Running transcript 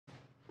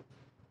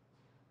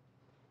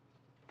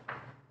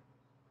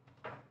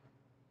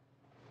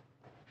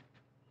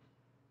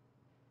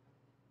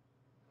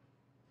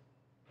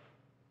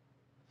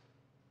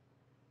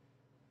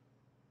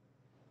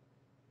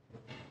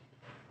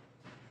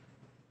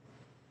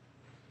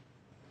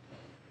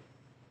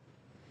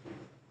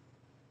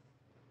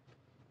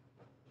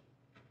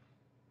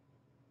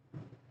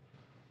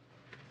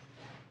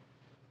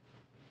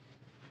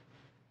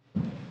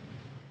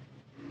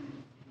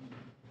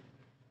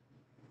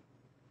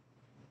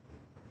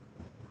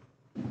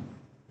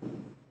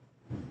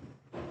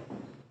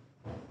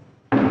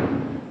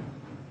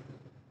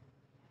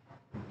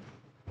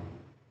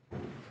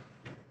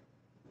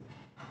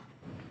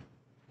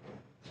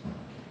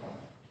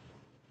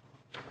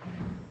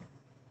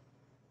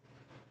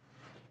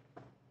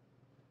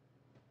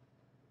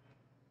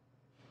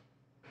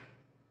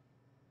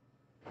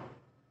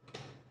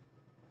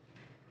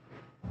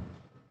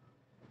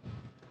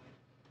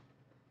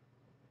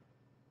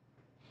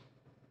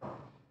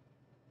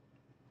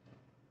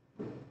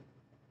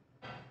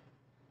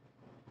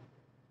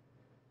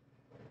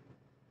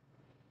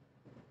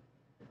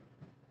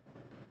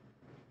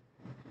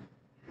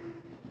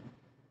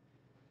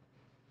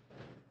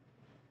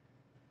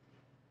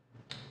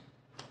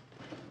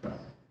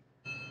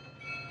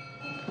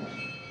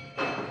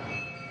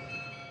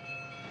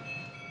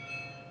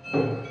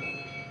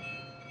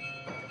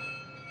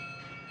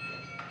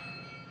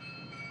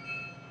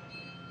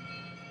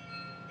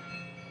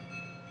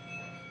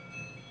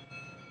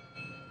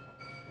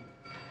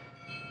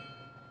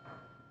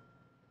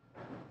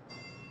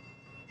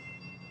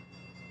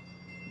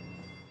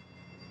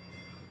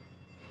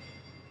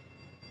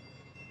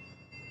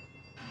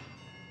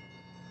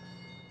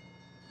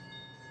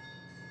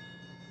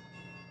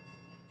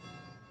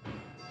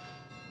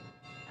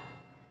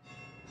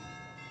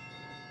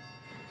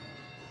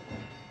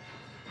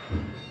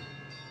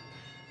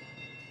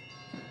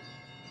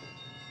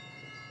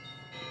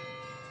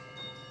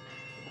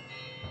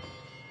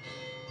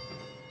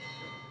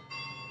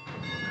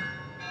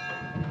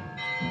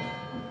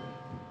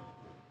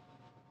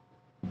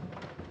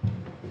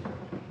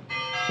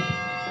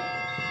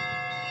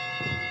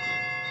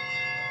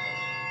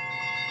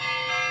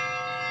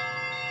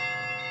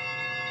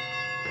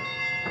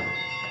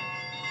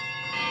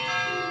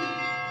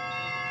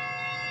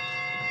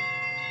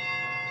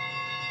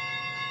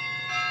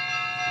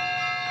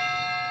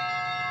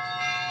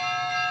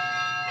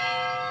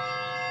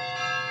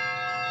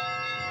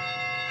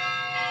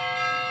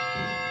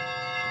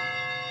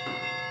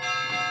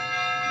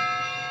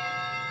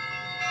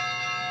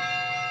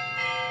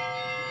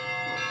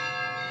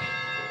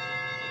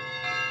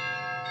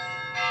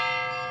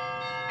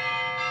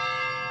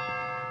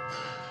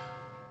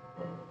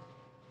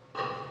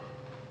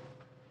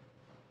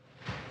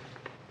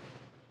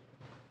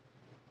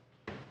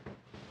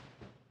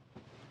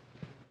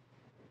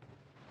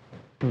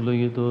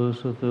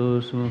Ευλογητός ο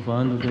Θεός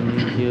ημοφάντοτε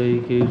νίκαια ή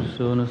και εις τους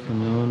αιώνας των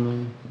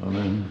αιώνων.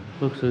 Αμήν.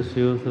 Δόξα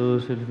Συ ο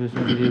Θεός,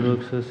 ελπίσουμε και τη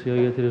δόξα Συ,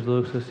 Άγια Τρεις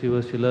δόξα Συ,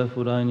 Βασιλεύ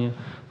ουράνια,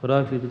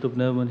 παράκλητη το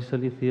πνεύμα της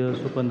αληθείας,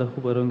 ο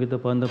πανταχού παρών και τα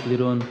πάντα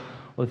πληρών,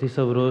 ο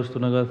θησαυρός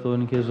των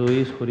αγαθών και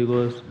ζωής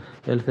χορηγός,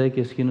 ελθέ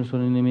και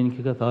σκήνωσον εν ημίν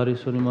και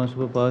καθάρισον ημάς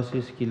από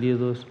πάσης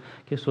κυλίδος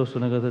και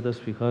σώσον αγαθέτας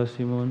φυχάς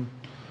ημών.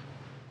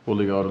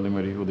 Holy God, holy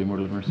Mary, holy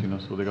immortal mercy on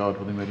us. Holy God,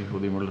 holy Mary,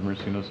 holy immortal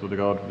mercy on us. Holy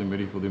God, holy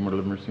Mary, holy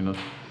immortal mercy on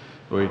us.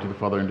 Glory to the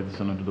Father, and to the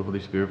Son, and to the Holy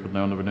Spirit, but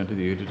now and ever, and to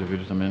the ages of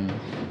ages. Amen.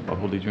 O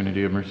Holy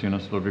Trinity, have mercy on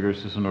us. Lord, be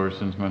gracious on our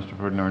sins. Master,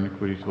 pardon our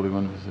iniquities. Holy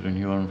One, visit and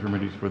heal our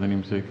infirmities for thy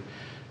name's sake.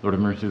 Lord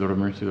have mercy, Lord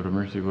have mercy, Lord have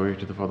mercy. Glory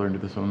to the Father, and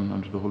to the Son,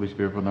 and to the Holy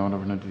Spirit, but now and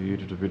ever, and to the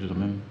ages of ages.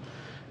 Amen.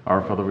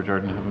 Our Father, which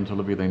art in heaven,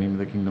 hallowed be thy name.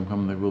 Thy kingdom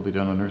come, thy will be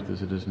done on earth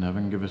as it is in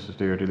heaven. Give us this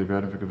day our daily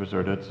bread, and forgive us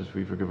our debts as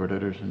we forgive our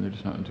debtors. And lead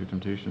us not into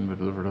temptation, but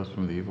deliver us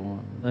from the evil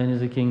one. Thine is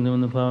the kingdom,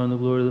 and the power, and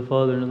the glory of the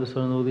Father, and of the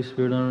Son, and of the Holy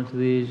Spirit, honor to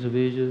the ages of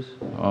ages.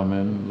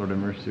 Amen. Lord have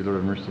mercy, Lord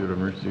have mercy, Lord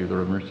have mercy,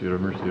 Lord have mercy, Lord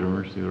have mercy, Lord have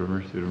mercy, Lord have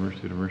mercy, Lord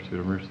have mercy,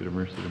 Lord have mercy, Lord have mercy, Lord have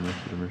mercy, Lord have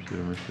mercy, Lord have mercy, Lord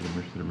have mercy, Lord have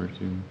mercy, Lord have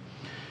mercy.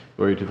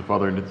 Glory to the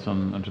Father, and to the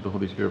Son, and to the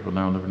Holy Spirit, but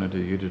now and ever, and to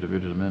the ages of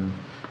ages. Amen.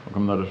 O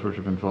come, let us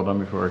worship and fall down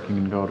before our King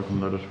and God. O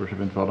come, let us worship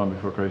and fall down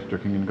before Christ, our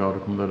King and God. O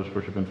come, let us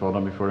worship and fall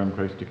down before Him,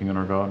 Christ, the King and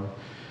our God.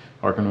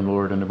 Hearken, O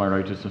Lord, unto my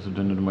righteousness, and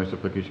unto my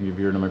supplication give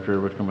ear, and my prayer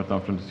which cometh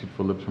not from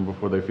deceitful lips, from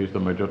before thy face, that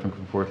my judgment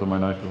come forth, let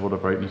mine eyes behold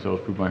uprightness. Thou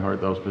hast proved my heart,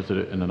 thou hast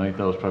visited it in the night,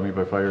 thou hast tried me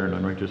by fire, and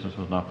unrighteousness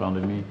was not found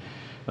in me.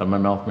 That my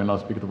mouth may not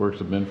speak the works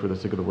of men for the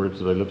sake of the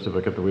words of thy lips. If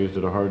I kept the ways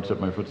that are hard, set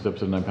my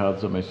footsteps in thy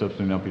paths, that my steps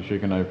may not be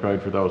shaken. I have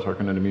cried, for thou hast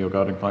hearkened unto me, O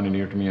God, incline thine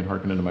ear to me, and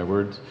hearken unto my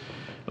words.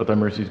 Let thy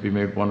mercies be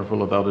made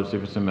wonderful, O thou that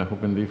savest him that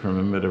hope in thee. From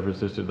him that ever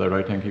resisted thy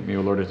right hand, keep me,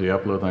 O Lord, as the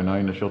apple of thine eye.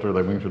 In the shelter of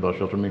thy wings wilt thou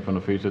shelter me from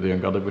the face of the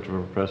ungodly, which have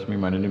oppressed me.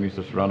 Mine enemies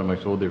have surrounded my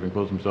soul, they have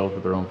enclosed themselves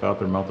with their own fat,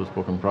 their mouth has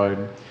spoken pride.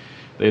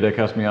 They that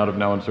cast me out have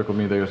now encircled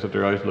me, they have set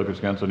their eyes to look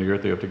askance on the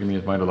earth. They have taken me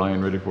as might a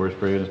lion ready for his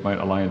prey, and as might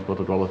a lion's whelp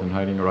that dwelleth in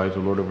hiding. Arise,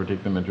 O Lord,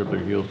 overtake them, and drip their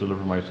heels.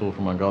 Deliver my soul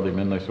from ungodly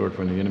men, thy sword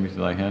from the enemies of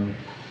thy hand.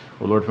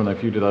 O Lord, from thy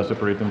few did thou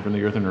separate them from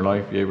the earth and their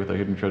life. Yea, with thy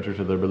hidden treasures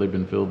have their belly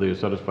been filled. They have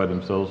satisfied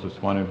themselves with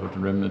swine and with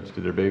remnants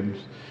to their babes.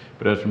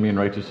 But as for me, in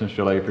righteousness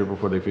shall I appear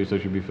before thy face. I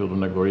shall be filled,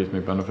 and thy glory is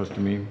made manifest to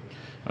me.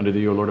 Unto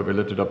thee, O Lord, have I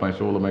lifted up my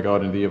soul, O my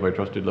God, in thee have I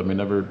trusted. Let me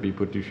never be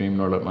put to shame,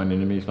 nor let mine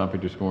enemies not be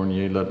to scorn.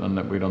 Yea, let none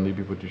that wait on thee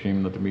be put to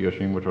shame, let them be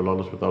ashamed which are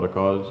lawless without a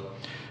cause.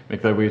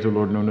 Make thy ways, O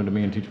Lord, known unto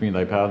me, and teach me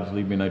thy paths.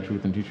 Lead me in thy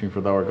truth, and teach me,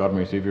 for thou art God,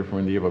 my Saviour. For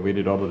in thee have I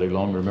waited all the day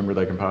long. Remember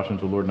thy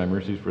compassions, O Lord, and thy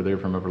mercies, for they are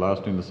from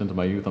everlasting. The sins of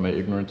my youth and my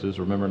ignorances,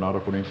 remember not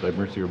according to thy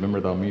mercy. Remember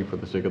thou me for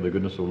the sake of thy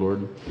goodness, O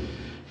Lord.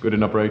 Good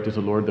and upright is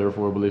the Lord,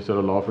 therefore will he set a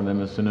law for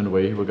them as sin and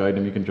way. He will guide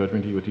the meek in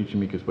judgment, he will teach the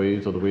meek his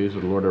ways. All the ways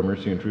of the Lord are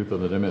mercy and truth,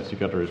 unto them that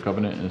seek after his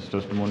covenant and his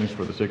testimonies.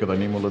 For the sake of thy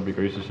name, O Lord, be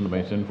gracious unto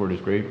my sin, for it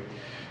is great.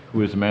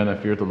 Who is the man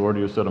that feareth the Lord?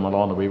 He has set him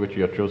along the way which he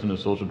hath chosen. His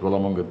soul shall dwell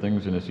among good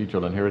things, and his seed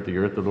shall inherit the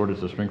earth. The Lord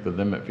is the strength of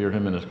them that fear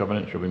him, and his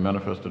covenant shall be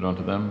manifested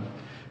unto them.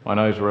 Mine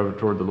eyes are ever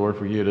toward the Lord,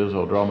 for he it is.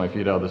 I'll draw my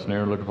feet out of the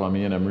snare. Look upon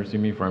me and have mercy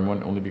on me, for I am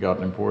one only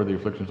begotten and poor. The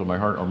afflictions of my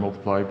heart are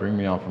multiplied. Bring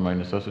me out from my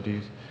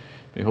necessities.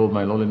 Behold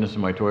my lowliness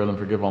and my toil, and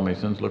forgive all my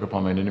sins. Look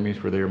upon mine enemies,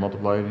 for they are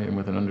multiplied. And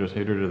with an unjust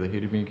hatred have they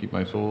hated me. Keep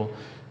my soul,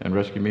 and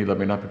rescue me. Let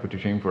me not be put to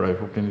shame, for I have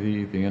hoped in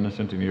thee. The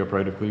innocent and the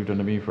upright have cleaved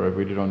unto me, for I have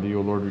waited on thee, O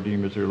Lord.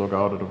 Redeem Israel, O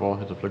God, out of all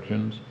his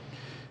afflictions.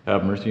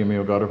 Have mercy on me,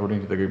 O God, according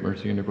to thy great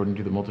mercy, and according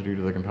to the multitude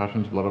of thy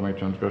compassions. Blot out my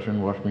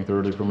transgression. Wash me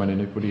thoroughly from mine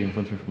iniquity, and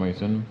cleanse me from my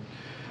sin.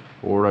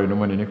 For I know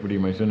mine iniquity,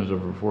 my sin is ever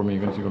before me.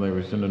 Against thee when I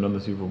have sinned and done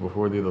this evil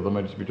before thee, that thou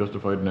mightest be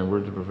justified in thy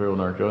words and prevail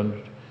and art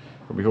judged.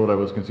 For behold, I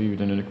was conceived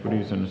in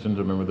iniquities, and the sins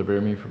of men were to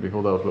bear me. For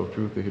behold, thou hast loved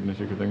truth, the hidden and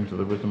secret things of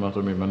the wisdom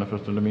also made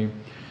manifest unto me.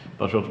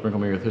 Thou shalt sprinkle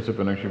me with hyssop,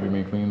 and I shall be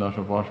made clean. Thou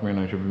shalt wash me, and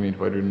I shall be made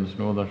whiter than the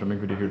snow. Thou shalt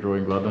make me to hear joy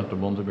and gladness. The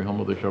bones that be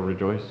humble, they shall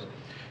rejoice.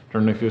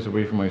 Turn thy face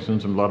away from my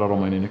sins, and blot out all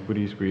mine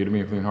iniquities. Create in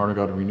me a clean heart, O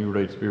God, and renew a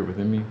right spirit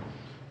within me.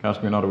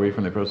 Cast me not away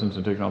from thy presence,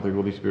 and take not thy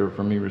Holy Spirit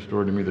from me.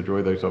 Restore to me the joy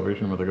of thy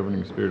salvation, with thy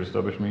governing spirit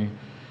establish me.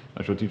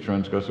 I shall teach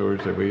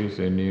transgressors thy ways,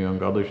 saying, Nay,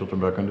 ungodly shall turn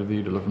back unto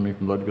thee. Deliver me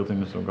from blood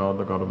guiltiness, O God,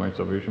 the God of my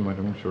salvation. My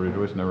tongue shall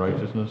rejoice in thy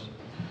righteousness.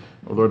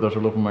 O Lord, thou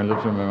shalt open my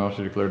lips, and my mouth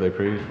shall declare thy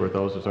praise. For if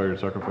thou hast desired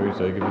sacrifice,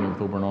 I have given with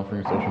whole burnt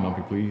offerings, thou shalt not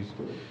be pleased.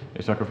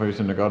 A sacrifice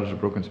unto God is a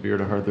broken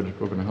spirit, a heart that is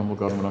broken and humble,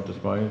 God will not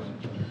despise.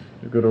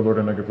 Do good, O Lord,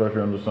 and make a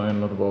pleasure unto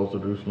Zion, let the walls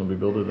of Jerusalem be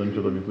builded. Then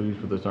shall thou be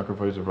pleased with the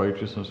sacrifice of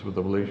righteousness, with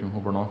the oblation of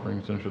whole burnt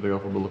offerings. Then shall they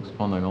offer bullocks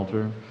upon thine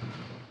altar.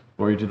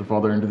 Glory to the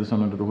Father, and to the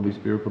Son, and to the Holy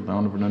Spirit, put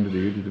down and unto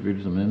the ages of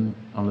ages. Amen.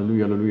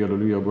 Alleluia, alleluia,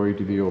 alleluia, glory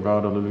to thee, O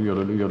God. Alleluia,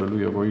 alleluia,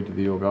 alleluia, glory to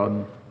thee, O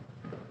God.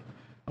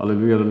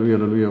 Alleluia, alleluia,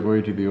 alleluia,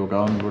 glory to thee, O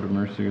God. Lord of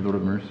mercy, Lord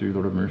of mercy,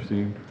 Lord of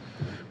mercy.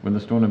 When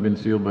the stone had been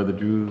sealed by the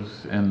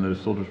Jews, and the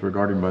soldiers were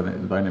guarding by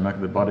thine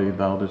immaculate body,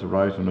 thou didst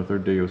arise on the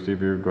third day, O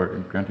Saviour,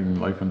 granting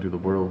life unto the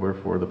world.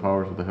 Wherefore the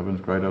powers of the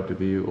heavens cried out to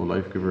thee, O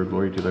life-giver.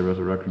 Glory to thy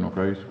resurrection, O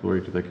Christ.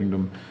 Glory to thy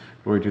kingdom.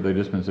 Glory to thy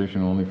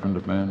dispensation, O only friend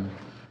of man.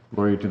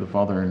 Glory to the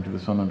Father, and to the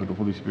Son, and to the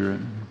Holy Spirit.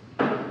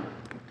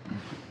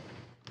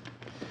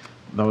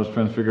 Thou wast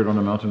transfigured on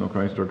the mountain, O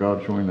Christ, our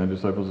God, showing thy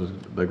disciples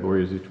thy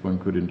glory as each one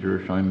could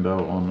endure. Shine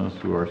thou on us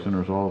who are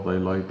sinners all, thy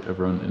light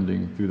ever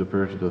unending. Through the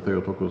prayers of the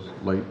Theotokos,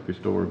 light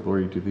bestower,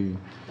 glory to thee.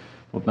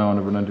 Both now and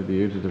ever and unto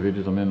the ages of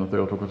ages. Amen. O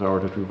Theotokos,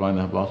 our true vine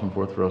that hath blossomed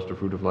forth for us the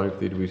fruit of life,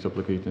 thee do we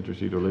supplicate,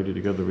 intercede, O Lady,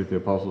 together with the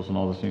apostles and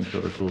all the saints,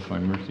 that our souls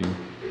find mercy.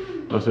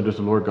 Blessed is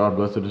the Lord God,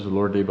 blessed is the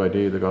Lord day by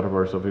day. The God of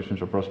our salvation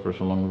shall prosper us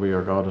along the way.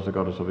 Our God is the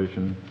God of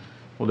salvation.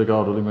 Holy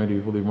God, holy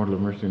mighty, holy immortal,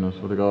 have mercy on us.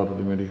 Holy God,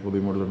 holy mighty, holy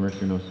immortal, have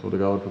mercy on us. Holy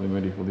God, holy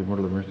mighty, holy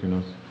immortal, have mercy on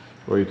us.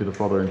 Glory to the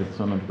Father, and to the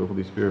Son, and to the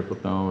Holy Spirit,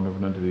 both now and ever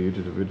and unto the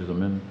ages of ages.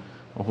 Amen.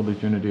 O Holy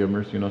Trinity, have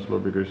mercy on us.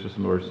 Lord, be gracious,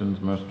 and Lord, our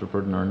sins, Master,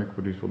 pardon our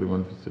iniquities. Holy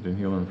One, visit and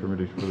heal our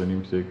infirmities for thy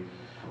name's sake.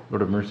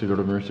 Lord of mercy, Lord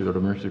of mercy, Lord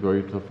of mercy.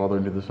 Glory to the Father,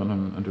 and to the Son,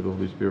 and to the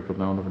Holy Spirit, both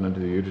now and ever and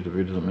unto the ages of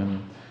ages.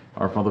 Amen.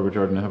 Our Father, which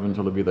art in heaven,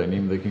 hallowed be thy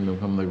name. Thy kingdom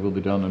come, thy will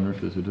be done on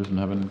earth as it is in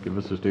heaven. Give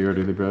us this day our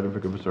daily bread, and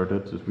forgive us our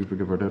debts as we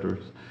forgive our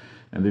debtors.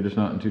 And lead us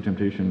not into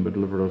temptation, but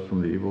deliver us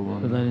from the evil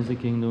one. For thine is the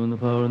kingdom, and the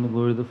power, and the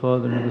glory of the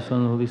Father, and of the Son,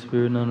 and the Holy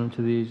Spirit, now and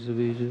unto the ages of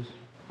ages.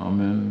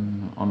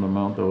 Amen. On the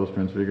mount thou wast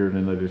transfigured,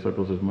 and thy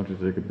disciples, as much as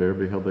they could bear,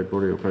 beheld thy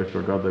glory, O Christ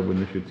our God. That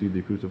when they should see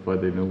thee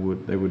crucified, they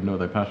would know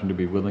thy passion to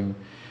be willing,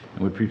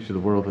 and would preach to the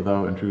world that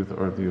thou in truth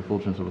art the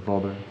effulgence of the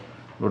Father.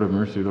 Lord of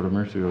mercy, Lord of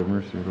mercy, Lord of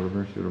mercy, Lord of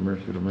mercy, Lord of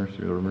mercy, Lord of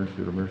mercy, Lord of mercy,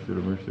 Lord of mercy, Lord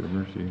of mercy, Lord of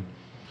mercy.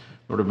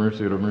 Lord of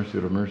mercy, Lord of mercy,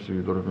 Lord of mercy,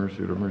 Lord of mercy,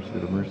 Lord of mercy,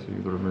 Lord of mercy,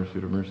 Lord of mercy,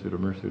 Lord of mercy, Lord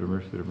of mercy, Lord of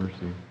mercy, Lord of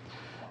mercy.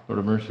 Lord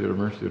of mercy, Lord of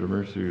mercy, Lord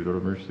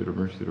of mercy, Lord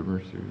of mercy, Lord of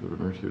mercy, Lord of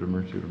mercy, Lord of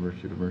mercy, Lord of mercy, Lord of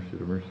mercy, Lord of mercy,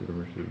 Lord of mercy, Lord of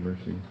mercy, Lord of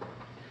mercy.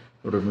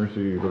 Lord of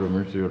mercy, Lord of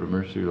mercy, Lord of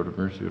mercy, Lord of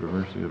mercy, Lord of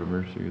mercy, Lord of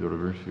mercy,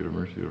 Lord of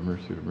mercy, Lord of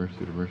mercy, Lord of mercy,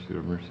 Lord of mercy, Lord of mercy, Lord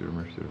of mercy, Lord of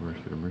mercy, Lord of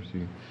mercy, Lord of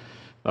mercy.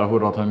 Thou who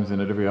at all times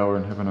and at every hour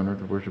in heaven and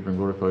earth worship and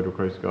glorified, O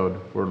Christ God,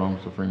 for long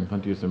suffering,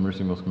 plenteous in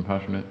mercy, most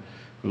compassionate,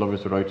 who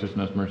lovest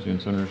righteousness, mercy,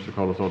 and sinners, to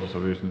call us all to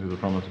salvation through the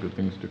promise of good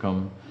things to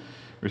come.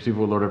 Receive,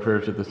 O Lord, our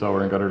prayers at this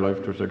hour, and guide our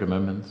life towards thy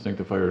commandments.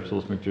 Sanctify our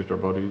souls, make just our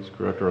bodies,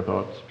 correct our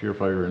thoughts,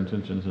 purify our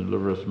intentions, and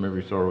deliver us from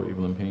every sorrow,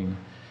 evil, and pain.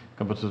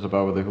 Compass us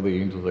about with thy holy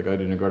angels, that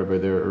guided and guarded by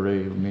their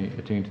array, we may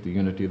attain to the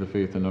unity of the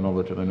faith and the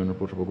knowledge of thine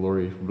unapproachable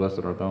glory. Blessed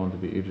art thou unto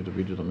the ages of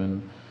ages.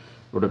 Amen.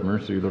 Lord of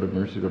mercy, Lord of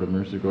mercy, Lord of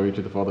mercy. Glory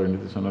to the Father, and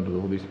to the Son, and to the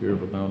Holy Spirit,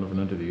 both now and ever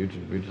and unto the ages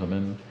of ages.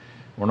 Amen.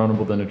 More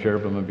honorable than a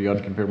cherubim, and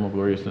beyond compare more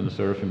glorious than the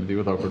seraphim, thee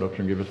without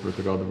production gave us birth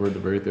to God, the Word, the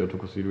very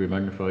Theotokos, we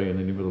magnify, in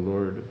the name of the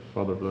Lord,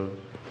 Father, bless.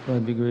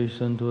 God be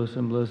gracious unto us,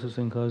 and bless us,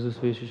 and cause his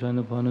face to shine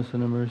upon us,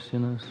 and have mercy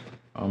on us.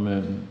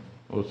 Amen.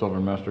 O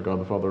sovereign Master, God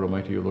the Father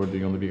Almighty, O Lord,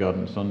 the only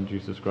begotten Son,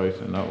 Jesus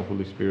Christ, and now O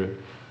Holy Spirit,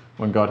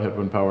 one Godhead,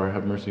 one power,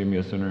 have mercy on me,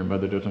 a sinner, and by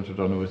the judgment which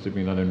thou knowest, save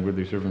me not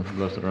unworthy servant, for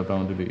blessed art thou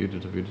unto the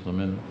ages of ages.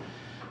 Amen.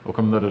 O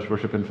come, let us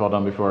worship and fall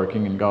down before our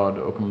King and God.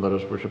 O come, let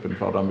us worship and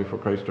fall down before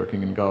Christ, our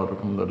King and God. O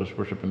come, let us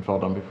worship and fall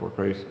down before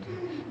Christ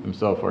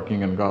himself, our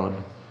King and God.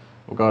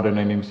 O God, in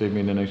thy name save me,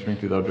 and in thy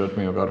strength do thou judge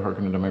me. O God,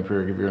 hearken unto my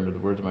prayer, give ear unto the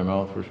words of my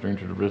mouth. For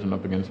strangers have risen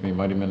up against me,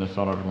 mighty men have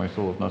sought after my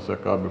soul, have not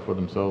set God before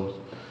themselves.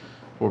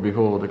 For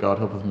behold, God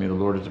helpeth me, the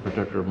Lord is the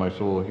protector of my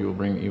soul. He will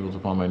bring evils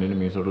upon mine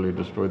enemies, utterly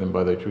destroy them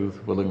by thy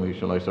truth. Willingly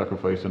shall I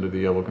sacrifice unto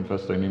thee, I will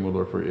confess thy name, O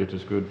Lord, for it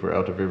is good. For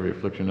out of every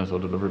affliction hast thou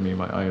delivered me,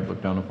 my eye hath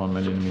looked down upon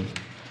mine enemies.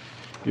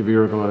 Give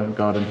ear,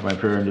 God, unto my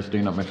prayer, and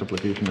disdain not my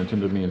supplication.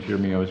 Attend to me and hear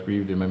me. I was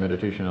grieved in my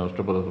meditation. I was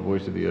troubled at the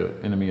voice of the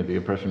enemy, at the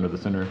oppression of the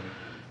sinner.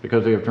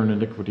 Because they have turned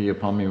iniquity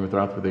upon me, and with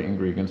wrath were they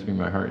angry against me.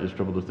 My heart is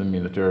troubled within me,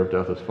 and the terror of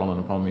death has fallen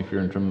upon me. Fear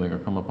and trembling are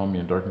come upon me,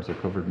 and darkness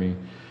have covered me.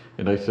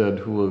 And I said,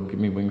 who will give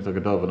me wings like a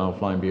dove, and I will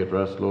fly and be at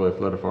rest? Lo, I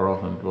fled afar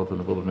off, and dwelt in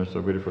the wilderness. I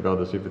waited for God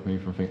that saveth me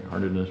from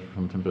faint-heartedness,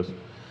 from tempest.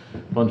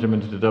 Plunge them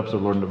into the depths, O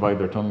Lord, and divide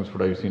their tongues,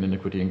 for I have seen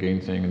iniquity and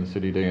gainsaying in the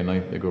city day and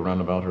night. They go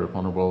round about her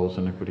upon her walls,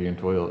 iniquity and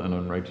toil and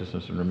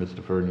unrighteousness in her midst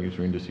of her, and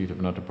usury and deceit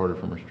have not departed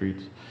from her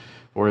streets.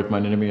 For if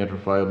mine enemy had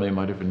reviled me, I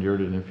might have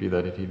endured it, and if he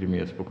that had heeded me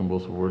had spoken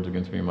boastful words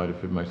against me, I might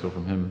have hid myself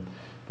from him.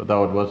 But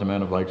thou was a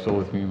man of like soul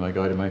with me, my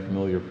guide and my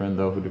familiar friend,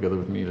 thou who together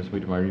with me didst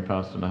meet my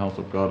repast in the house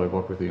of God, I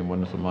walk with thee in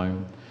oneness of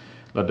mind.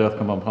 Let death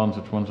come upon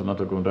such ones, and let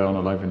them go down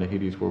alive into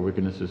Hades, for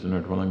wickedness is in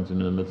their dwellings,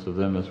 and in the midst of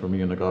them. As for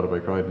me and the God have I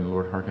cried, and the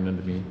Lord hearken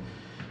unto me.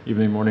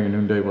 Evening, morning, and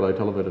noonday will I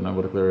tell of it, and I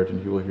will declare it,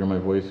 and he will hear my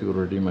voice. He will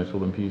redeem my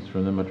soul in peace.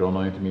 From them I draw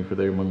nigh to me, for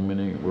they among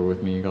many were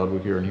with me. God will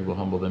hear, and he will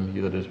humble them. He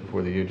that is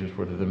before the ages,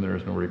 for to them there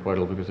is no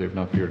requital, because they have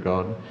not feared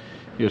God.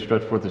 He has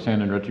stretched forth his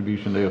hand in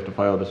retribution. They have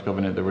defiled his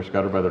covenant. They were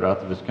scattered by the wrath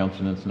of his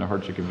countenance, and their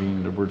hearts are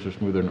convened. Their words are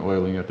smoother than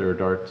oil, and yet there are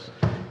darts.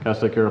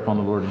 Cast thy care upon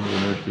the Lord, and he will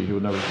nourish thee. He will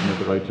never permit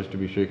the righteous to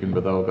be shaken,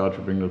 but thou, God,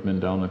 shall bring those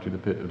men down unto the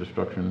pit of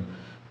destruction.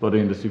 Bloody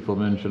and deceitful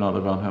men shall not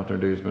live on half their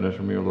days, but as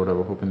for me, O Lord, I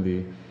will hope in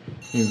thee.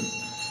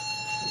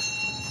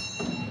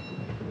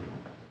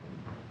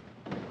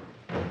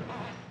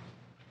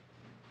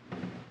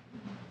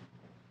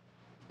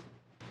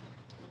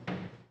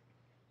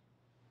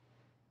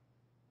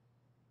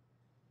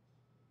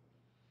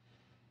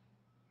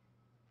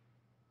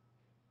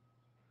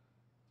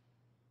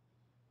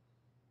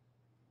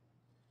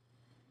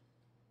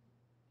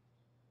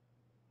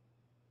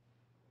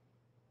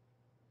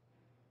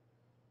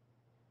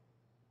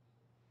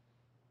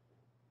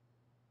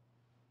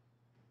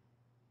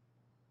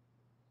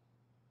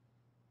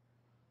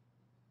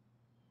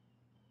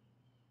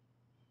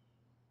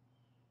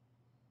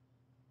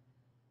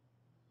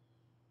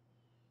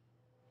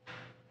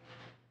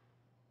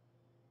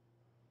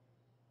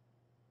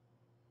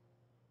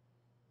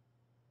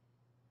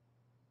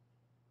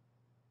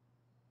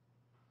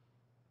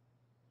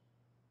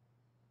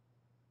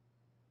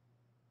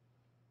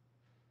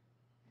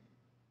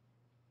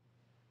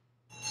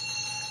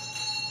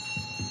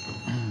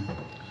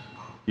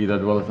 He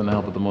that dwelleth in the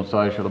help of the Most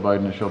High shall abide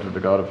in the shelter of the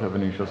God of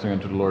heaven. He shall say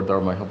unto the Lord, Thou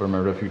art my helper, my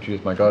refuge. He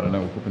is my God, and I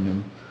will hope in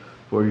him.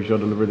 For he shall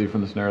deliver thee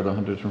from the snare of the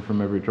hunters, and from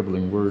every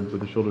troubling word.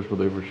 With the shoulders will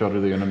they overshadow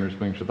thee, and under his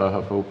wings shalt thou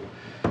have hope.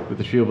 With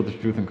the shield, with the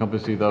truth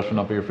encompass thee, thou shalt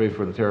not be afraid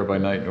for the terror by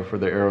night, nor for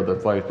the arrow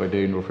that flieth by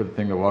day, nor for the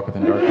thing that walketh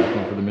in darkness,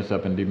 nor for the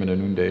mishap and demon at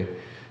noonday.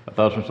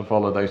 1,000 shall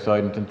fall at thy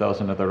side, and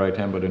 10,000 at thy right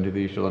hand, but unto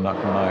thee shall it not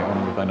come nigh.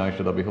 Only with thine eyes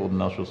shalt thou behold, and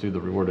thou shalt see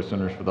the reward of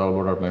sinners. For thou,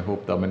 Lord, art my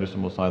hope. Thou makest the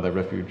Most High thy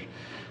refuge.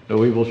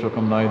 No evil shall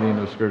come nigh thee,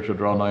 no scourge shall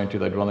draw nigh unto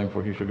thy dwelling,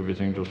 for he shall give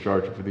his angels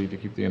charge for thee to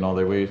keep thee in all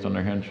thy ways. On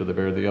their hands shall they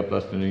bear thee up,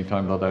 lest at any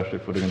time thou dash thy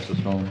foot against a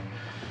stone.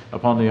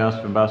 Upon the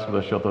asp and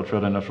basilisk shalt thou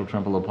tread, and thou shalt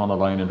trample upon the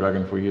lion and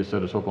dragon, for he has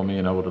set his hope on me,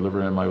 and I will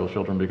deliver him. I will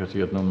shelter him, because he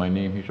hath known my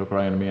name. He shall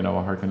cry unto me, and I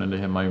will hearken unto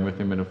him. I am with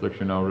him in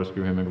affliction, I will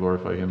rescue him and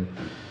glorify him.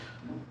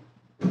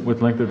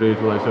 With length of days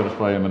will I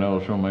satisfy him, and I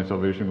will show him my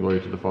salvation. Glory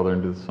to the Father,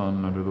 and to the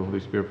Son, and to the Holy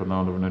Spirit, from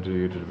now and ever, and unto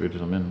the ages of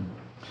ages. Amen.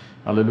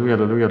 Hallelujah,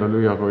 hallelujah,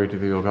 hallelujah, glory to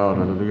thee, O God.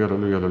 Hallelujah,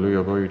 hallelujah,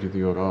 hallelujah, glory to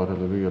thee, O God.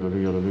 Hallelujah,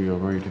 hallelujah, hallelujah,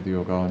 glory to thee,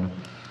 O God.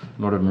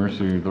 Lord of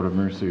mercy, Lord of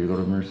mercy, Lord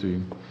of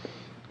mercy.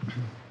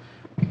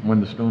 When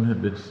the stone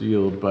had been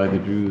sealed by the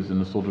Jews, and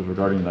the soldiers were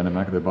guarding thine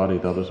immaculate body,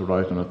 thou dost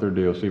arise on the third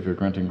day, O Savior,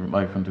 granting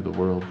life unto the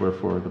world.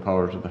 Wherefore the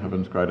powers of the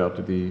heavens cried out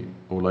to thee,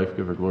 O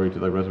life-giver. Glory to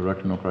thy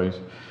resurrection, O Christ.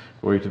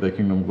 Glory to thy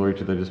kingdom, glory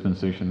to thy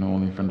dispensation, O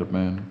only friend of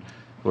man.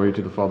 Glory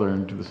to the Father,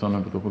 and to the Son,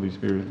 and to the Holy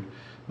Spirit.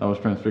 Thou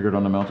wast transfigured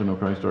on the mountain, O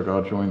Christ our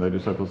God, showing thy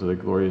disciples thy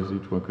glory as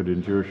each one could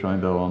endure.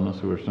 Shine thou on us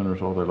who are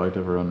sinners, all thy light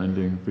ever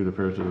unending. Through the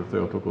prayers of the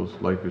Theotokos,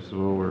 life is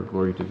lower.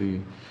 Glory to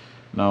thee,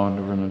 now and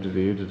ever, and unto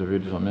the ages of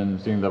ages. Amen.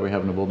 Seeing that we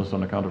have no boldness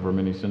on account of our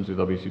many sins, we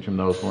thou beseech him,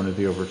 thou hast born of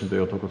thee, O Virgin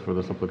Theotokos, for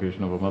the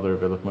supplication of a mother,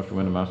 availeth much to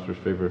win a master's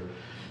favor.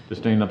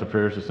 Disdain not the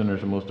prayers of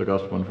sinners, and most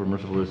august one, for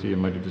merciful is he,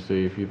 and mighty to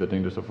save, he that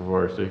deigned to suffer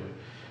for our sake.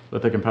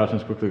 Let thy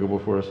compassions quickly go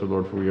before us, O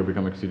Lord, for we are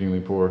become exceedingly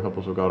poor. Help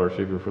us, O God, our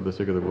Savior, for the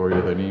sake of the glory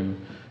of thy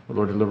name. O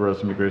Lord, deliver us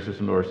and be gracious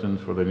unto our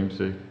sins for thy name's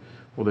sake.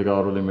 Holy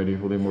God, holy mighty,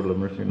 holy immortal, have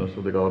mercy on us.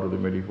 Holy God, holy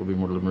mighty, holy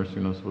immortal, have mercy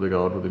on us. Holy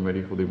God, holy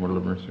mighty, holy immortal,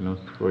 have mercy on us.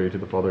 Glory to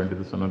the Father, and to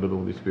the Son, and to the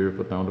Holy Spirit,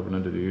 but now and ever, and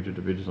unto the ages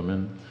of ages.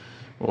 Amen.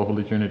 O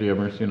Holy Trinity, have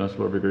mercy on us.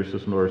 Lord, be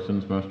gracious unto our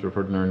sins. Master,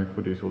 pardon our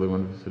iniquities. Holy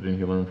One, visit and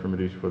heal our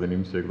infirmities for thy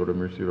name's sake. Lord, have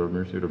mercy, Lord, have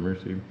mercy, Lord, have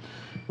mercy.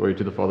 Glory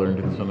to the Father, and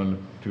to the Son, and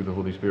to the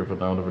Holy Spirit, but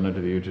now and ever, and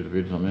unto the ages of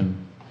ages.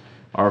 Amen.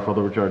 Our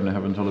Father, which art in the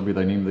heavens, hallowed be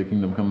thy name. Thy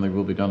kingdom come, thy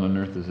will be done on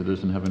earth as it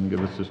is in heaven.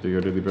 Give us this day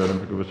our daily bread, and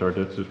forgive us our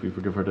debts as we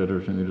forgive our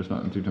debtors. And lead us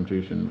not into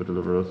temptation, but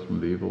deliver us from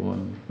the evil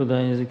one. For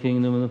thine is the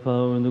kingdom, and the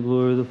power, and the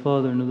glory of the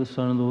Father, and of the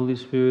Son, and the Holy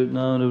Spirit,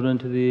 now and ever,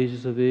 unto the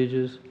ages of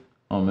ages.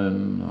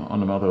 Amen.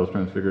 On the mount thou was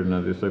transfigured, and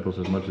thy disciples,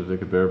 as much as they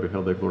could bear,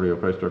 beheld thy glory, O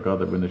Christ our God,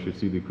 that when they should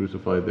see thee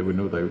crucified, they would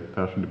know thy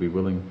passion to be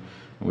willing,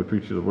 and would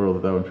preach to the world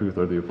that thou in truth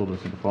art the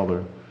fullness of the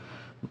Father.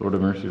 Lord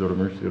have mercy, Lord have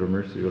mercy, Lord have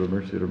mercy, Lord have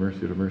mercy, Lord have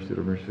mercy, Lord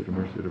have mercy, Lord have mercy, Lord have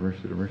mercy, Lord have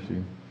mercy, Lord have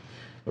mercy.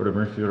 Lord have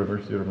mercy, Lord have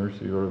mercy, Lord have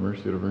mercy, Lord have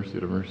mercy, Lord have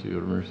mercy, Lord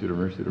have mercy, Lord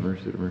have mercy, Lord have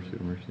mercy, Lord have mercy, Lord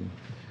have mercy.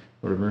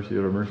 Lord have mercy,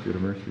 Lord have mercy, Lord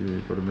have mercy, Lord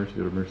have mercy,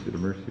 Lord have mercy,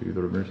 Lord have mercy,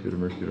 Lord have mercy, Lord have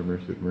mercy, Lord have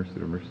mercy,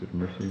 Lord have mercy, Lord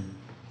have mercy.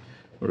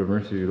 Lord have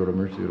mercy, Lord have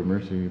mercy, Lord have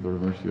mercy, Lord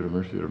have mercy, Lord have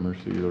mercy, Lord have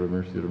mercy, Lord have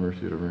mercy, Lord have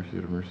mercy, Lord have mercy,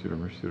 Lord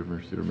have mercy, Lord have mercy, Lord have mercy, Lord have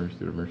mercy, Lord have mercy,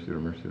 Lord have mercy, Lord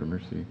have mercy, Lord have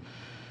mercy.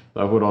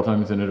 Thou who at all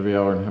times and at every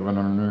hour in heaven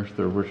and on earth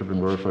are worshipped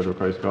and glorified, O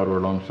Christ God, who are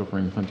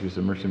long-suffering, plenteous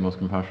in mercy, most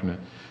compassionate,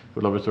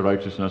 who lovest the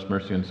righteousness,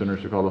 mercy, and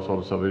sinners, to call us all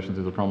to salvation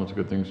through the promise of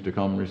good things to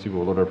come. Receive,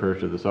 O Lord, our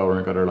prayers to this hour,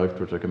 and guide our life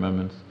towards thy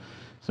commandments.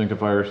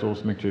 Sanctify our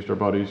souls, make chaste our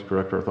bodies,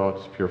 correct our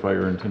thoughts, purify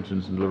our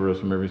intentions, and deliver us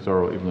from every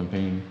sorrow, evil, and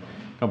pain.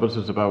 Compass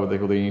us about with thy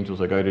holy angels,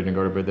 are guided and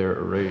guarded by their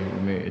array.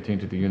 We may attain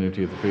to the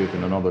unity of the faith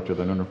and the knowledge of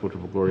thine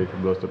unapproachable glory,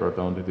 from blessed art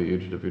thou unto the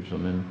age of ages.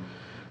 Amen.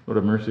 Lord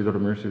have mercy, Lord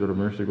have mercy, Lord have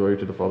mercy. Glory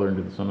to the Father, and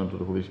to the Son, and to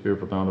the Holy Spirit,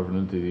 both now and ever, and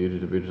into the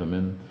ages of ages.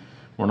 Amen.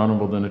 More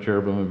honorable than a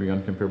cherubim, and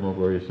beyond comparable,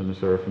 glorious than a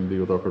seraphim, thee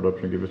without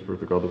corruption, give us birth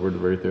to God, the Word, the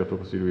very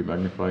Theotokos, we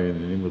magnify in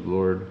the name of the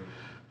Lord.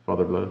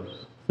 Father,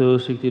 bless.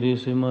 Θεός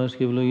εκτηρήσει εμάς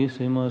και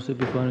ευλογήσει εμάς,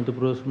 επιφάνει το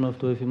πρόσωπο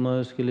αυτό εφ'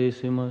 εμάς και λέει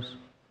σε εμάς.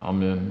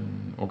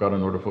 Amen. O God,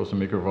 in order for us, the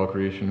maker of all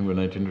creation, who in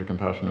thy tender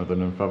compassion with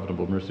an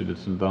unfathomable mercy did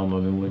send down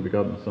thine only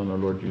begotten Son, our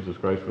Lord Jesus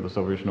Christ, for the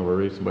salvation of our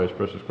race, and by his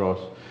precious cross,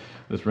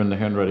 this written the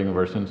handwriting of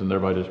our sins, and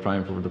thereby does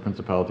triumph over the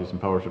principalities and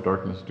powers of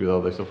darkness. Do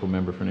thou thyself, O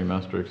member for any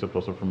master, accept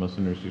also from us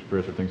sinners these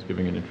prayers of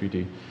thanksgiving and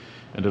entreaty,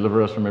 and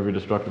deliver us from every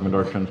destructive and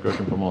dark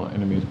transgression, from all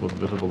enemies, both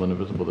visible and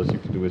invisible, that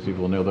seek to do us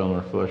evil. Nail down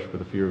our flesh with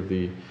the fear of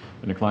thee,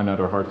 and incline not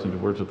our hearts into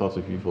words or thoughts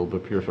of evil,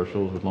 but pierce our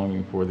souls with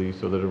longing for thee,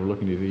 so that ever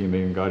looking to thee, and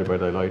being guided by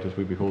thy light, as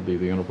we behold thee,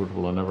 the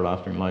unapproachable and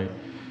everlasting light,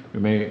 we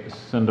may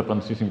send up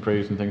unceasing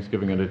praise and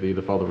thanksgiving unto thee,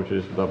 the Father, which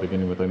is without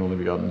beginning, with thine only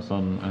begotten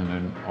Son, and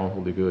in all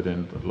holy good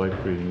and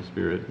life-creating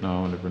Spirit,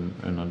 now and ever,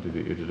 and unto the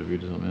ages of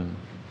ages. Amen.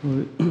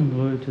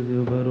 Glory to thee,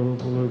 O God, O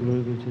hope, O Lord,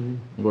 glory be to thee.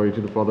 Glory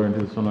to the Father, and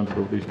to the Son, and to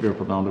the Holy Spirit,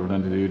 both now and ever,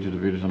 and unto the ages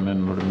of ages.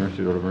 Amen. Lord have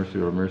mercy, Lord have mercy,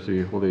 Lord have mercy.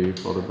 Holy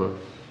Father, bless.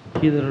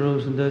 He that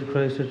arose from dead,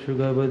 Christ, our true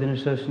God, by the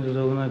intercession of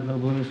the Holy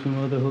Magnum,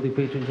 Mother, Holy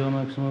Patron John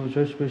Maximum,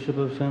 Archbishop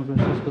of San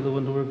Francisco, the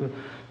wonder worker,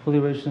 holy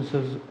righteous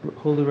ancestor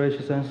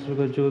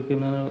God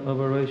Joachim, and of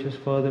our righteous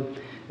Father,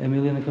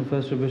 Emilian the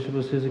Confessor, Bishop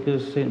of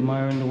Cyzicus, Saint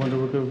Myron, the wonder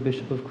worker,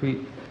 Bishop of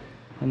Crete,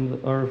 and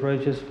our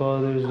righteous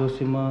fathers,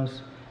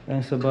 Zosimas,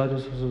 and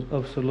Sabatus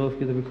of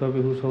Solovki, the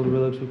recovery, whose holy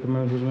relics we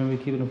commemorate, whose memory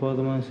we keep in the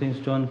Father, Mine, Saints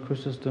John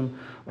Chrysostom,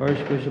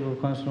 Archbishop of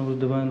Constantinople,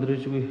 divine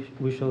liturgy,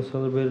 we shall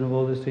celebrate, and of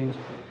all the saints.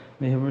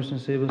 May have mercy and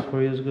save us, for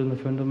he is good and the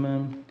friend of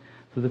man.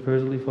 Through the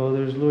prayers of the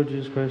fathers, Lord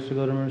Jesus Christ, the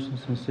God of mercy,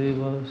 and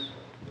save us.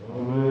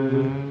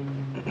 Amen.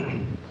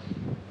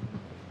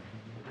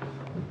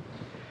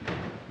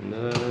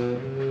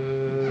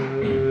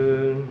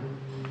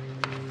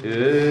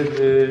 It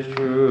is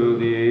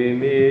truly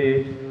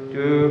meet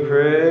to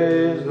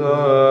praise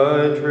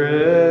the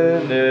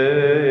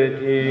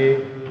Trinity,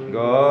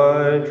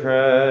 God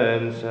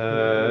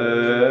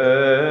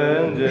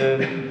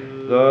transcendent,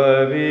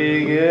 the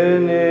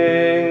beginning.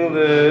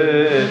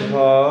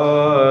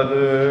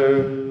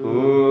 Father,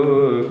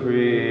 who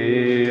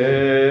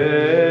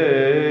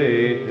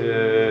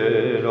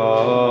created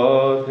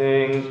all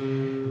things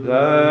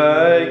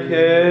that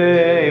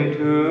came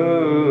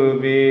to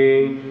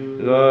be,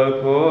 the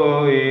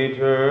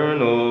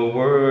co-eternal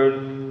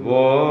Word,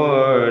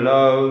 born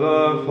of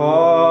the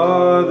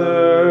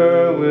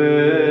Father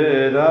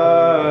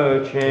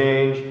without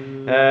change,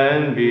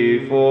 and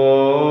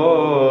before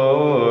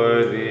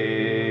the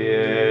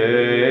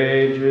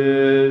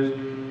ages,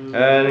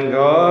 and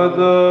God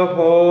the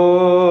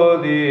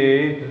Holy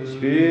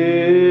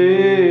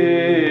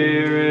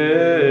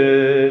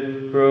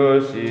Spirit,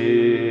 proceeding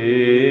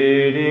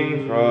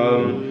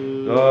from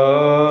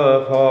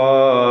the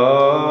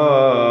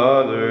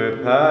Father,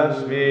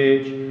 past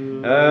speech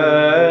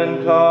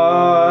and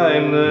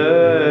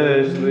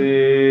timelessly.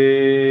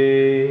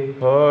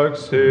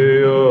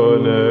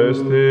 Αξίον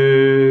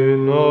εστί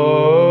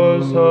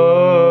nos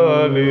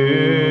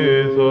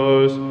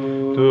αλήθως,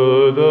 του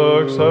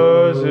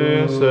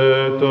δοξάζειν σε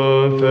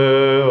τον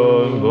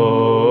Θεόν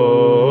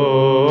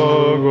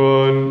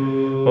Λόγον,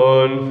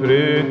 ον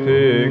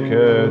φρύτη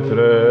και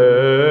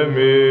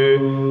τρέμει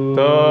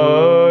τα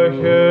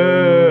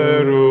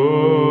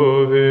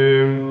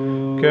χερούβιμ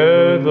και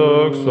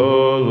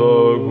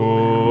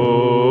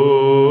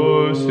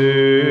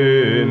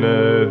δοξολογούσιν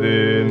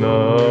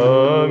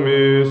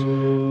δυνάμεις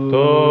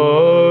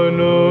των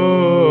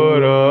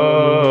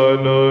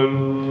ουρανών,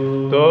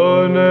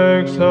 των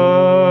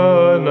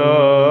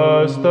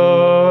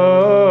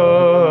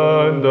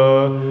εξαναστάντα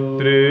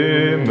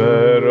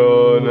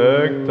τριμερών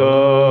εκτάφου,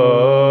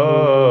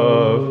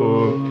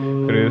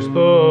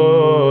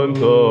 Χριστόν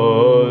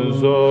τον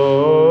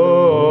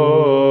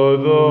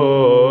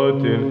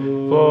ζωδότην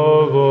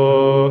φόβο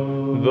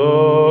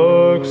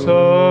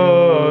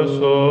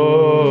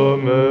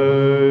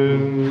δοξάσομεν.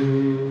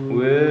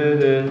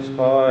 With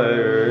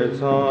inspired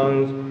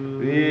songs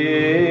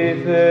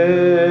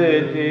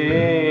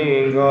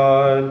befitting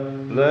God,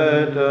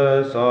 let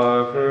us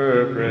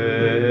offer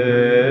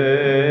praises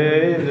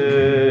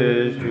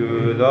to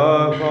the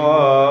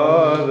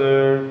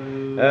Father,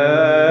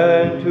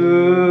 and to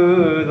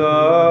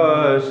the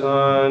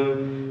Son,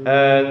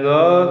 and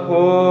the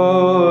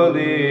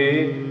Holy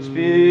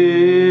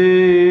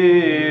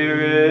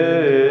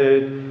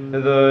Spirit,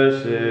 the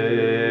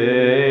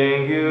same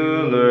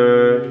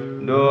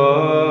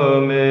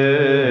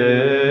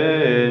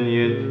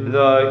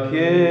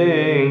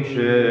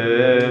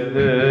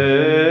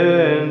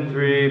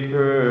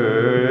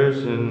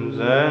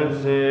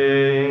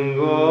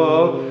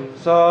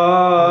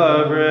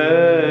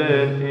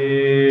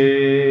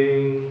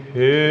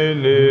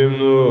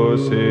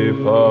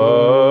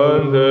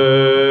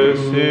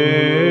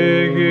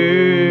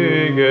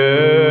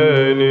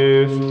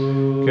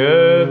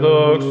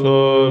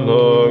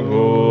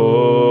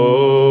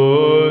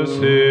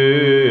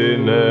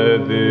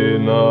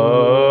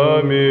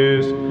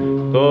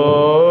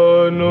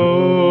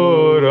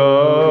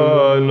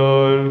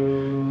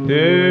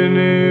την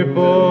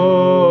υπό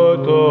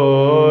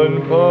των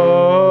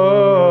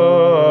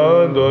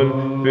πάντων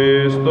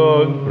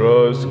πίστων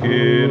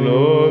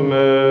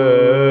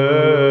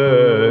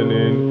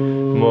προσκυνουμένην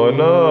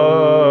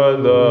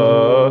μονάδα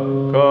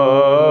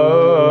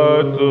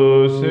κατ'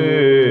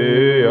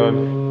 ουσίαν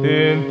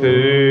την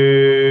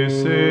τρεις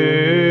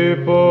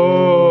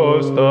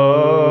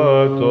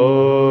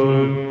υποστάτων.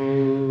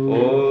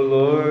 O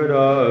Lord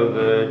of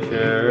the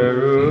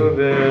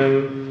cherubim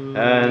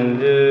and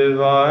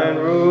divine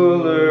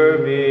ruler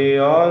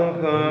beyond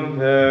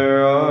compare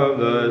of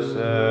the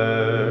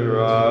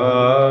seraphim,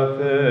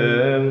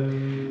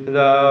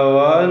 thou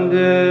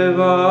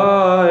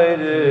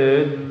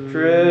undivided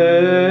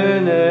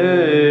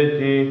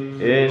Trinity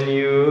in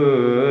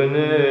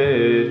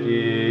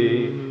unity,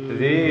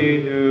 thee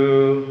do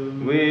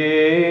we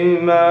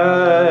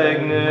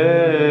magnify.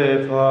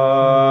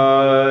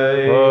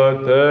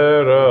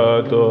 Πατέρα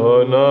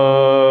των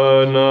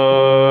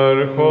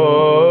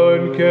ανάρχων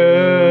και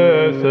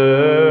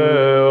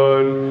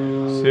Θεών,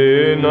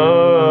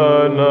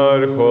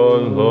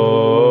 συνανάρχων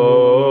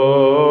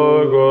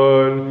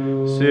λόγων,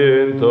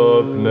 συν το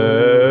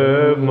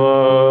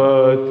πνεύμα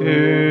τι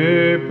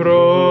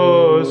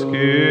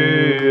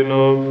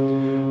προσκύνω,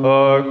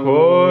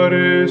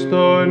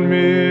 αχώριστον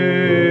μίαν,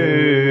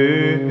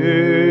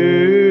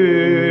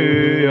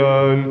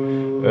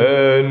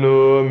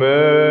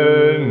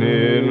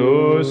 ενουμένην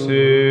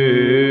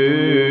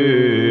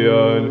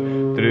ουσίαν,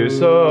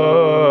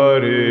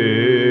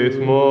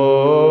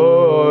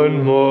 τρισαριθμόν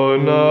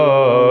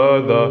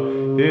μονάδα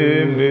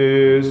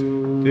ύμνης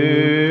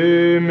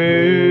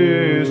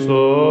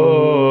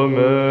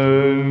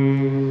τιμήσομεν.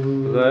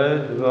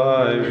 Let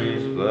thy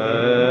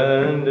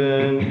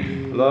resplendent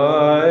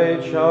light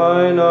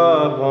shine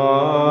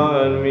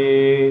upon me,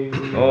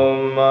 O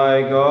my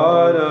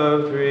God of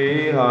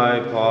three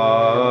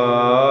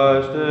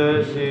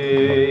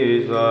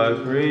hypostases, the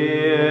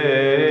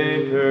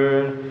Creator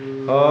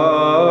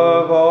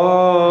of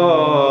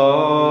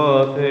all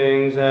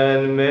things,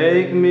 and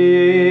make me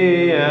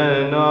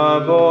an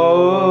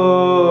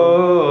abode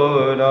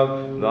of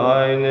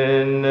thine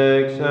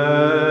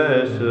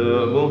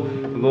inaccessible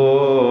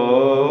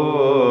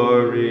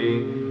glory,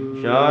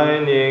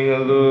 shining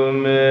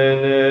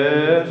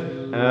luminous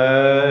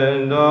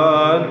and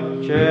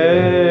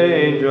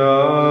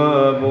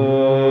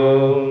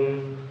unchangeable.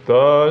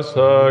 Τας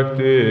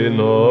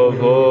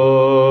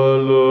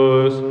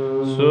ακτινοβόλους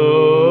σου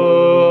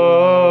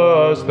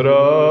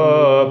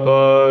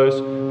αστράπας,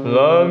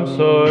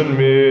 λάμψον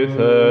μη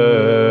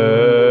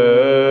Θεέ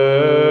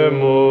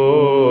μου,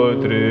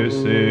 τρεις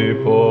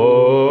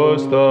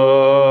υπόστατε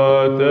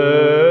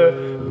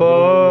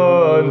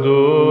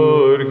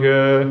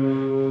παντούρχε,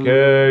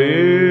 και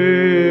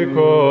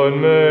οίκον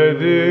με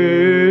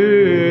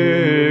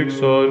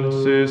δείξον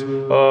σεις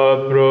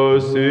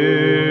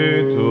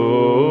απροσίτου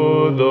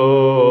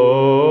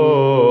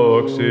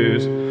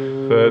δόξης,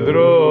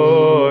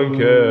 φεδρών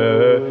και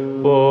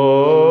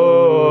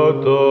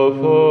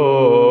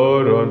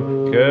ποτοφόρων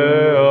και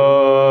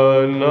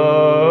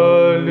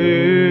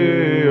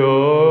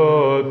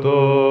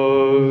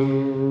αναλύωτων.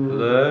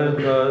 Let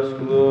us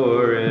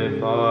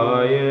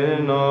glorify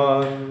in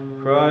awe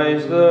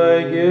Christ the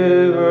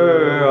giver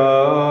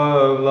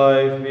of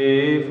life,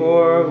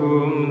 before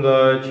whom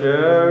the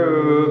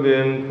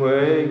cherubim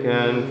quake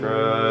and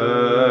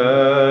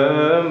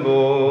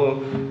tremble,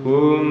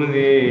 whom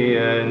the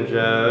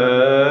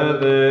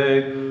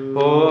angelic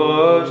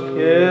host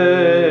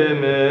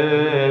hymn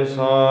in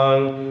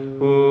song,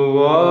 who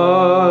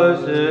was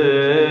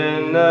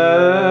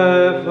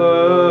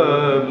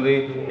ineffably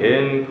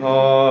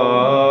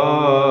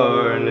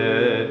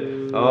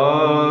incarnate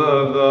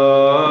of the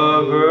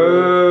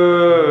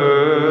Virgin.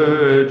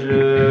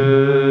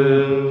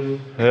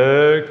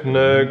 Εκ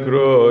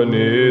νεκρών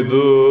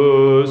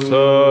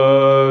ειδούσα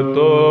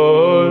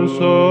των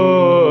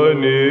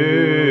σωνίων,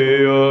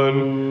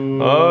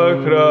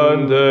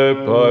 άχραντε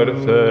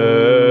παρθένε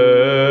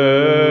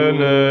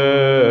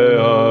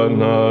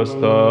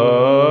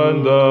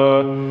αναστάντα,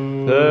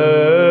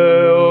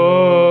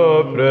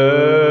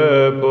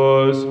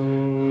 Θεοπρέπος,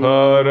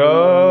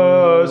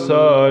 χαράς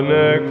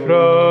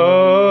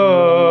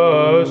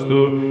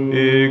ανεκφράστου,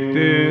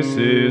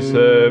 ικτήσεις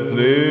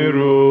επληρούτο,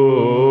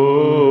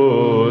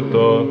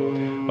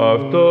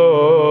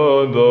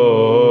 αυτόν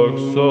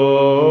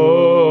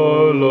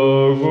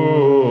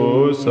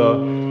δοξολογούσα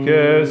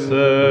και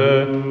σε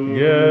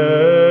γερερούσα.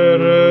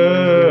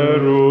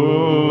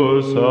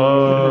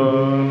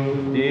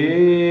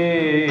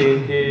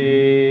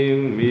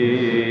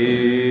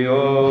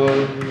 Τιμίον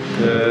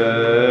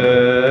θέραν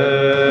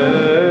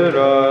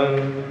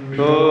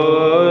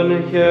των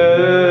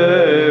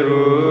χερουβίμ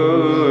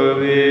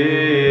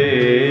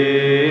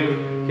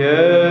και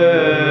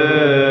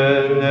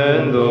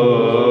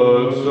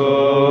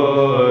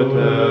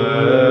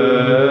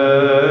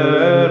ενδοξωτέραν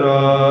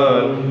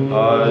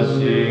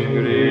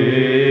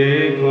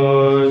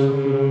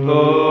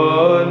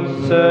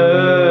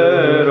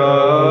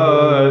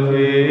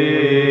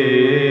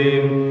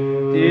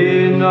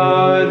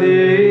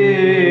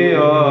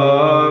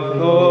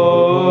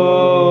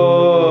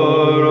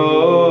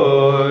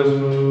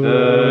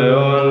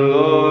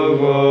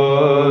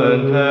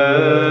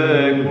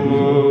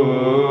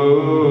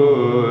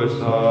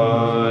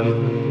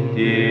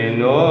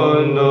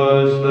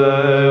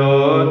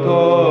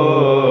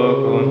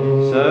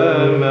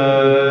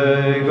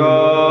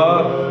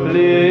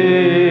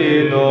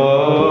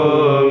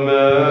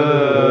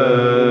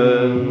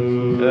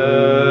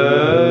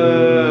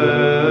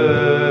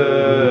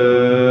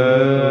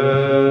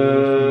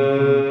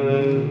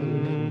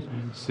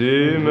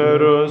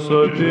ημέρων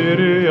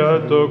σωτηρία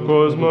το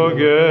κόσμο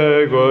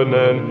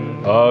γέγονεν,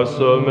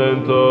 άσομεν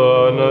το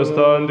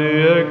αναστάντι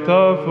εκ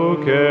τάφου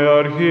και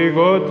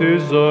αρχηγό της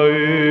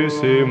ζωής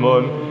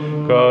ημών,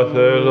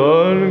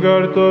 καθελών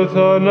γαρ το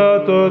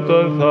θάνατο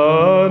των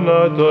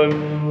θάνατων,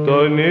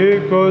 τον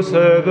οίκος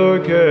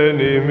έδωκεν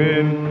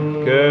ημίν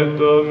και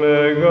το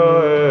μέγα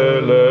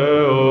ελεός.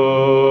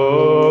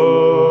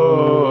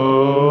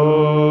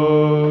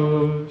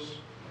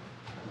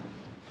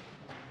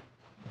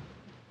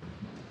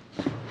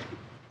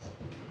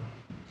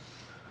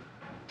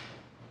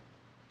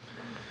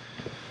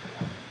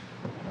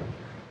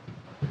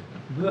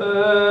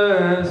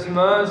 Bless,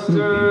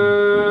 Master.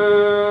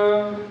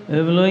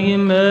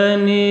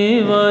 Ευλογημένη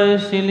η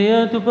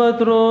βασιλεία του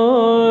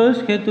Πατρός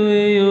και του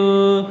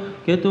Υιού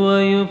και του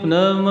Αγίου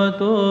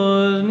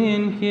Πνεύματος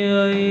νυν και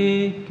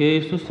αεί και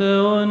εις τους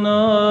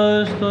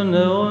αιώνας των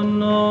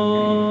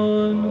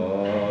αιώνων.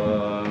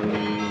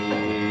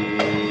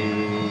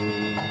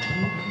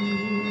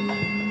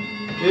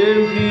 In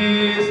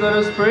peace, let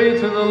us pray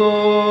to the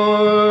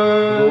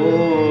Lord.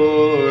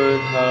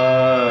 Lord,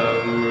 have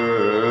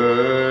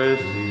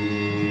mercy.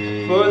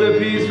 For the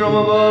peace from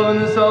above and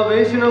the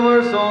salvation of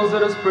our souls,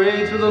 let us pray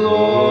to the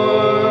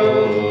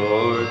Lord.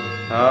 Lord,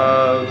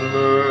 have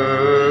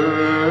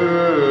mercy.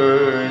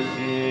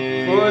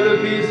 For the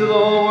peace of the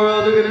whole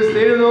world, the good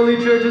estate of the holy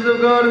churches of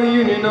God and the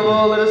union of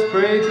all, let us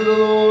pray to the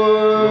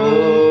Lord.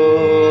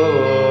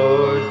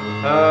 Lord,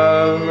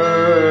 have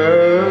mercy.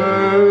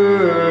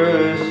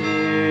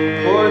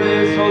 For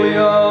this holy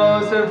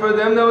house, and for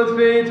them that with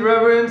faith,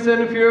 reverence,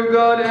 and fear of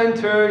God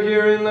enter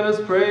herein, let us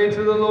pray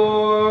to the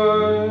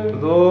Lord.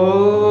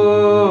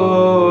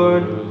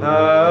 Lord,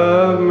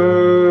 have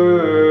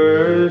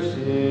mercy.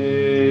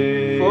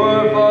 For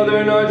our Father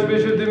and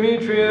Archbishop Lord,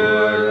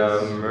 Demetrius,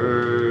 have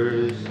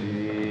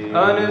mercy.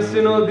 and his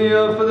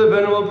synodia, for the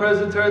venerable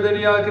presbyter, the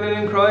diaconate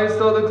in Christ,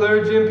 all the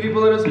clergy and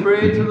people, let us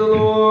pray to the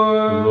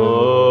Lord.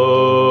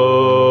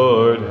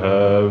 Lord,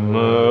 have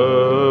mercy.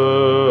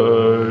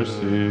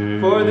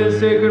 For this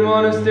sacred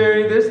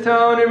monastery, this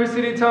town, every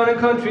city, town, and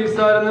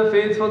countryside, and the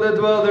faithful that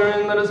dwell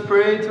therein, let us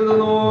pray to the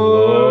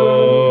Lord.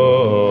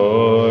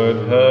 Lord,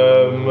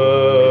 have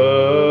mercy.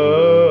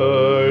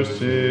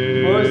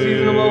 For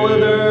seasonable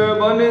weather,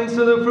 abundance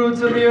of the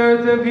fruits of the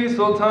earth, and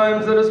peaceful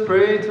times, let us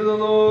pray to the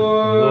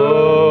Lord.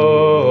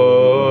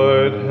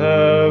 Lord,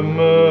 have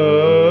mercy.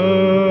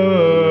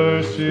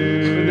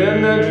 For them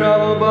that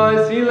travel by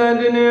sea, land,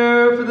 and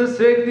air, for the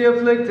sick, the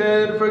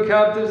afflicted, for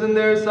captives in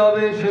their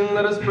salvation,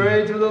 let us pray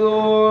to the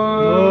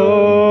Lord.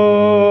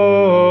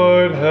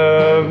 Lord,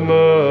 have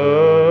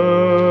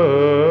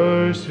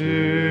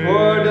mercy.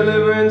 For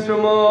deliverance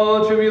from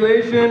all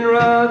tribulation,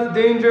 wrath,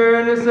 danger,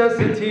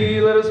 necessity,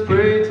 let us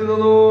pray to the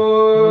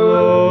Lord.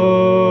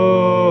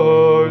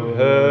 Lord,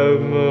 have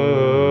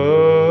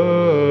mercy.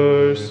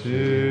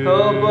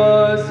 Help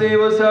us,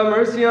 save us, have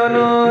mercy on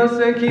us,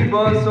 and keep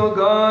us, O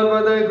God,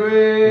 by thy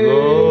grace.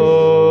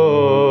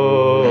 Lord,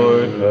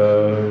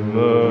 have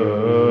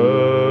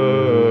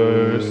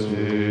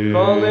mercy.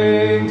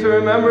 Calling to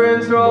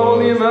remembrance our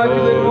holy,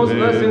 immaculate, most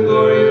blessed and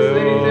glorious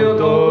Lady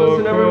Theotokos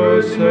and ever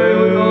Virgin Mary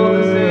with all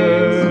the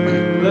saints,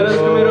 let us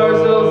commit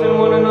ourselves in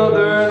one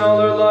another and all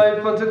our life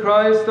unto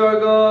Christ our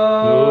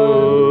God.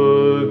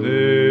 To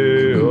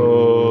thee, O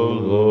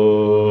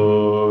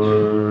Lord.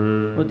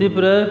 Ότι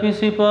πρέπει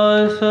σοι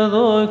πάσα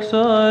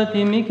δόξα,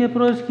 τιμή και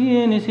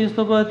προσκύνηση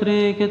στο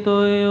Πατρί και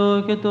το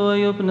Υιό και το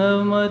Άγιο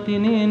Πνεύμα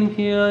την ίν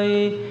και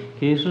αεί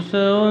και εις τους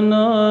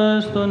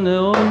αιώνας των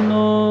αιώνων.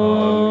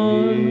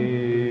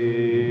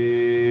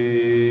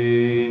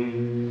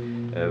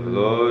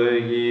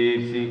 Ευλόγη η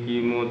ψυχή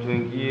μου των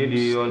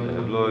Κύριων,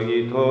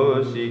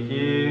 ευλογητός η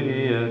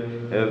Κύριε,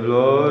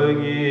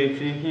 ευλόγη η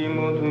ψυχή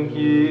μου των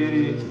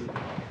Κύριων.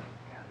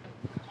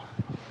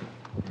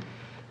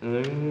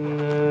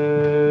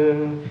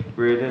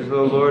 Great is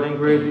the Lord and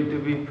greatly to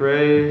be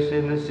praised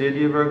in the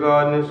city of our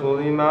God and his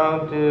holy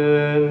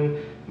mountain.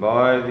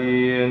 By the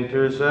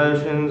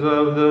intercessions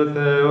of the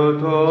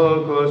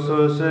Theotokos,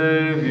 O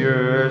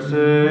Savior,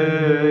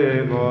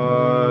 save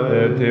us.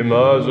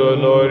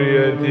 Ετοιμάζον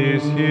όριε τη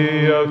ισχύ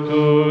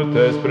αυτού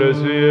τες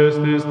πρεσβείες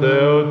της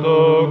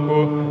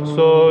Θεοτόκου,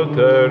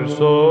 σώτερ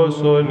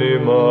σώσον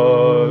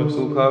ημάς.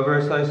 Who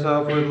covers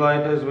thyself with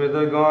light as with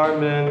a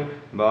garment,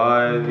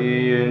 by the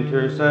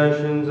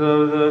intercessions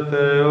of the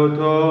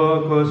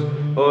Theotokos,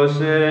 O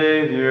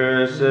Savior,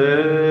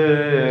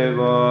 save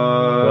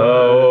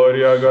Τα us.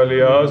 όρια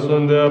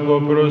αγαλιάσονται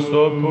από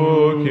προσώπου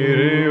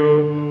Κυρίου,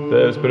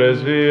 τες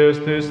πρεσβείες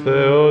της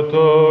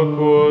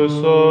Θεοτόκου,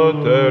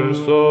 σώτερ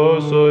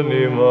σώσον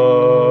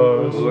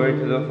ημάς. Glory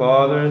to the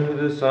Father, and to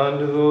the Son, and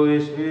to the Holy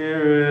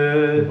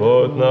Spirit.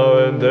 Both now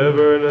and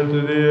ever, and unto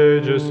the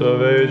ages of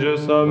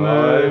ages. By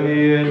Amen.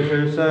 the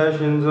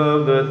intercessions of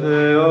the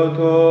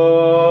Theotokos,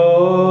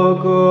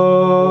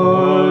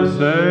 O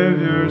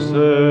Savior,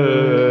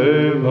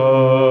 save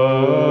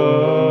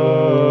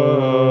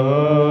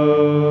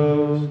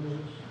us.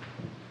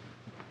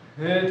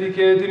 Έτσι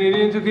και την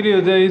ειρήνη του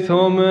Κυρίου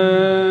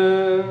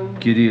δεηθόμεν.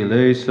 Kyrie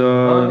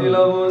eleison.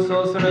 Αντιλαβούς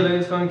όσων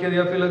ελέησον και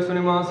διαφύλαξον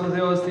ημάς ο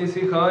Θεός της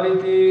η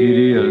χάρητη.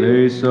 Kyrie Της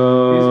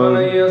eleison.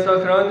 Παναγίας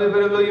αχράντου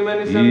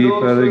υπερευλογημένης εν Η δόξου,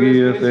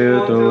 Παναγία εις Θεό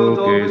Θεοτόκου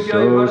Θεοτόκου και και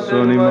αϊ σώσον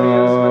Παρθένου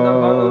Μαρίας με τα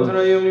πάντων ημάς. των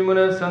Αγίων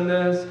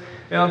μνημονεύσαντες,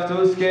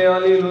 εαυτούς και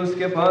αλλήλους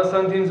και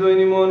πάσαν την ζωήν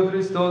ημών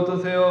Χριστό το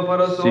Θεό Συ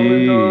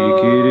παραθόμετα.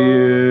 Κύριε.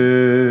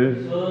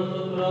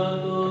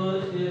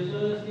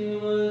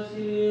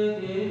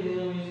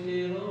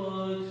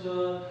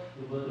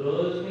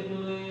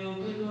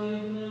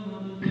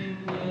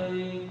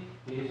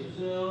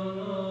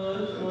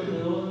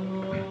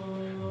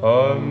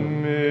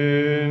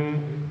 Αμήν.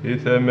 Η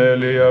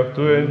θεμέλη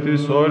αυτού εν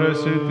της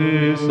όρεση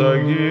της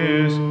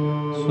Αγίας,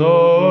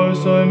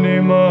 σώσον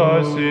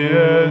ημάς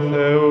Ιε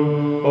Θεού,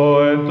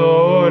 ο εν το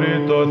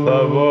όρητο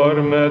θαβόρ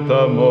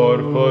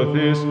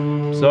μεταμόρφωθης,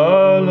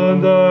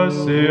 ψάλλοντας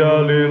η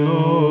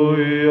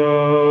Αλληλούια.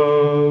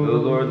 The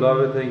Lord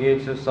loveth the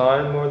gates of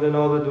Zion more than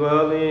all the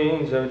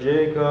dwellings of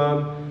Jacob.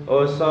 O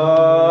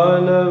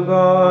Son of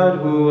God,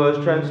 who was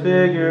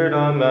transfigured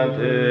on Mount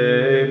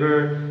Tabor,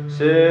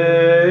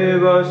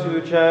 save us who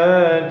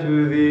chant to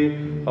thee.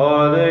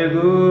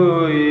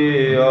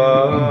 Alleluia.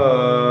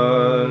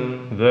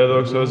 Δε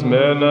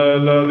δοξασμένα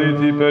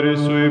ελαλήτη περί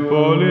σου η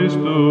πόλης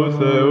του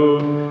Θεού,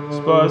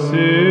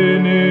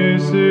 σπασίνη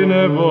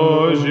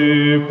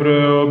συνεβόζει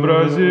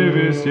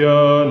преобразивись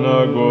я на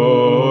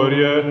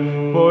горе,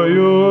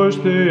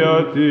 поющти я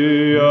ти,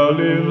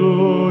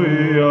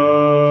 Alleluia.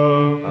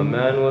 A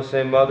man will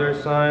say, Mother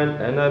signed,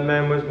 and that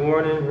man was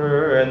born in her,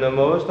 and the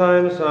Most High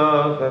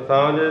himself hath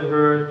founded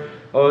her.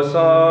 O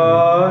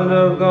Son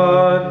of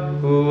God,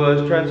 who was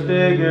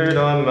transfigured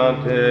on Mount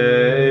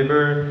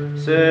Tabor,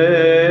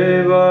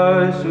 save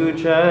us who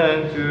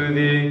chant to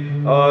thee.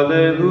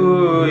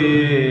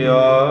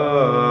 Alleluia.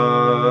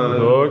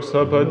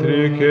 Δόξα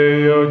Πατρί και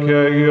Υιό και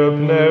Αγίο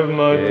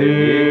Πνεύματι,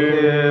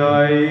 Είτε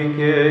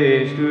αίκαι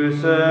εις τους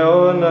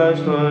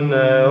αιώνας των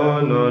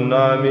αιώνων.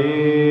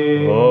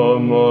 Αμήν. ο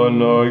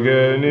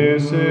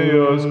μονογενής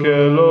Υιός και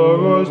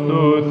Λόγος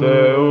του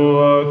Θεού,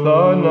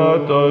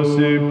 αθάνατος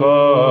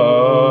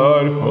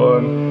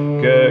υπάρχων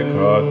και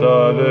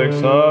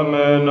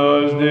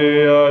καταδεξάμενος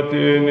δια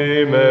την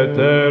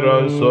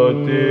ημετέραν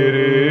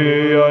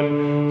σωτηρίαν,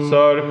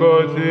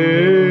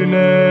 σαρκωθήν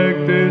εκ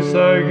της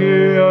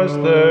Αγίας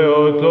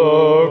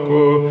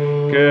Θεοτόκου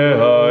και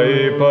αη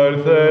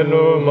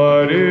Παρθένου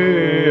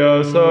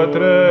Μαρίας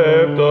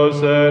ατρέπτος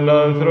εν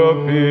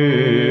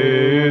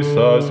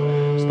ανθρωπίσας,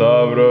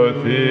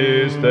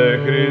 σταυρωθήστε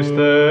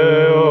Χριστέ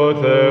ο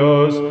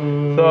Θεός,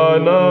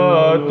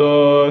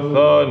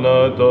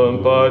 θάνατον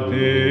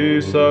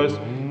πατήσας,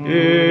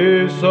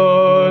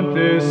 ίσον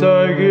της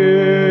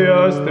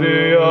Αγίας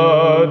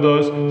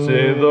Τριάδος,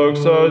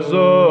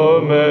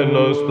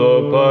 συνδοξαζόμενος το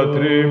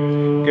Πατρί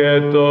και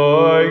το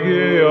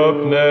Αγίο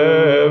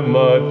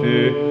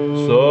Πνεύματι,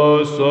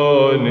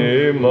 σώσον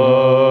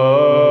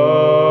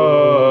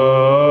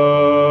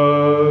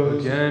ημάς.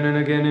 Again and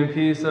again in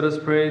peace let us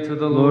pray to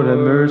the Lord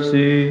have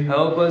mercy.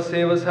 Help us,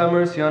 save us, have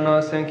mercy on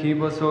us, and keep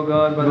us, O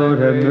God, by Lord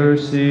thy have grace.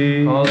 mercy.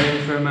 Calling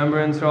to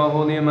remembrance our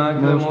holy,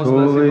 immaculate, Most most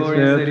blessed, holy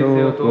glorious Lady Theotokos,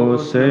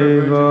 Theotokos,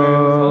 save Mother of Virgin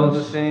Mary, with all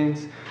the us. saints.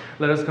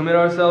 Let us commit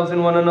ourselves in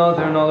one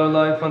another and all our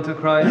life unto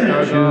Christ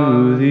our To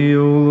God. thee, O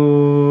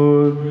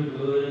Lord.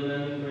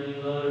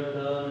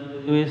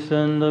 We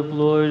send up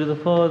glory to the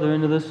Father,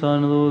 and to the Son,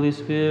 and to the Holy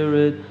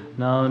Spirit,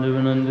 now and ever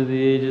and unto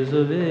the ages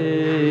of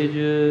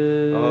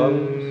ages.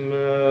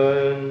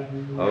 Amen.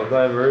 Of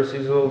thy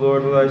mercies, O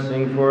Lord, will I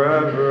sing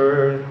forever.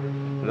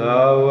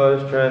 Thou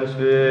wast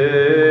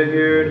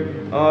transfigured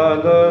on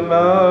the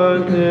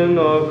mountain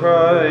of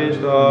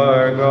Christ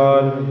our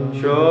God,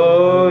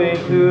 showing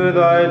to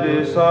thy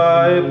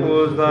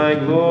disciples thy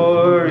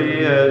glory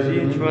as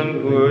each one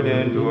could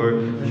endure.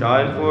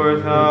 Shine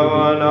forth now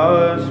on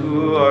us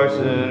who are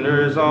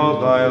sinners, all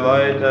thy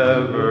light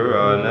ever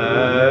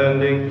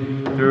unending.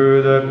 Through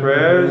the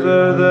prayers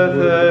of the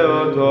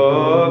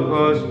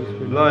Theotokos,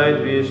 light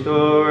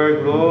bestower,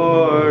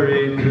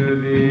 glory to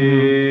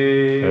thee.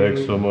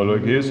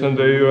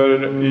 Εξομολογήσονται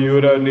οι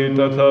ουρανοί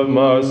τα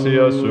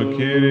θαυμάσια σου,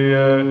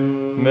 Κύριε,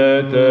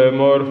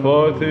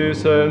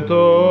 μετεμορφώθησεν το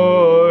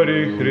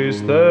όρη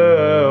Χριστέ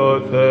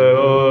ο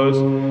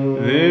Θεός,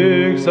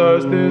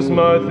 δείξας τις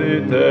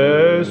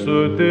μαθητές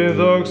σου την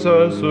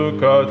δόξαν σου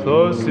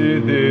καθώς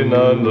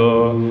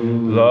ειδυναντώ,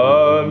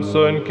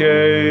 λάμψον και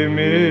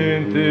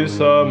ημίν της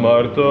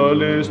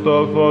αμαρτωλής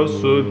το φως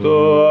σου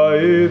το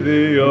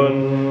αηδίον,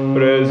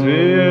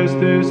 πρεσβείες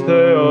της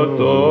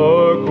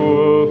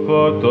Θεοτόκου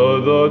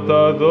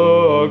φωτοδότα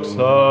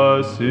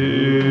δόξασι.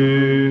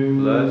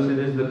 Blessed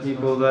is the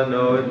people that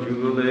know in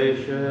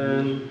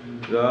jubilation.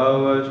 Thou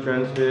wast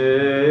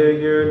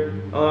transfigured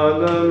on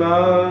the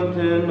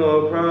mountain, O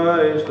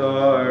Christ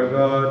our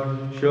God,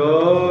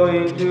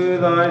 showing to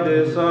thy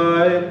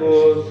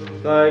disciples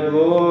thy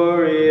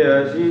glory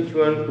as each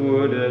one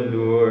could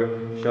endure.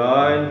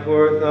 Shine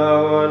forth thou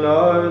on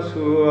us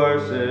who are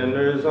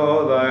sinners,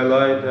 all thy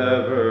light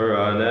ever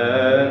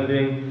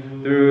unending.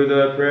 Through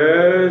the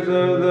prayers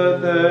of the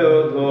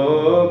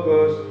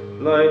Theotokos,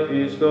 light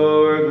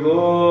bestower,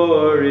 glory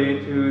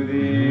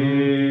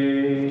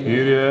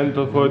εν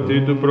το φωτί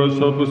του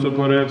προσώπου σου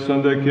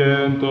πορεύσονται και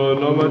εν το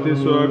ονόματι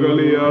σου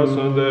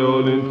αγαλιάσονται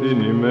όλην την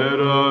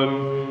ημέραν.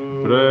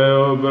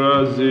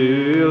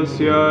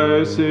 Преобразился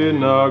еси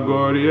на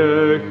горе,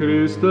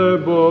 Христе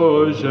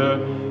Боже,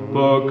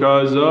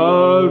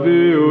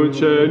 показави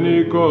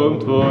учеником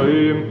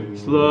Твоим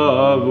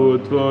славу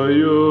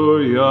Твою,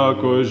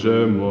 якоже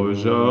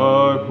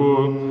можаху,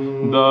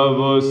 да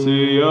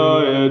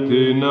воссияет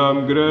и нам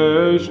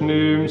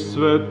грешным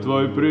свет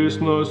Твой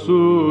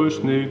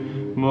присносущный,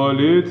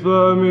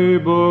 молитвами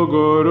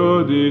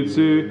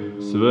Богородицы,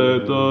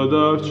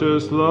 Светодавче,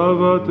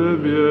 слава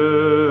Тебе.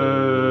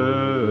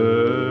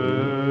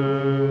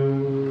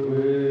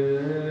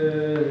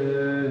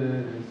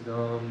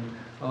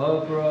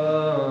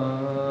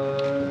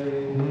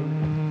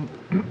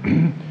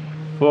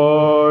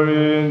 For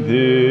in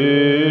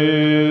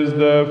Thee is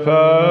the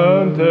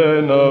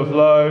fountain of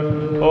life,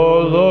 O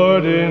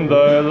Lord, in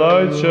Thy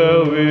light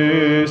shall we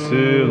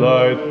see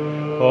light.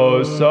 O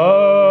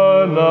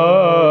Son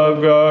of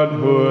God,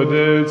 who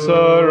didst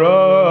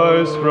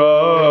arise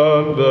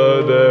from the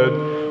dead,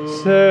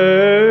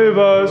 save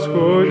us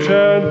who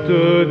chant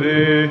to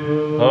Thee.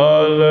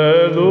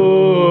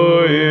 Hallelujah.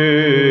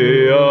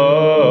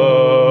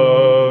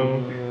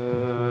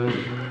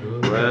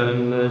 When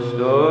the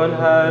stone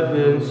had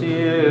been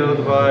sealed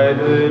by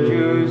the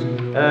Jews,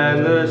 and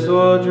the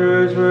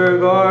soldiers were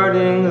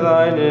guarding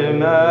Thine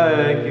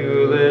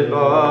immaculate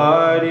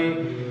body,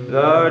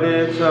 Thou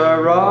didst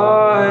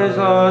arise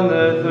on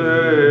the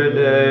third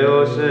day, O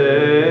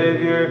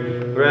Savior,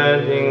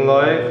 granting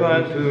life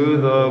unto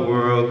the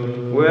world.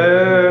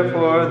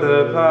 Wherefore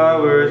the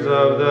powers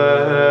of the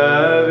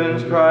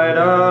heavens cried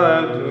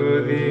out to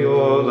Thee, O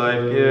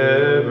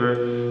life-giver.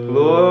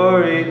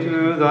 Glory to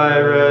Thy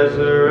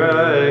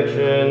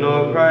resurrection, O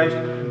Christ.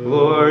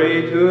 Glory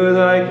to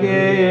Thy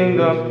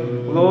kingdom.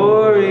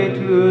 Glory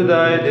to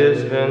Thy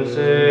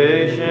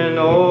dispensation,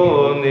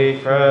 only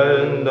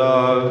friend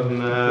of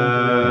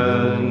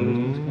man.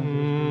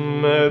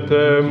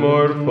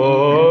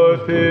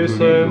 Metamorphosis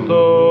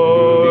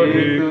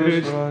Centauri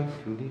Christi.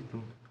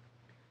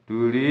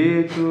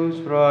 Tulitus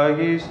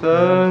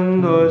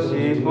fragistandos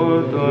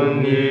hipoton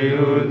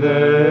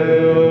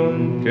Iudeum,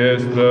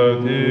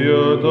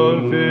 Κεστρατιώτων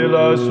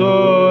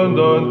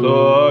φυλασσόντων το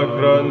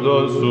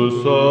άκραντος σου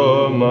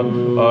σώμα,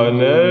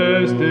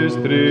 ανέστης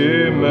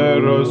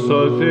τρίμερος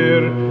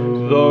σωτήρ,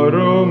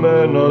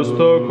 δωρούμενος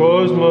στο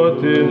κόσμο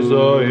την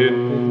ζωή,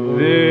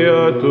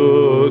 δια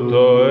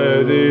τούτο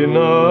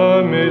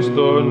εδυνάμεις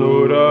των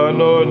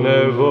ουρανών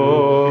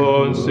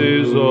ευώνσι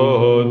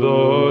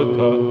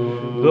ζωοδότα.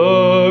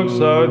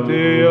 Δόξα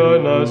τη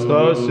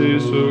Αναστάση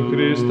σου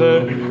Χριστέ,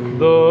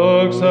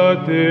 δόξα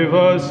τη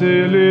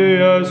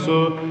βασιλεία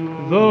σου,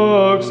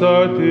 δόξα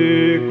τη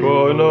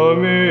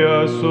οικονομία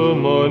σου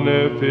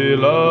μόνε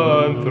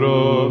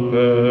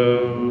φιλάνθρωπε.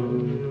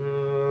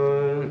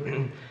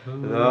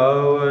 Thou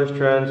wast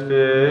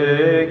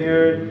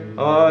transfigured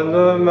on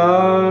the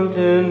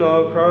mountain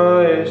of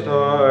Christ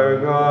our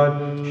God,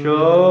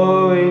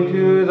 showing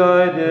to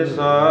Thy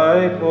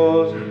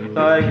disciples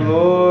Thy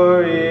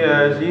glory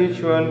as each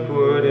one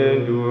could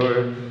endure.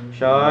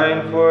 Shine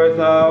forth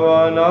Thou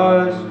on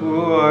us who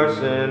are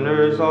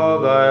sinners, all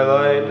Thy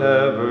light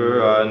ever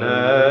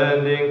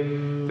unending.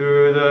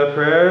 Through the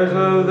prayers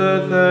of the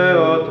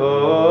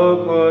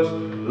Theotokos,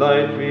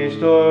 light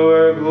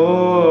bestower,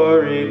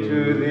 glory to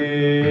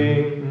Thee.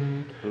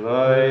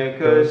 Like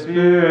a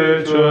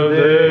spiritual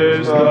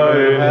disk, Thy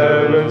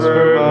heavens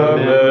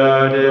firmament,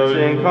 Thou didst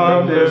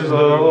encompass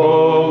the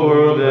whole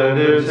world and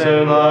didst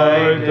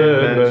enlighten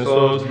men's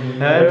souls.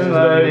 Hence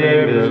Thy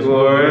name is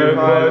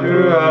glorified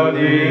throughout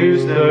the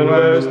east and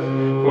west.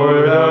 For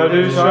Thou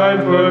didst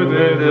shine forth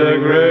with the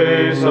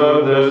grace of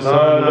the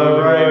Son of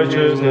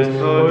Righteousness,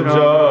 O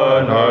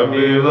John, our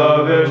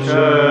beloved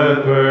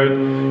shepherd.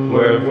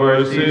 Wherefore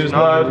cease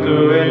not to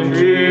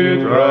entreat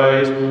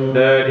Christ,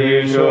 that He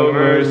show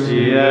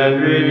mercy and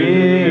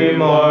redeem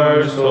our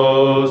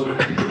souls.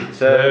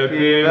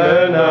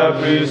 Sepimena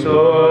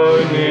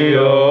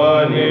Christonio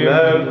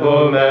animem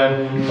pomen,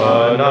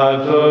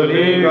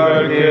 Anatoli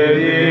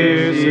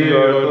Archedisi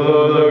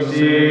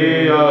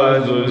Orthodoxia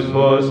sus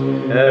vos,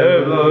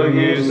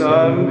 Eulogis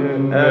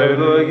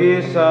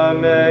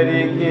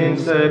Americin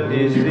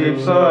septis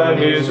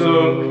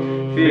lipsanisum,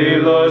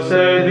 Philos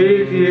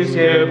editis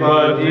que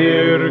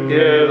patir,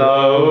 que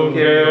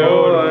lauce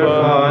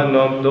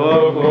orphanum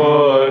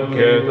tocon,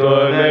 que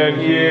tonem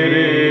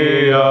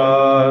Kyria.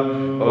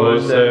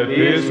 Os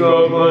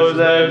episcopos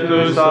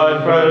lectus San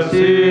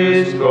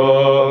Francisco,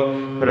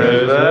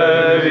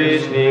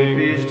 prelevis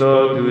Christo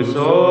tus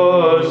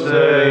oseimas.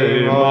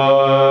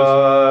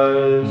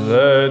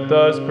 Let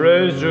us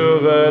praise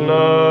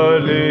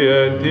Juvenali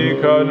and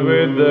Tikhon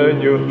with the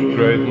new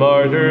great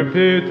martyr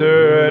Peter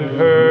and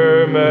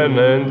Herman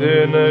and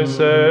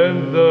Innocent,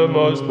 the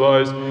most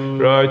wise,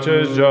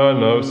 righteous John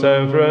of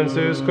San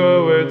Francisco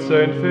with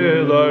Saint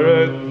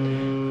Philaret.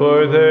 For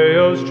they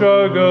all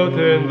struggled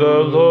in the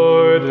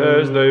Lord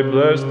as they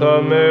blessed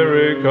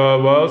America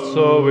while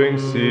sowing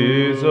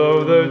seeds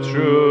of the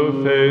true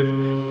faith.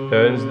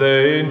 Hence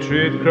they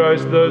entreat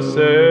Christ the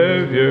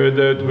Savior,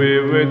 that we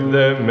with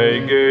them may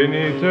gain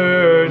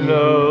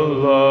eternal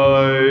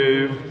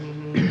life.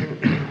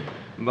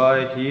 By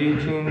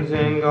teachings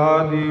and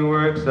godly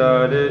works thou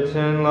didst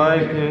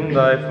enlighten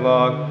thy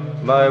flock.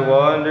 By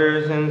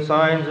wonders and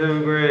signs of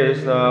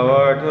grace thou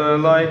art a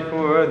light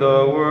for the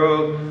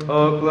world, O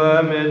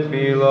clement,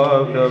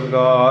 beloved of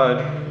God.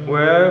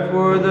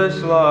 Wherefore the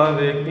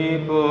Slavic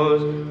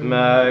peoples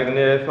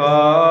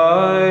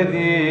magnify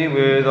thee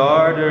with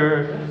ardor,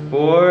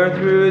 for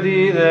through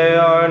thee they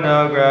are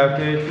now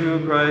grafted to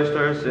Christ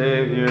our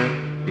Savior.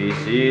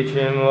 Beseech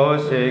him, O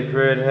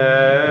sacred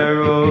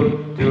herald,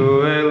 to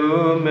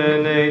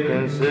illuminate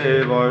and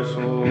save our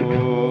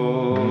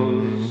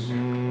souls.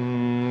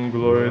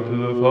 Glory to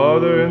the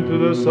Father, and to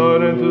the Son,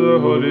 and to the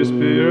Holy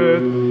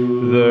Spirit.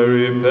 The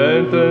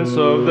repentance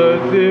of the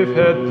thief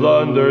had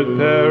plundered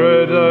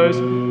paradise,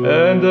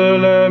 and the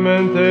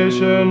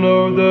lamentation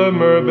of the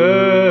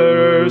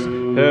myrrh-bearers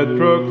had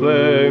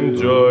proclaimed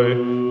joy.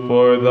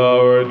 For thou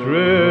art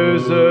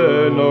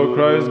risen, O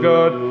Christ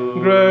God,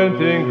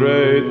 granting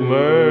great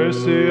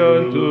mercy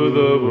unto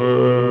the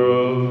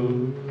world.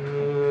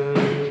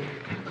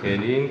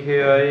 Ενήνχε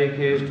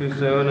αίκης τους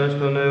αιώνας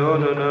των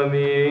αιώνων,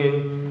 αμήν.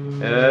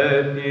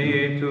 Επί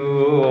του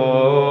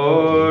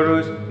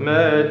όρους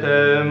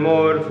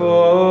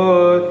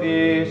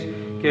μετεμορφώθης,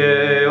 και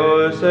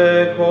ως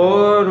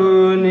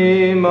εκχωρούν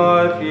οι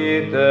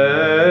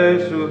μαθητές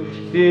σου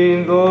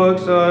την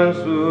δόξαν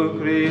σου,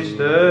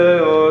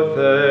 Χριστέ ο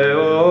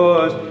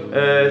Θεός,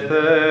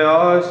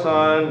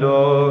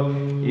 εθεάσαντο,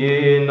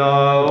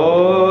 εινά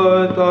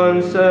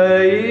όταν σε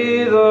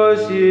είδος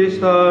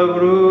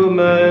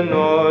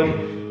σταυρούμενον,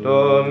 το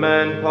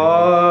μεν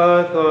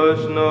πάθος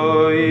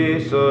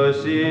νοήσος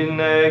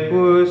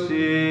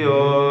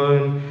συνεκουσιον,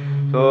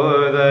 το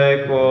δε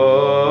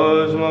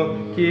κόσμο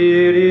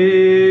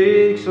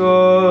κηρύξωσιν,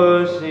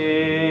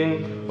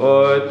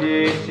 ότι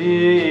σοι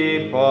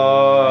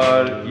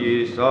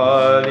υπάρχεις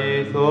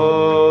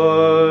αληθώς.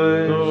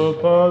 Το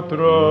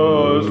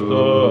Πατρός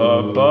το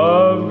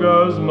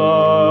απαύγασμα.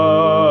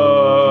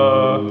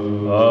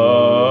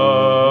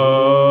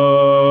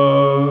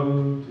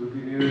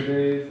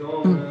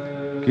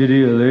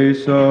 Kyrie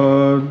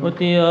eleison.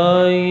 Ότι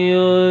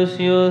Άγιος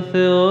ή ο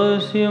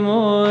Θεός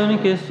ημών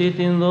και εσύ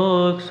την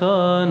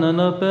δόξαν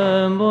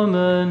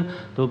αναπέμπομεν,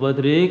 το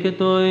Πατρί και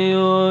το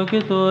Υιό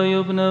και το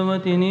Άγιο Πνεύμα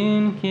την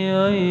νυν και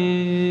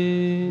αεί.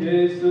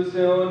 Χριστούς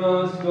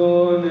αιώνας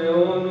των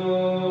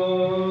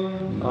αιώνων.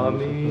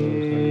 Αμήν.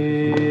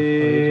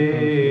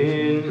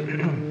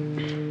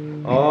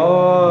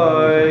 Άγιος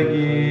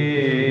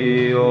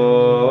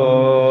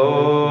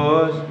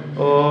ο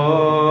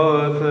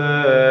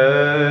Θεός,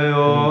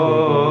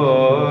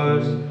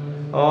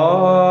 Άγιος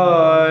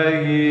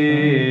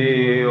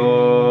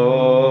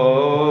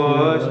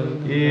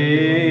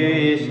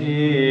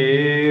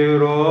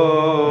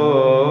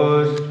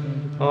ισχυρός,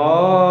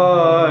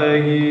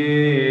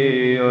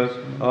 Άγιος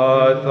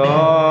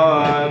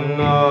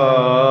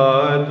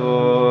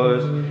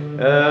αθάνατος,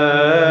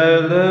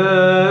 ελέησον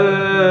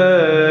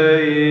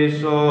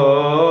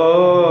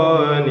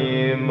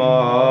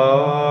ημάς.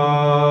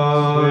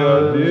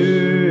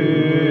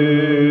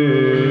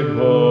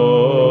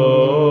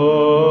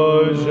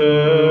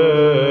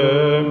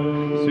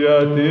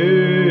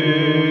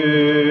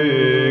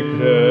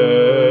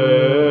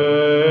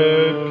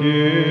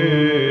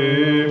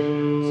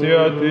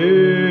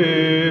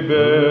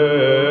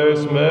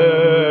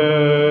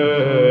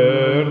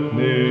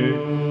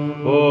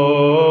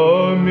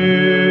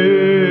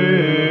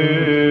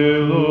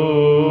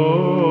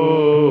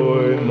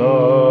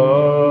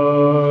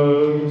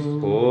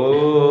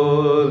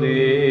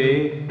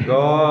 Holy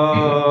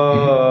God,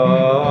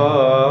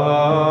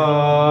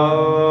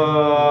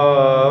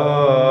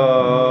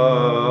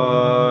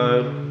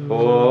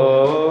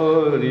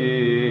 holy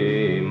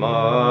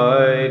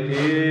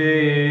mighty,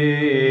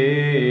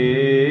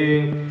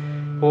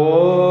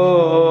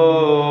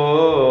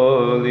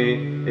 holy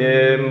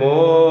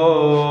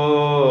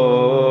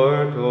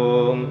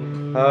immortal,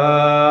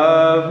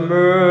 have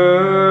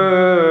mercy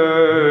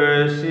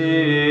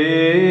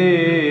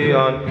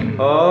on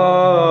us.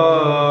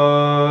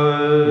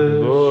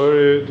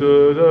 Glory to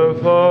the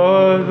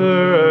Father,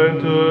 and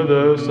to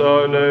the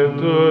Son, and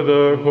to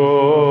the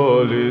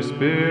Holy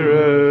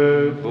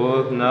Spirit.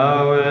 Both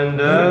now and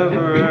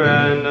ever,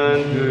 and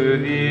unto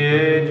the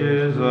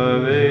ages of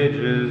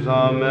ages.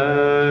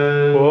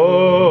 Amen.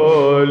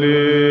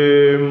 Holy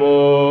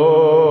Immortal,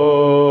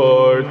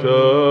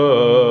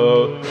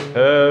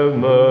 have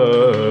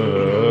mercy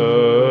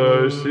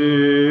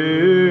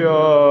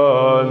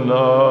on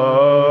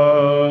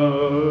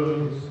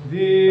us.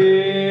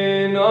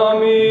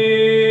 Dinamis.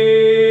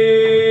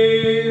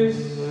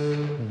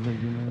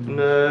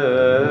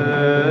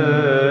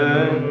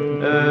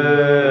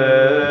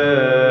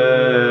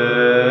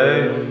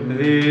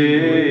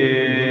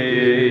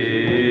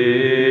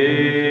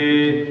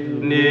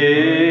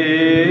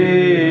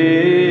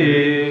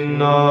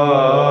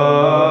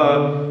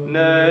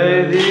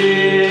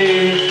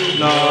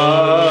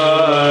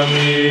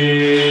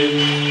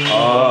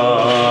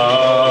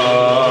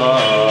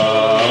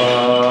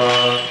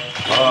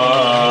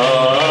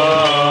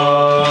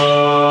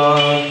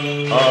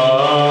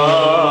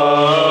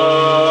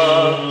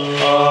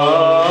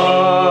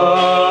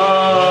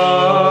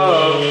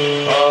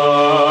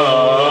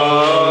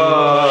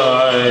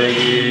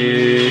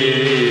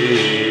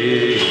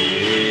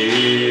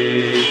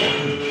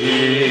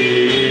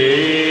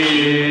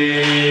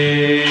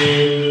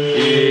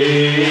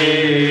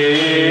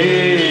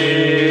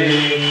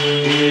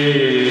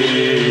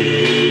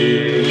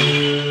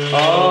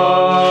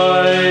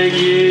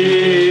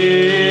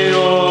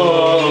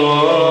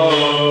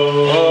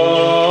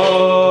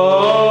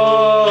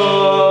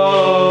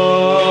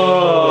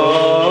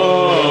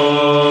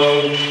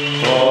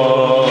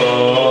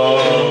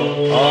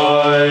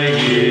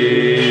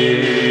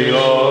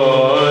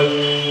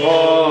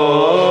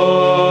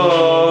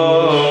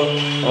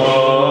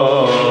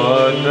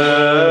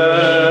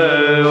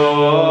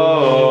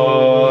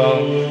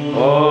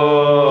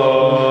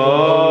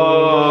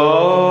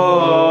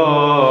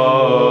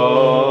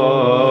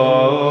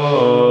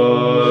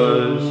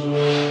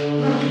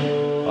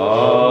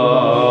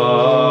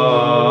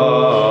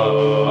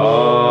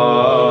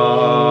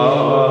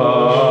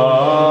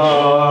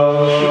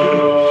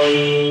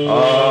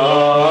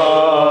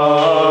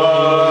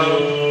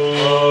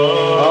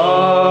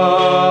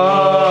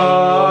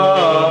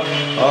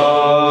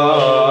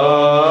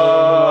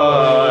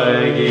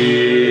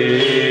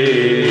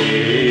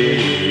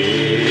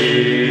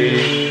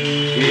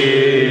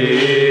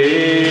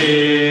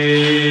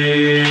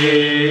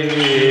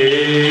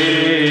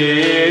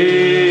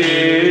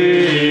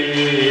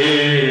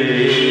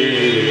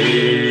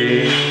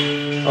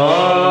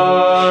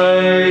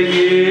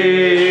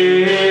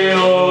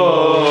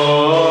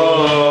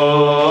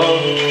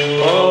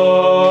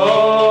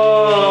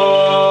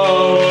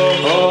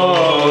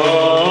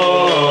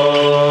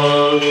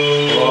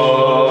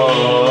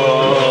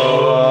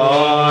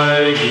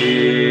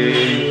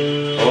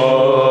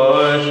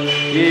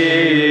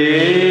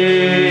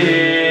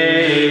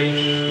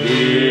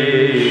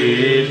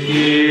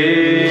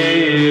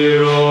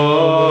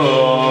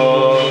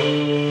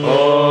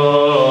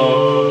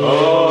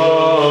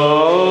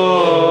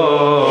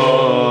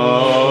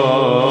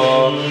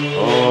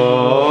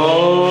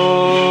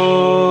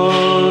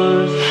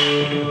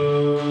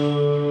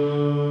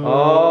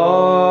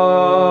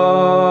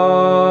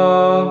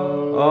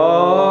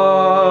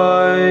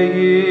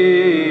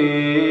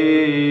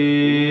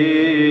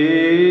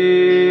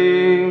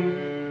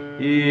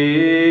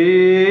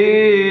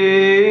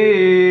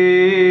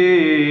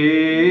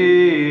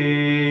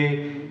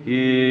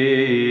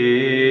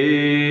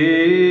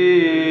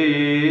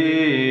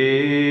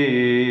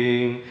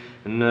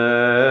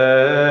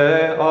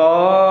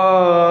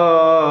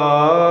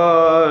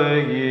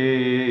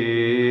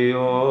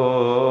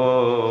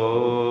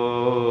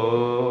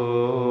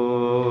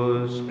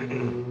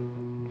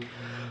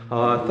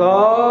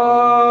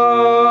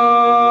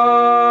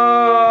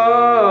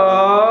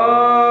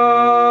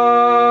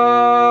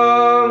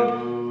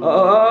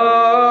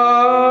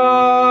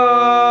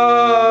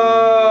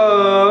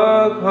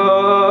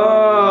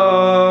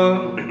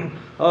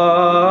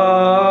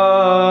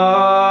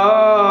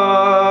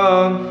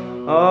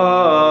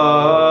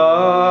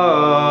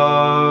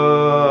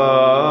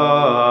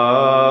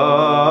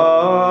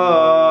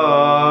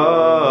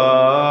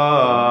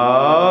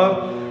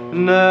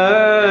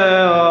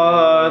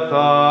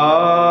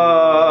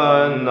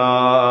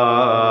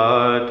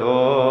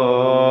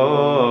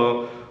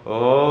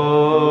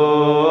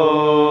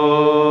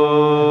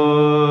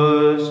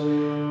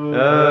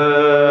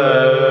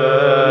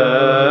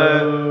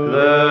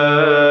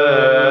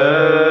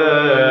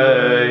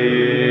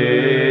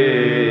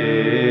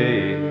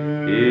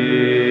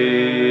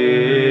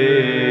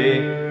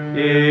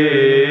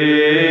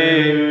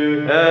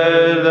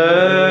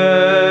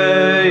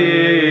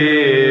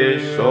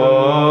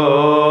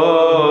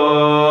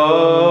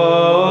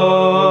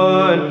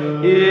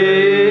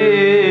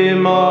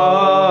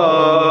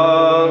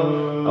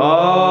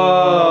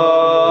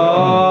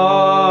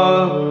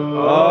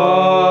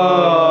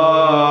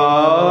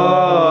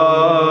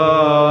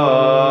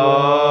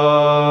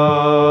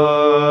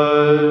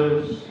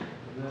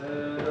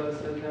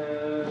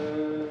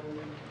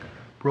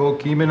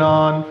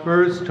 Prokimenon,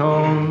 first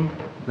tone.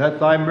 Let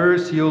thy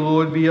mercy, O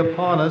Lord, be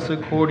upon us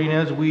according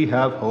as we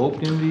have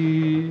hoped in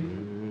thee.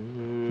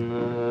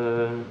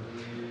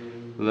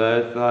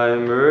 Let thy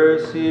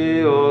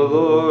mercy, O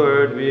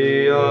Lord,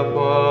 be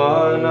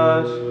upon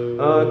us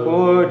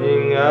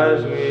according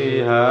as we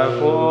have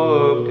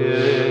hoped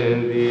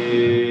in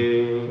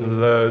thee.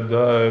 Let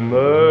thy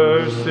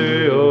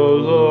mercy, O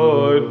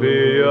Lord,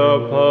 be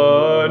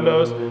upon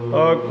us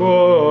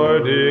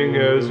according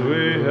as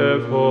we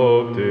have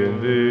hoped in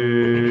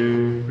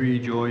thee.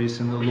 Rejoice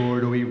in the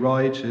Lord, O ye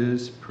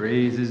righteous.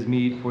 Praise is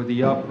meet for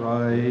the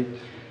upright.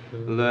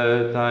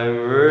 Let thy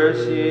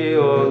mercy,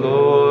 O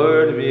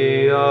Lord,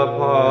 be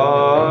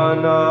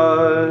upon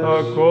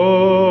us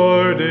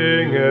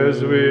according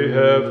as we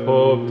have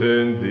hoped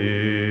in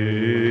thee.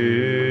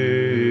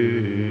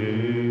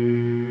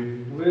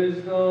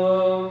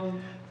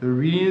 Wisdom. The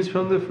reading is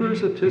from the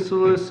first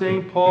epistle of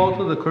St. Paul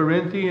to the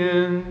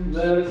Corinthians.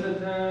 Let us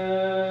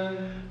attend.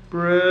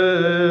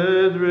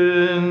 Brethren,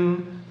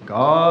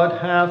 God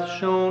hath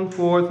shown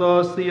forth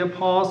us the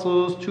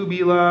apostles to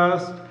be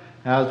last,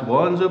 as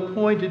ones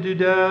appointed to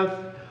death,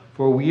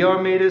 for we are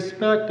made a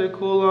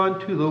spectacle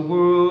unto the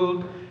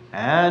world,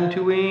 and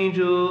to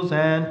angels,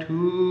 and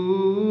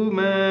to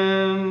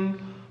men.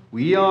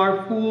 We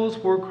are fools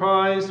for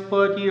Christ,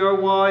 but ye are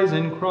wise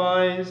in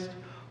Christ.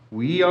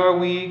 We are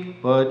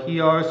weak, but ye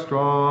are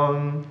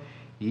strong.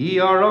 Ye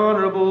are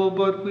honorable,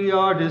 but we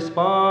are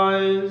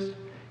despised.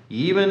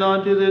 Even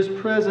unto this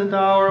present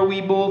hour we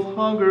both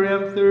hunger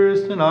and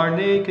thirst, and are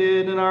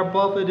naked, and are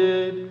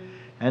buffeted,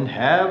 and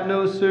have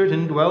no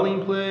certain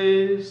dwelling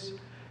place.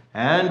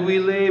 And we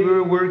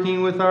labor,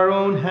 working with our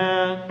own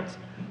hands.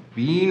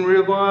 Being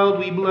reviled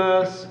we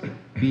bless,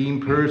 being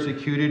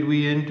persecuted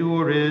we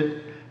endure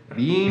it,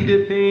 being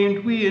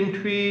defamed we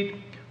entreat.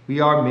 We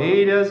are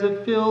made as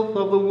the filth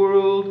of the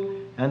world,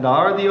 and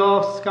are the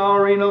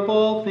offscouring of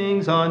all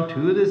things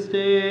unto this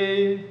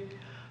day.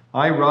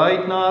 I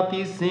write not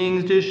these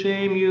things to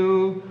shame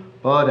you,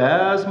 but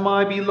as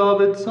my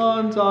beloved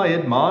sons I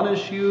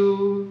admonish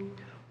you.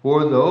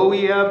 For though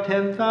we have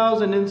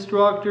 10,000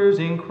 instructors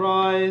in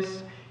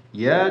Christ,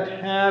 yet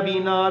have ye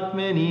not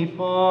many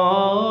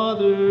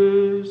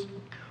fathers.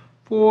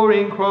 For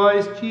in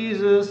Christ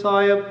Jesus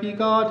I have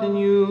begotten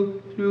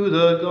you through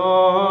the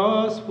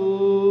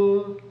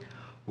gospel.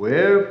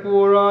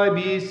 Wherefore I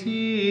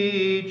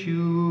beseech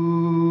you,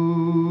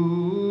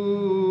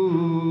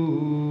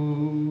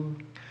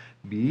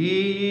 be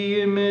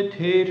ye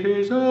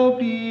imitators of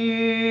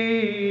me.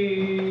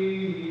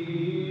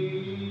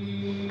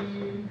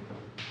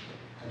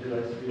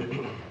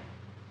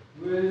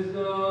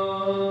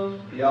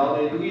 Wisdom. The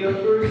Alleluia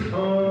first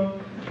tone.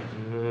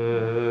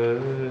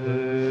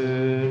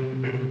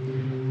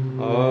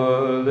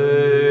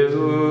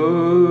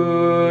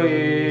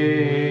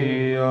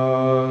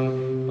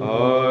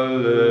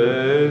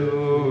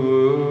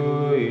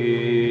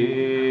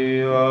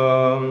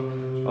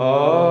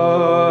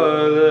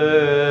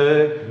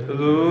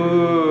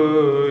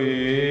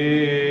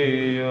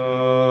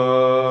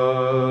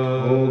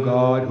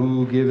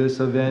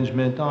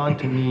 Avengement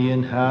unto me,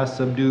 and hast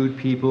subdued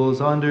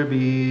peoples under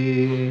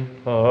me.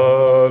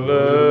 Alleluia,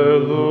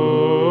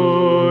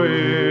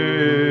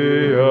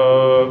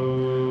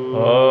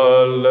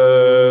 alleluia,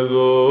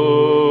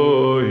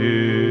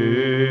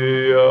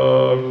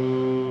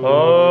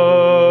 alleluia.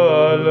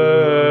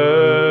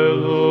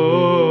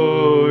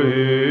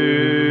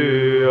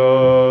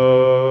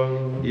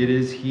 It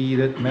is he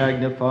that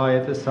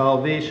magnifieth the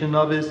salvation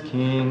of his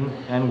king,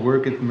 and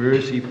worketh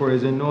mercy for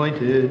his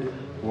anointed,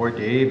 for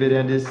David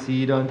and his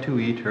seed unto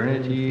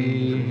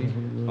eternity.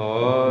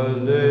 Alleluia,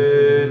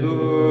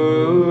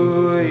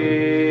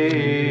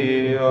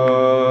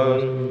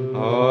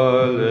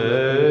 alleluia,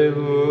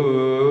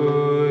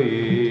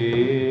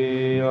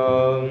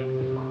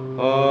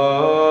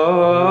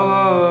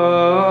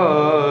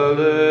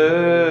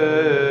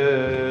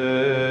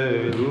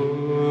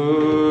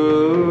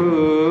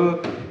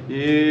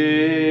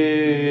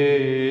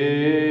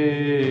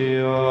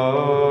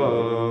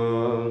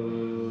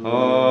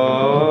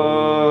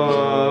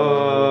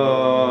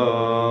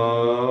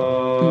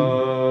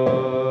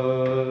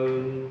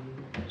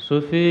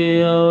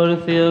 Σοφία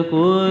όρθια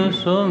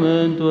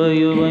ακούσομεν του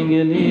Αγίου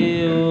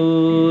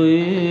Ευαγγελίου,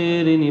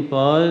 ειρήνη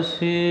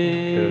πάση.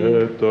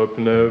 Και το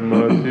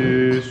πνεύμα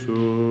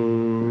σου.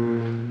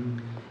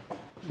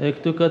 Εκ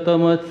του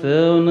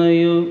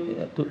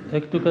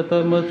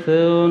κατά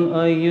Ματθαίον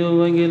Αγίου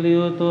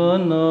Ευαγγελίου το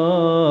ανάγνωσμα.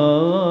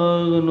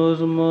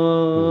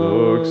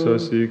 Δόξα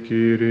σοι,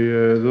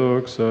 Κύριε,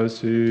 δόξα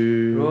σοι.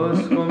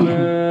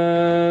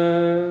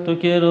 Το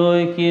καιρό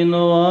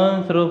εκείνο ο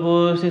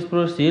άνθρωπος εις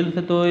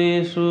προσήλθε το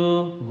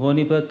Ιησού,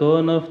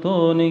 γονιπετών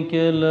αυτόν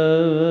και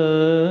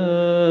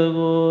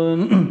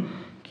λέγον,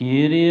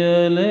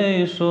 Κύριε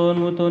ελέησον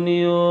μου τον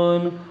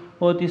ιόν,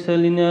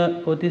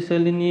 ότι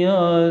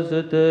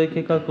σεληνιάζεται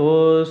και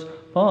κακός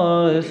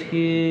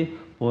πάσχει,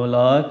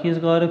 πολλάκις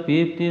γαρ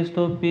πίπτει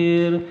στο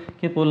πυρ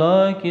και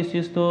πολλάκις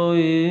εις το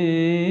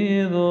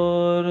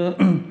είδωρ.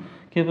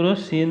 Και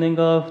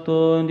προσύνεγγα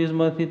αυτόν τις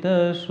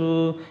μαθητές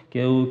σου,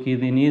 και ουκ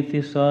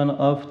ειδηνήθησαν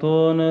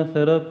αυτόν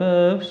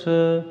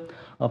θεραπεύσε.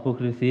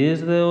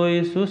 Αποκριθείς δε ο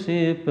Ιησούς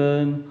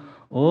είπεν,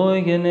 «Ω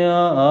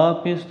γενεά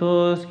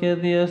άπιστος και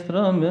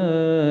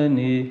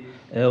διαστραμμένη,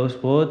 έως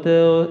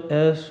πότε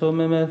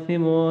έσωμε με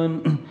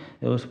θυμόν,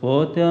 έως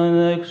πότε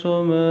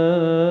ανέξωμε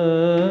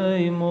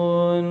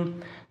ημών,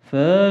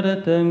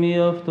 φέρετε μη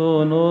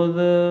αυτόν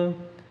όδε».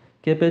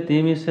 Και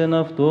πετίμησεν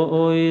αυτό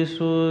ο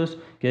Ιησούς,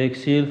 και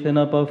εξήλθεν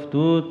απ'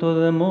 αυτού το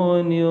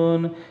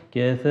δαιμόνιον,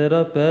 και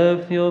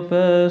θεραπεύθη ο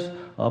πες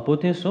από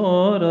της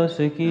ώρας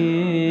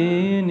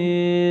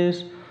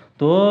εκείνης.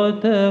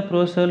 Τότε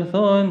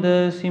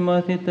προσελθόντες οι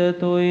μαθηταί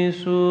του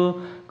Ιησού,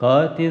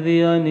 κάτι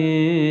διανύπων,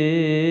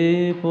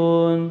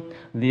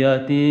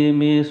 διατί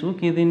εμείς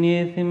ουκ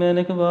ειδηνήθημεν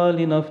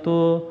εκβάλλειν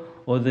αυτό,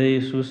 ο δε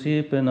Ιησούς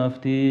είπεν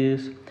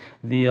αυτοίς,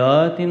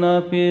 διά την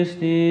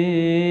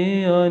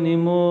απιστίαν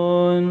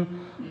ημών.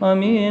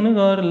 Αμήν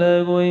γαρ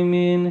λέγω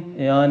ημίν,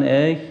 εάν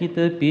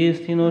έχετε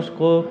πίστην ως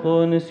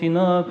κόκκον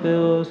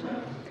συνάπεως,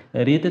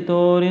 ρείτε το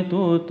όρι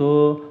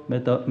τούτο,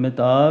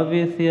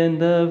 μετάβηθη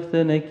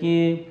εντεύθεν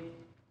εκεί,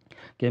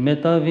 και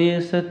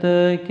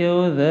μεταβήσετε και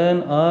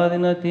ουδέν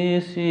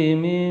αδυνατήσει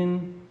ημίν.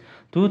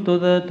 Τούτο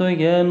δε το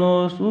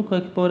γένος ουκ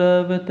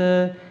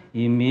εκπορεύεται,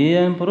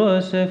 ημίεν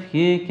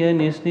προσευχή και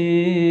νηστεία.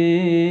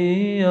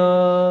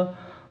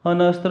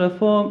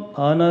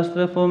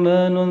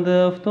 Αναστρεφομένον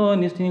δε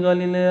αυτόν εις την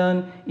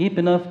Γαλιλαίαν,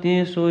 είπεν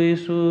αυτής ο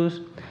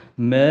Ιησούς,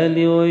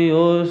 «Μέλη ο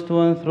Υιός του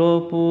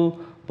ανθρώπου,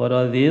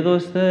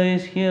 παραδίδωστε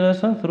εις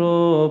χείρας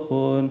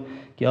ανθρώπων,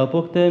 και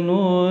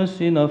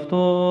αποκτενούσιν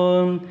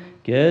αυτόν,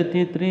 και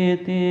τη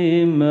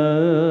τρίτη μέρα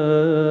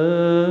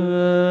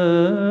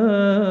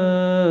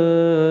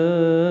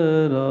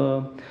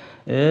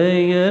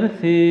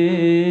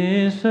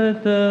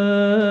εγερθήσετε».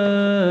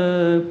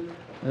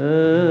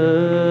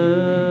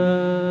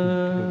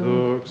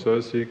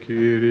 Δόξα σοι,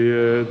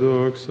 Κύριε,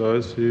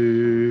 δόξα σοι.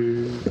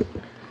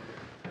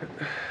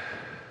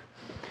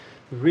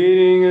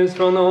 Reading is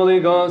from the Holy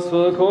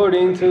Gospel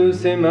according to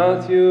St.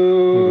 Matthew.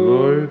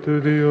 Glory to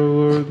thee, O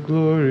Lord,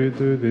 glory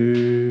to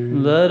thee.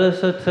 Let us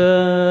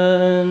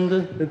attend.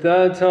 At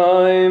that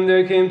time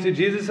there came to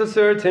Jesus a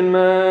certain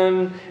man,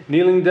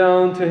 kneeling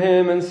down to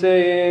him and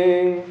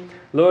saying,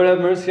 Lord,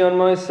 have mercy on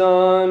my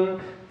son,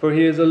 for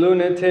he is a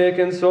lunatic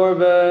and sore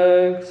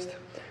vexed.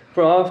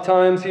 For oft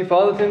times he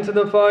falleth into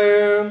the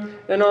fire,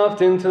 and oft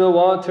into the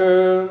water.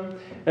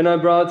 And I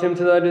brought him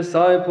to thy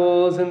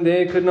disciples, and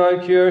they could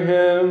not cure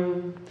him.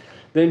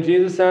 Then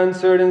Jesus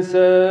answered and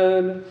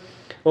said,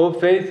 O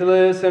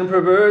faithless and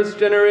perverse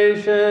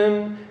generation,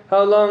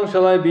 how long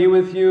shall I be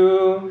with you?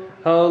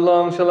 How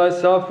long shall I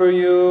suffer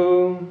you?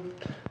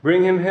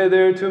 Bring him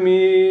hither to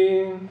me.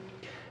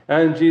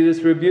 And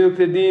Jesus rebuked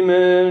the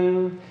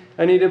demon,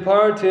 and he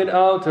departed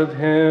out of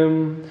him,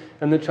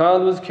 and the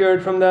child was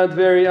cured from that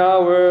very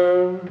hour.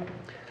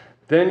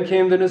 Then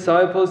came the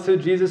disciples to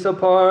Jesus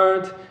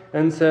apart,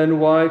 and said,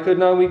 Why could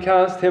not we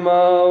cast him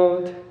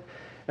out?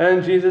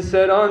 And Jesus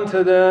said unto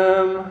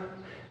them,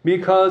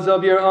 Because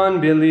of your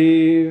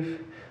unbelief.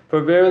 For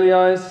verily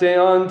I say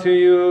unto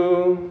you,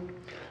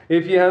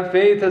 if ye have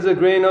faith as a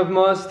grain of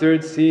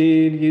mustard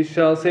seed, ye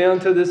shall say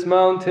unto this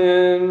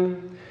mountain,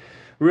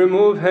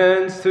 Remove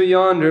hence to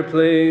yonder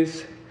place,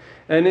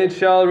 and it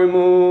shall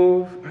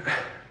remove.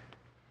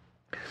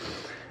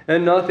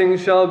 And nothing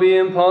shall be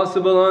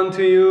impossible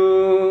unto you.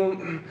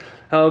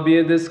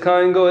 Howbeit this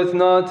kind goeth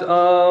not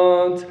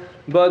out,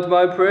 but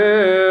by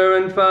prayer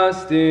and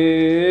fasting.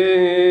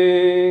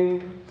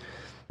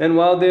 And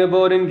while they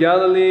abode in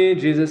Galilee,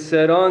 Jesus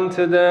said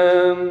unto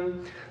them,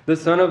 The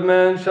Son of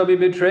Man shall be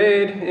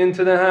betrayed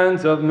into the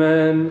hands of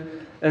men,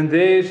 and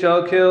they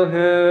shall kill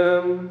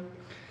him.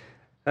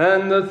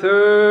 And the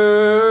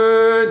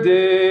third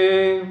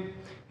day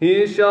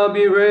he shall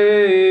be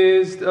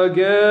raised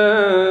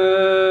again.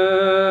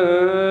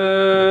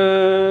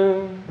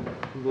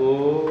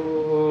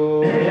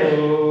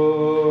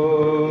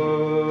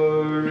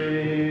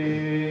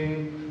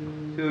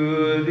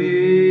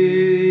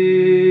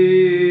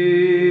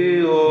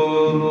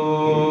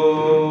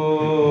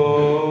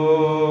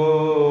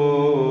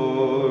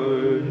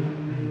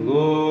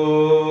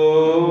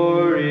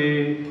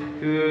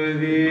 To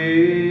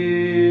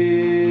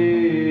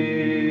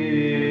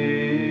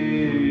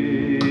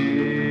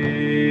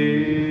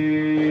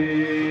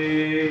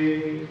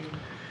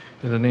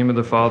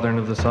Father, and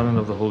of the Son, and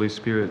of the Holy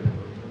Spirit.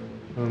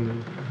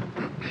 Amen.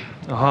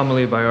 A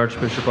homily by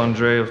Archbishop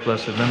Andre of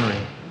blessed memory.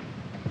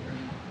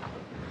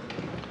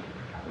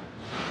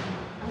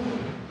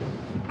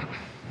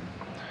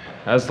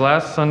 As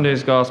last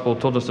Sunday's Gospel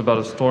told us about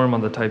a storm on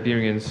the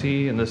Tiberian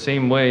Sea, in the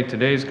same way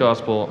today's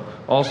Gospel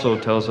also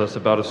tells us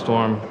about a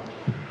storm,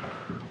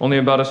 only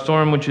about a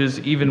storm which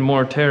is even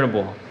more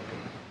terrible.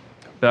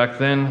 Back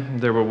then,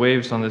 there were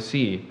waves on the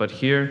sea, but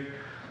here,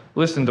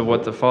 listen to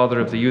what the father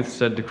of the youth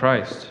said to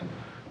Christ.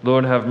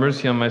 Lord, have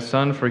mercy on my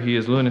son, for he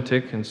is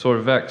lunatic and sore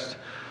vexed,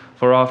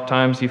 for oft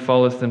times he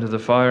falleth into the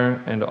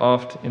fire, and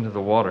oft into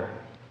the water.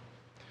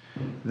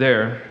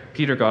 There,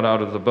 Peter got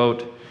out of the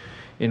boat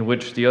in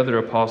which the other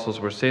apostles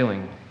were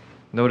sailing.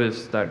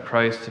 Notice that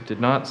Christ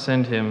did not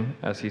send him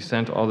as he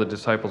sent all the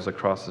disciples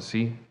across the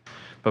sea,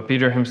 but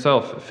Peter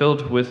himself,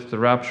 filled with the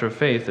rapture of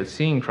faith at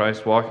seeing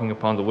Christ walking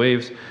upon the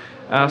waves,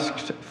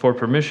 asked for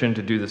permission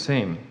to do the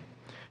same.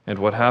 And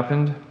what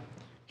happened?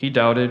 He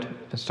doubted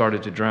and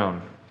started to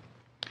drown.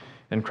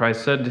 And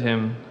Christ said to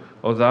him,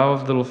 O thou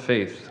of little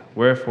faith,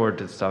 wherefore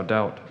didst thou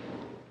doubt?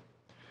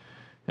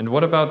 And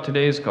what about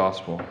today's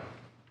gospel?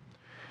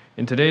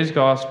 In today's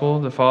gospel,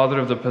 the father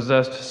of the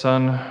possessed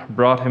son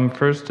brought him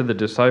first to the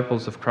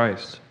disciples of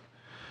Christ.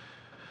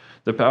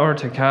 The power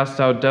to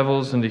cast out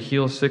devils and to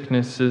heal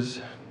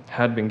sicknesses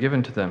had been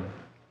given to them.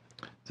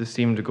 This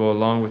seemed to go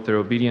along with their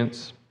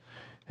obedience,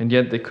 and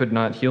yet they could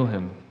not heal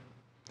him.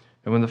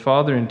 And when the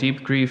father in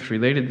deep grief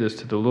related this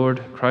to the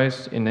Lord,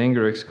 Christ in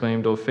anger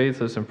exclaimed, O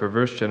faithless and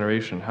perverse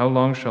generation, how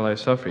long shall I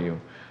suffer you?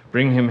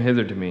 Bring him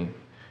hither to me.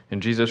 And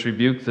Jesus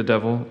rebuked the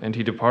devil, and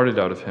he departed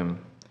out of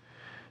him.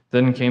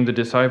 Then came the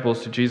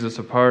disciples to Jesus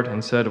apart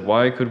and said,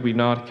 Why could we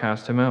not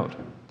cast him out?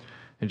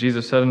 And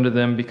Jesus said unto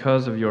them,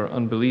 Because of your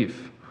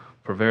unbelief.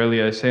 For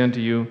verily I say unto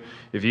you,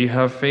 if ye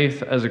have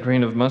faith as a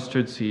grain of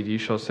mustard seed, ye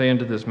shall say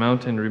unto this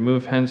mountain,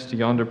 Remove hence to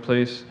yonder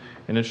place,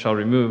 and it shall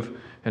remove,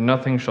 and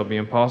nothing shall be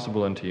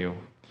impossible unto you.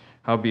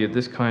 Howbeit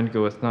this kind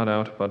goeth not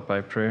out but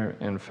by prayer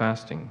and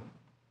fasting.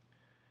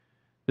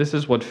 This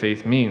is what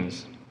faith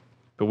means.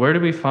 But where do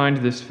we find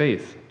this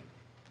faith?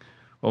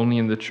 Only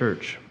in the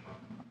church.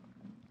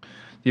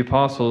 The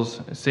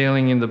apostles,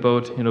 sailing in the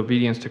boat in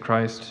obedience to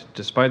Christ,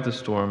 despite the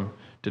storm,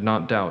 did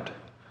not doubt.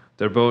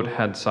 Their boat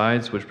had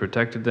sides which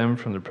protected them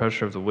from the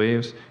pressure of the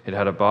waves. It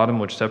had a bottom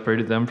which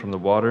separated them from the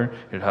water.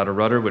 It had a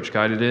rudder which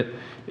guided it.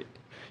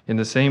 In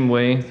the same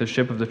way, the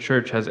ship of the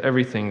church has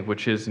everything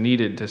which is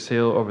needed to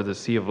sail over the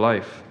sea of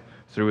life,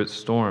 through its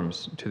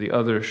storms, to the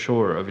other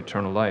shore of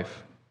eternal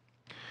life.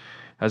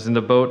 As in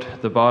the boat,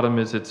 the bottom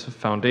is its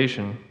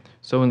foundation,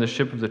 so in the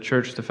ship of the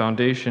church, the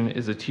foundation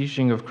is a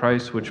teaching of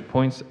Christ which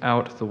points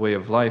out the way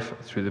of life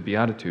through the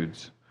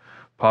Beatitudes.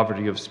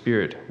 Poverty of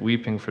spirit,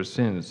 weeping for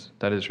sins,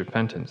 that is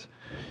repentance,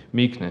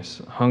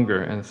 meekness,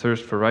 hunger and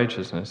thirst for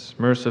righteousness,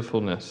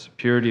 mercifulness,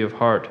 purity of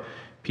heart,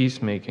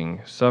 peacemaking,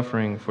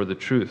 suffering for the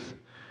truth.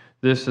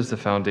 This is the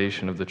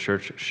foundation of the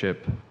church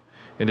ship.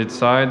 In its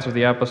sides are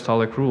the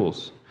apostolic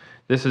rules.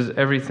 This is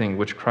everything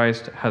which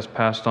Christ has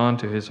passed on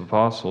to his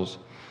apostles,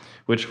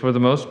 which for the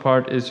most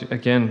part is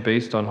again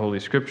based on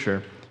Holy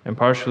Scripture and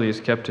partially is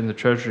kept in the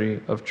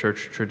treasury of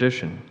church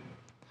tradition.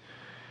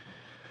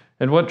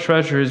 And what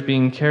treasure is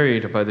being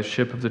carried by the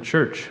ship of the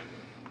church?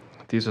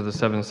 These are the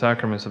 7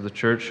 sacraments of the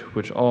church,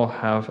 which all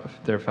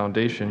have their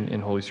foundation in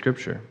Holy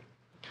Scripture.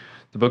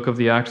 The book of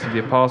the Acts of the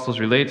Apostles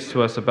relates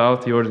to us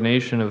about the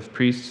ordination of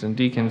priests and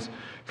deacons,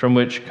 from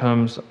which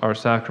comes our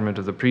sacrament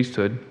of the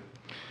priesthood.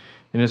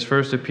 In his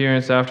first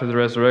appearance after the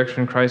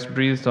resurrection, Christ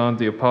breathed on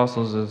the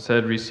apostles and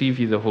said, Receive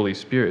ye the Holy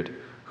Spirit.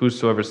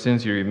 Whosoever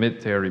sins ye remit,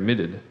 they are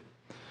remitted.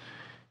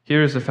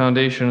 Here is the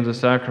foundation of the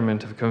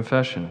sacrament of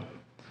confession.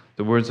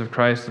 The words of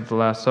Christ at the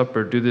Last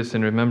Supper, Do this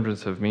in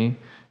remembrance of me,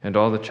 and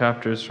all the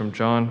chapters from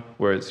John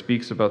where it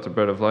speaks about the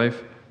bread of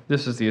life,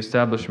 this is the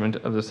establishment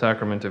of the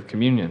sacrament of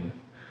communion.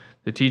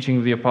 The teaching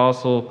of the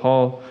Apostle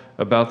Paul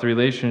about the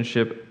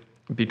relationship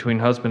between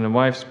husband and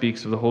wife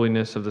speaks of the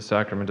holiness of the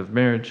sacrament of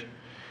marriage.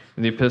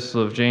 In the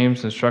Epistle of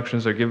James,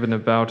 instructions are given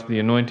about the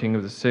anointing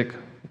of the sick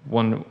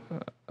one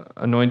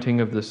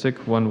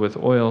with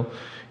oil,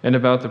 and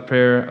about the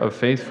prayer of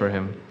faith for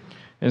him.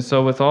 And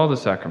so with all the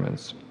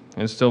sacraments,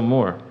 and still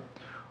more.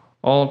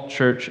 All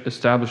church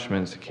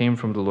establishments came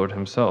from the Lord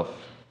himself.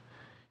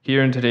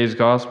 Here in today's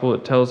gospel,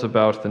 it tells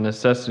about the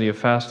necessity of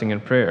fasting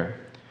and prayer.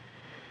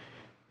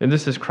 And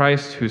this is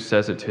Christ who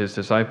says it to his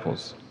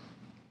disciples.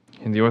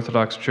 In the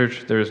Orthodox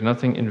Church, there is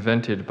nothing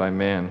invented by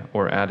man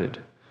or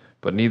added,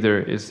 but neither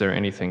is there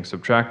anything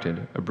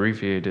subtracted,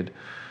 abbreviated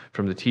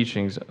from the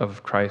teachings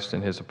of Christ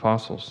and his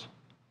apostles.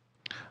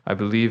 I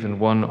believe in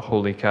one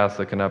holy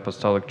Catholic and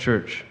Apostolic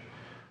Church.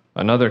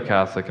 Another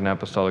Catholic and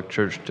Apostolic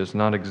Church does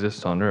not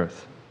exist on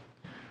earth.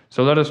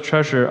 So let us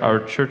treasure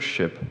our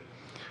churchship.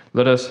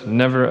 Let us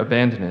never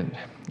abandon it.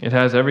 It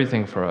has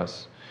everything for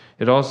us.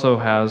 It also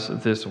has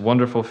this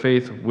wonderful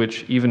faith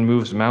which even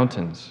moves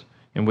mountains.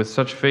 And with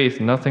such faith,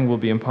 nothing will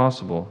be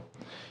impossible.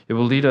 It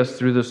will lead us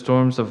through the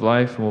storms of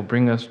life and will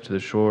bring us to the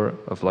shore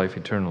of life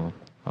eternal.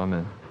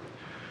 Amen.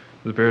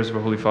 the prayers of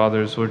our Holy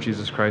Fathers, Lord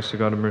Jesus Christ, the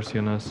God of mercy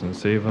on us and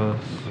save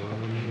us.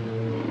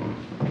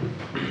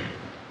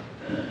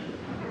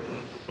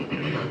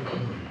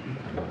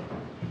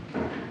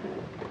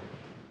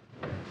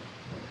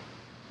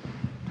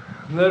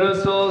 Let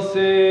us all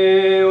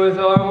say with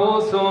our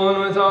whole soul and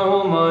with our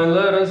whole mind,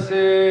 let us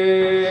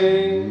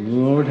say,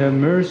 Lord, have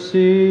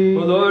mercy.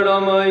 O Lord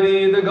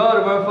Almighty, the God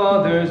of our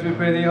fathers, we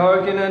pray thee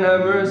hearken and have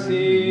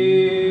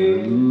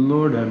mercy.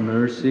 Lord, have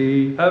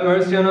mercy. Have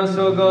mercy on us,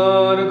 O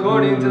God,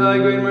 according to thy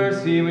great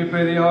mercy, we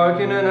pray thee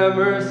hearken and have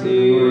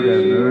mercy. Lord,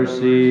 have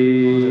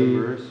mercy.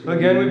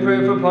 Again we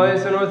pray for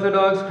pious and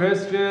Orthodox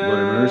Christians. Lord,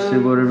 have mercy.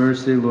 Lord, have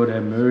mercy. Lord,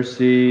 have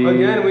mercy.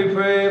 Again we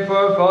pray for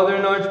our Father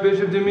and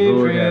Archbishop Demetrius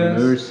Lord, have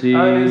mercy.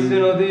 and his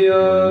synodia.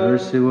 Lord, have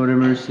mercy. Lord, have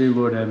mercy.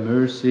 Lord, have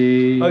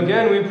mercy.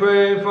 Again we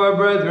pray for our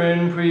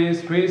brethren,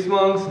 priests,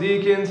 monks,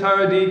 deacons,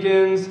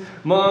 hierodeacons,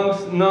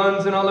 monks,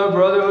 nuns, and all our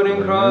brotherhood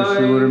in Christ.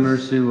 Lord, have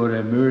mercy. Lord,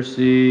 have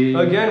mercy.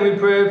 Again we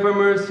pray for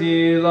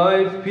mercy,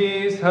 life,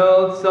 peace,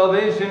 health,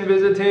 salvation,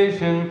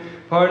 visitation,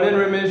 pardon and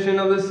remission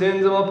of the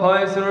sins of all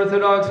pious and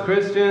Orthodox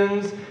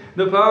Christians,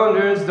 the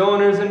founders,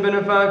 donors, and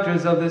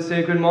benefactors of this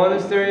sacred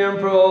monastery, and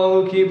for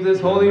all who keep this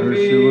holy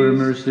feast. Lord, have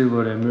mercy.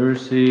 Lord, have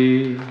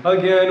mercy.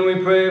 Again, we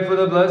pray for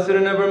the blessed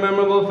and ever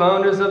memorable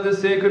founders of this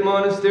sacred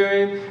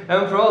monastery,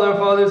 and for all our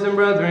fathers and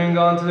brethren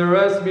gone to the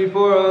rest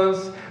before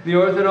us, the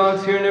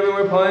Orthodox here and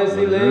everywhere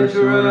piously laid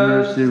to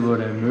rest. Lord,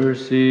 have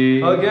mercy.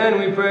 Again,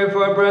 we pray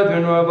for our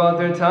brethren who are about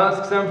their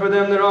tasks, and for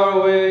them that are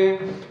away,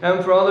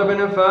 and for all our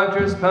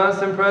benefactors,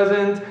 past and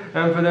present,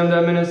 and for them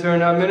that minister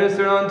and have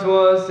ministered unto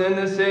us in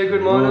this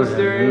sacred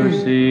monastery. Lord, have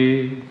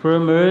mercy. For a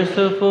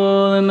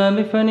merciful and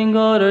man-befriending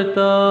God art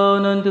thou,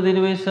 and unto thee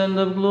do we send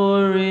up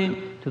glory,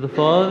 to the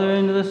Father,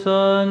 and to the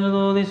Son, and to the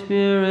Holy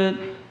Spirit,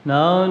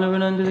 now and ever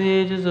and unto the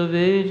ages of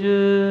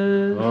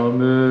ages.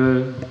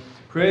 Amen.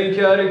 Pray,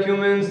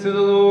 catechumens, to the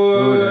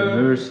Lord. Lord, have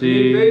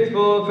mercy. Be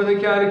faithful for the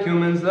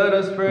catechumens, let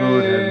us pray.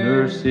 Lord, have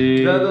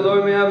mercy. That the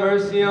Lord may have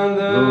mercy on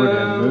them. Lord,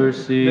 have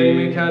mercy. That he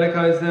may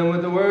catechize them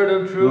with the word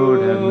of truth.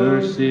 Lord, have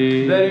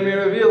mercy. That he may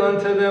reveal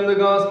unto them the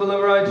gospel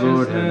of righteousness.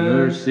 Lord, have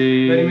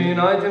mercy. That he may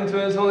unite them to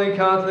his holy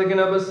Catholic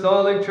and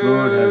Apostolic Church.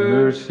 Lord, have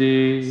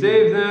mercy.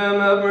 Save them,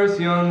 have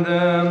mercy on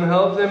them.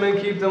 Help them and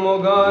keep them, O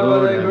God,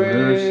 Lord, by thy have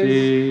grace.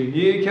 mercy.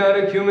 Ye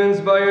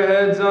catechumens, bow your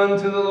heads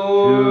unto the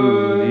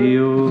Lord. To thee,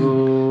 O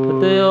Lord.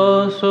 They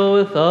also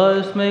with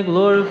us may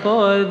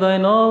glorify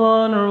thine all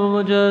honorable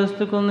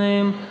majestical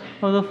name,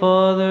 of the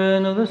Father,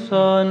 and of the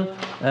Son,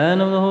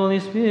 and of the Holy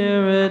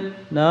Spirit,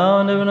 now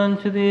and ever and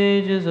unto the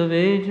ages of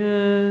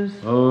ages.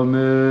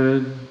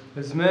 Amen.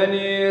 As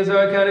many as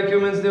our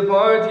catechumens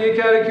depart, ye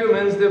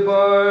catechumens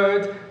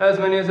depart. As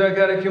many as our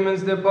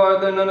catechumens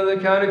depart, let none of the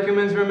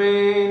catechumens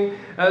remain.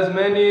 As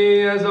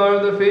many as are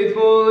of the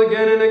faithful,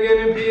 again and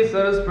again in peace,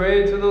 let us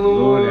pray to the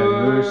Lord. Lord, have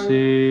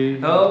mercy.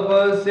 Help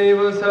us, save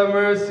us, have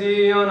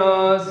mercy on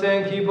us,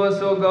 and keep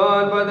us, O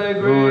God, by thy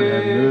grace. Lord,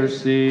 have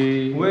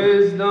mercy.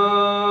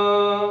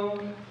 Wisdom.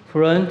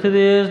 For unto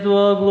thee is due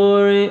all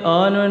glory,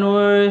 honor, and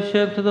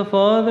worship, to the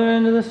Father,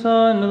 and to the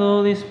Son, and to the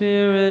Holy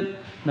Spirit,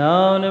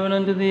 now and ever and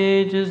unto the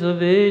ages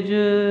of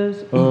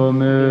ages.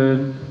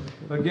 Amen.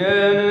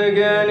 Again and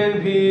again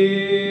in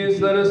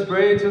peace, let us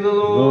pray to the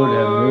Lord. Lord,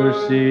 have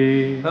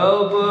mercy.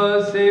 Help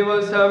us, save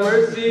us, have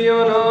mercy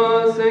on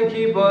us, and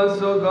keep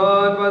us, O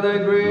God, by thy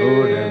grace.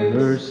 Lord, have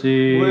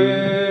mercy.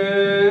 Wisdom.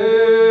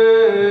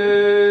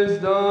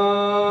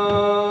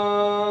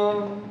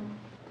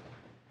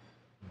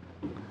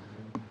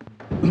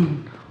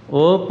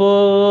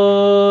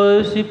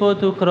 Όπως υπό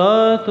του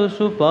κράτους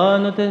σου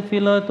πάνω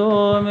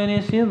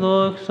τεφυλατώμενης η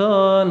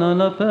δόξα να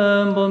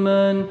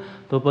αναπέμπομεν,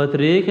 το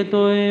Πατρί και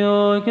το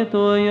Υιό και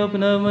το Υιό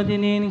Πνεύμα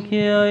την ίν και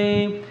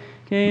αεί,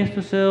 και εις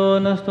τους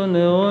αιώνας των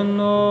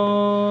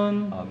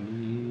αιώνων.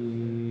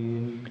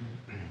 Amen.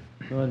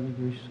 God be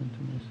gracious unto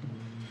us.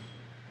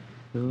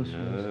 Those who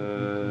are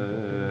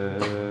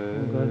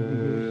God be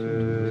gracious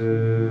unto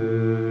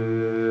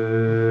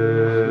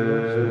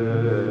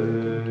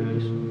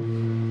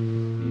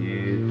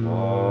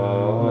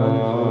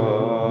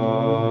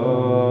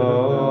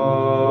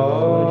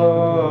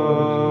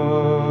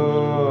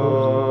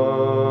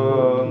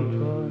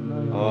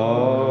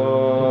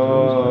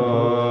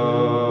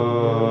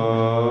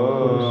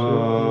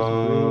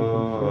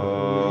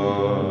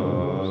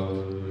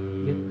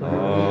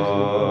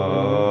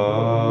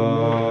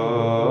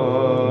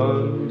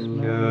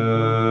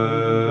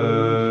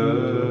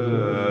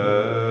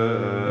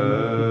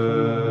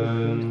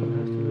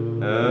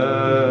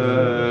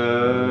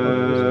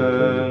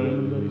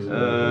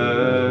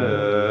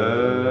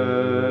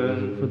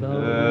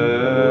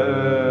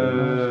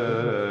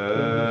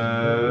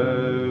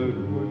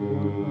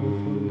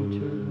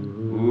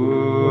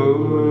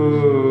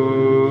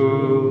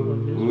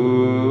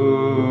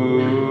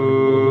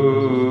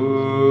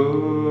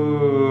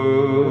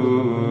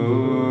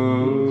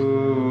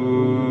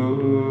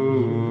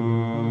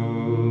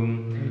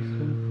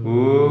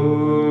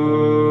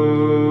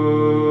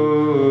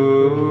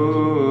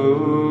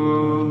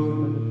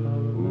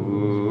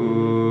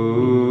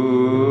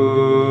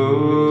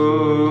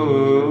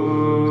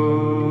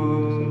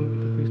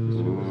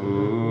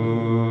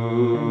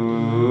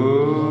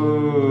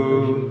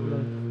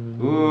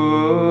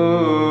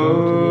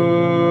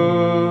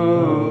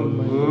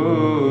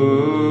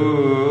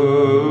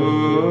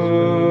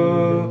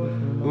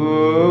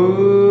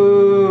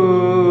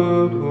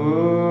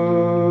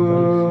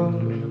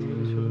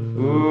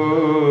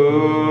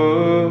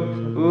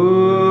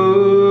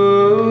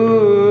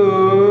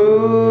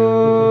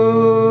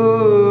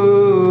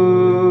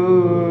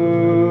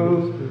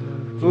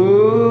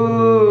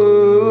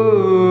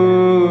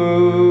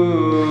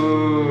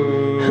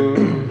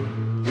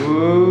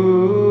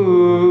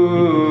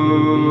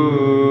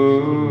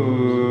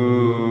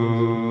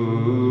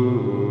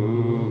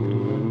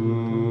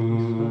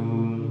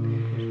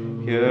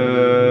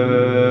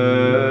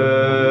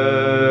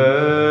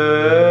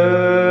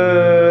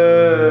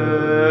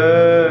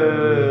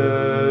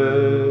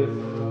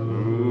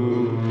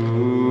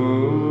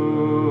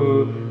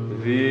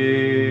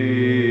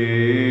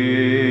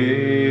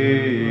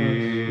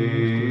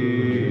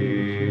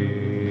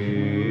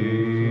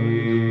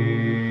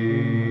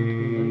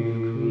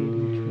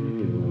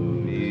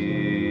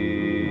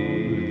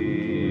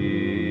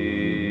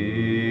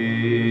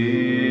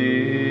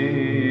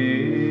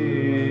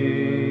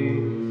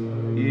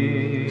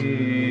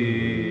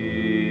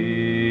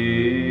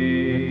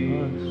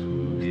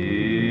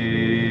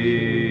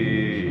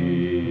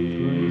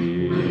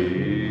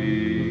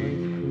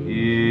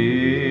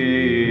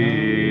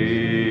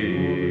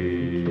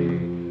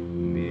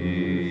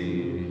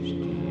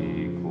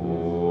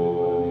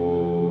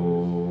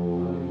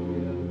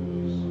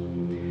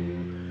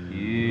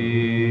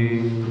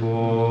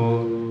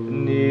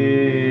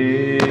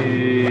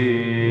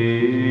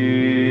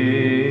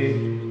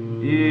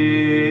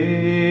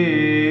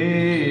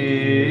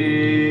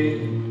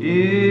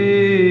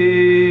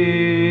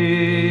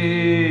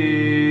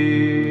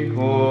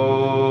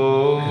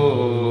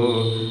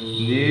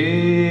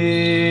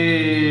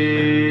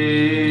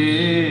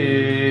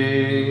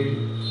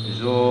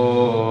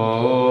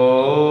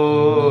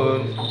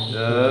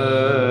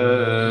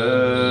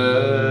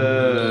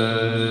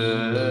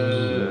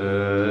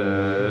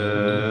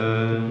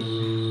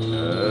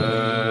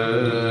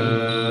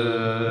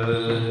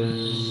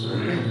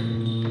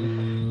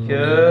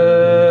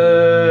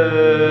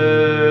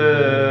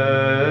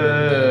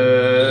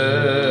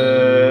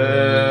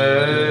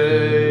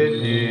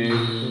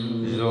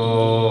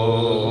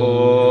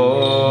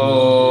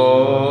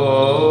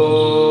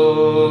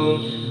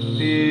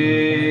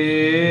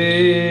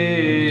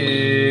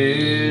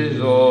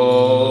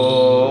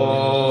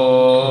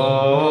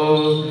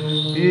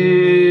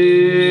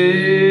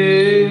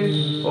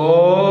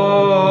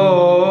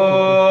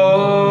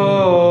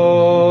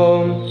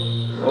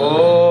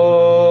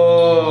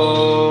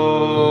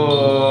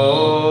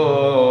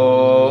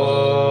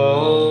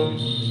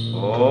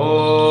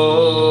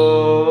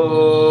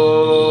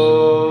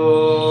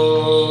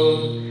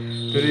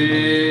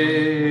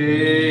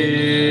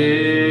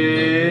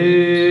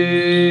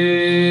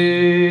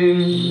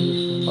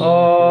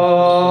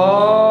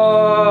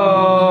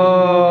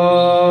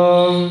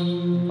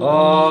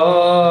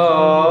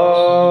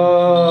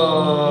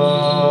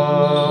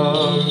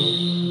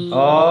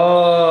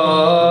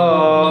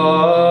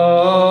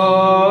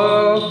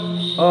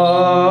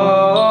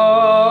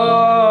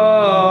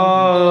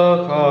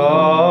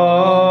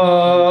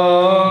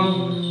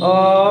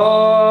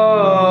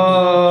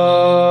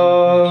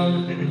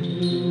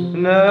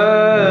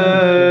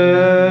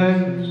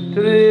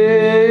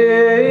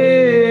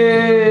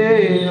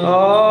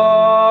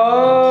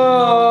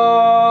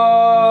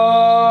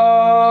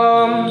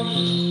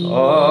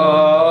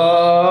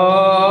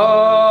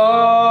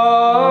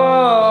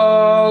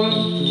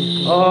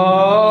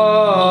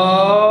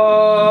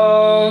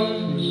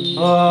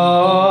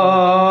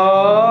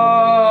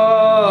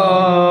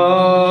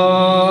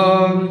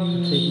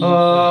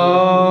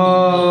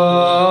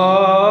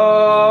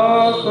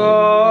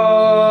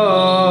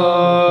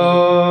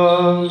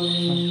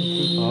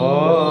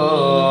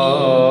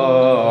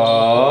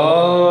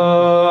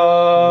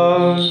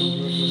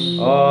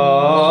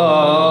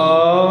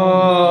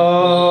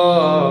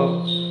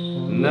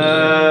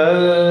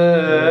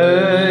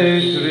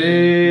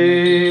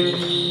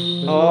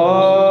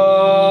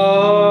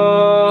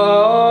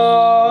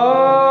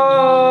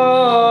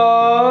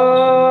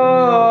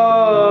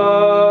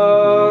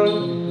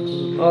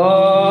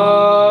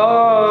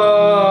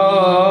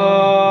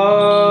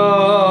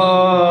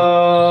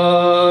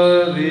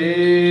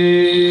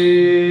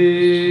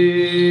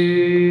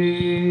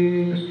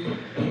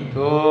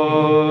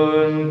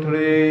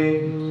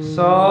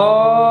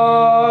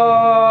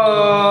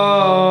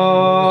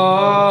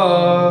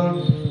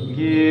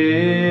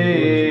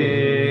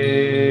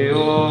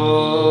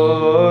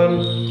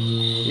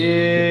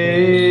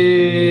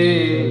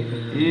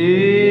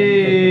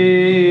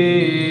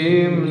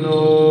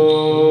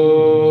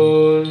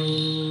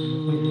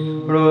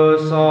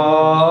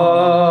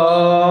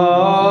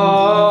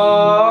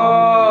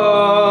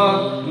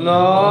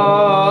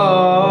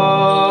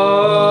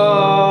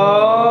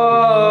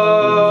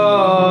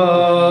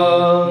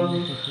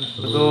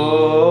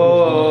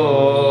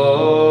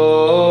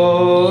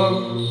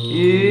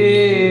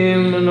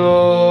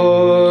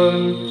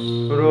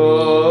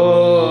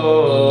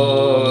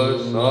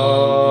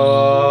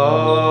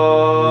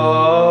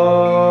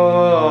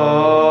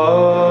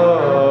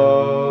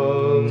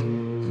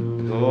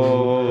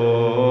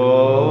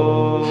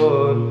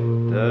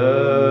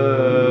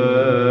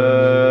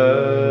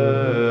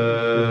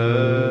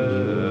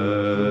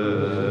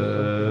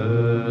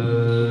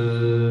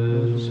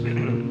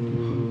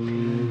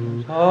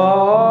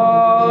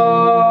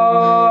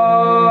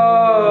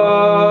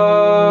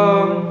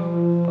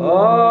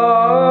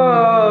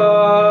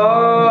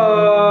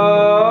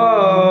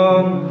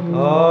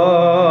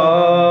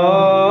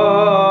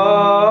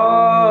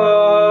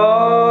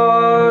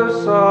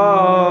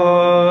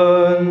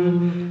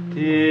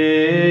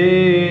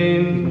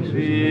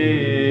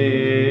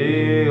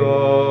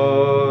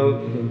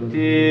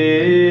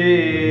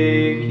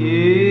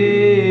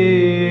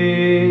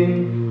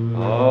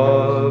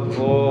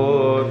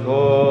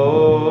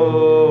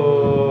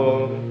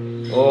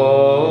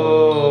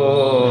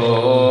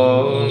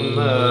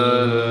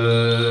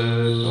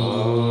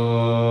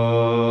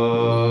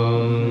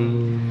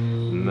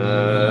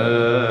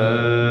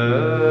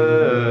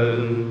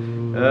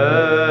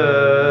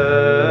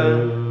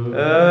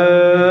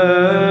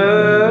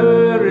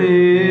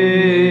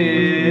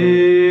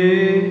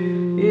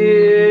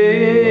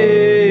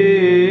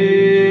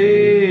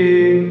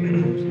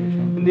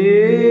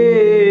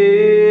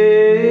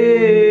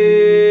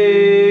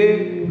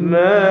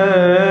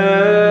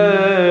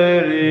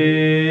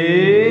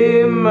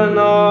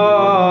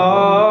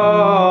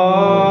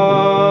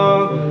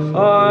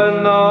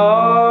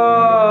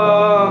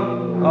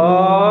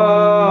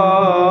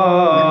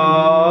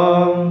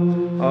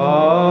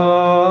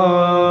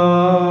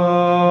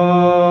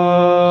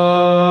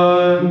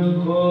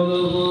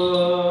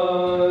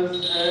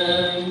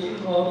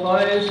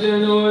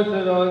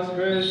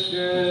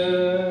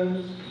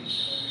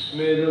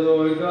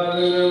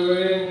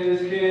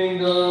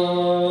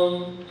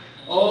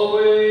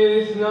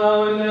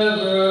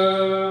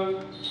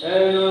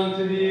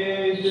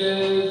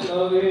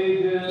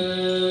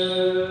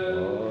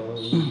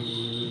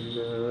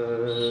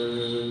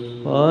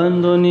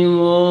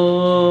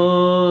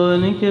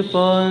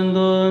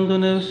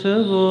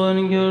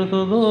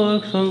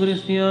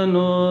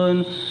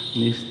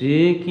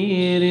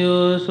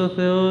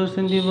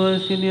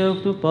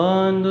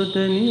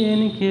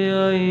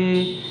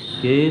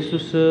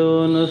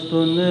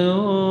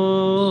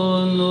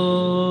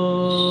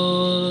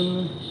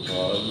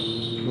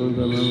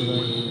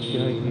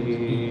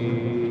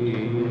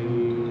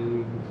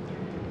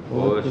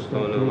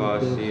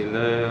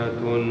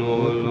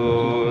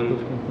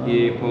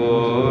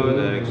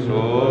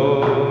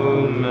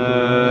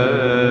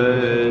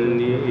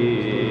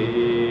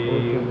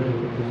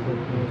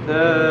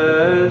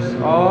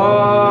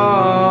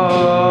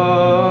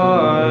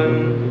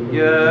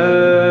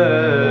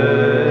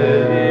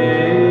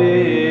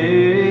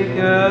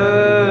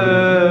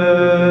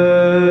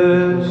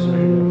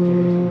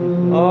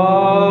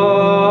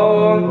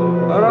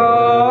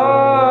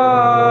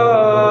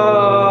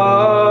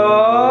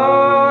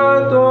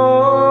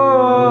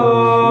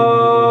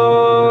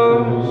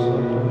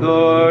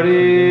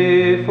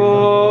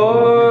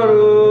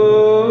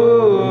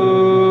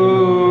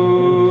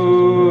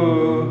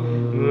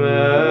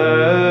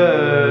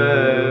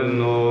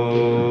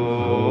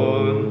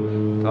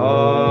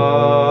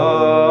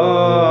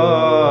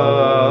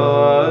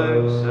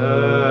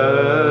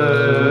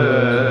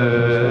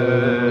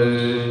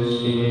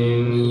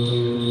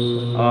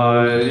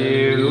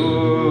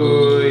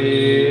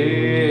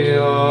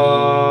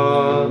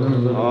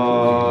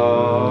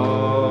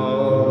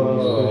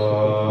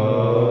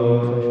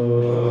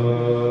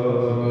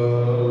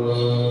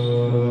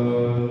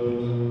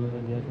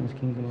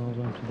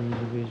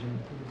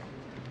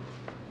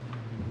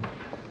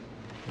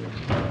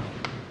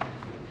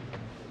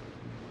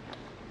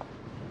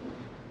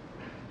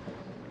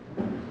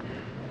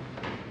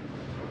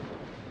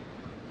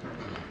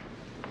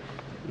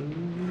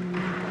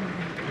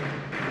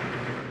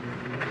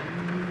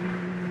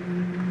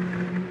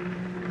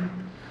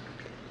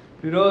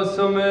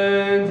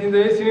Πληρώσομεν την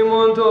δέησιν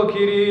ημών το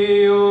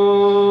Κυρίο.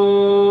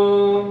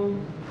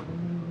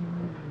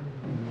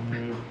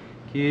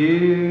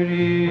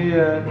 Kyrie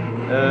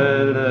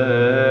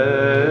eleison.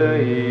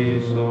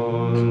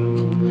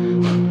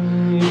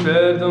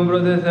 Υπέρ των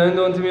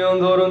προτεθέντων τιμιών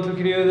δώρων του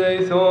Κυρίου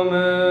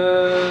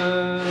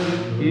δεηθόμεν.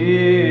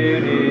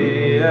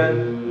 Kyrie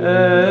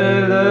eleison.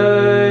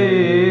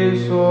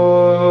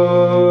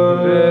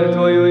 Υπέρ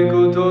του Αγίου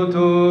οικού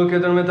τούτου και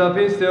των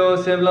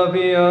μεταπίστεως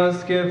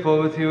ευλαβίας και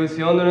φόβου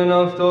θειουσιών των εν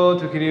αυτό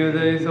του Κυρίου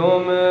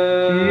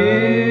δεηθόμεν.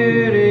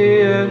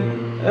 Kyrie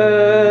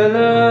eleison.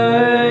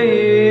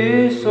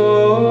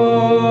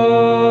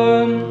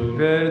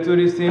 Υπέρ του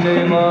ριστήνε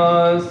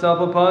ημάς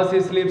από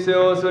πάσης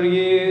λήψεως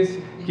οργής,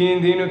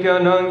 κινδύνου και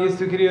ανάγκης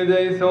του Κυρίου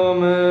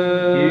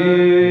δεηθόμεν.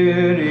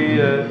 Kyrie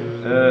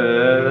eleison.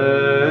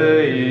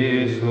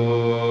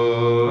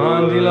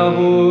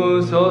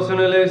 Αντιλαβούς όσων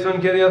ελέησον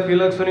και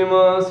διαφύλαξον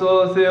ημάς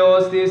ο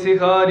Θεός της η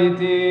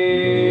χάρητη.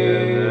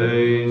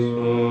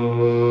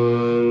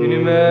 Την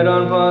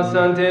ημέραν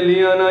πάσαν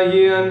τελείαν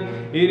Αγίαν,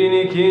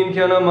 ειρηνικήν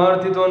και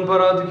αναμάρτητον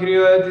παρά του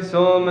Κυρίου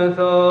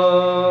αιτησόμεθα.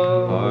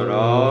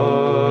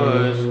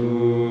 Παράσκου,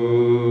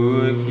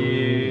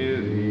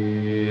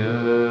 Κύριε.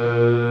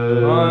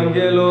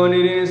 Άγγελον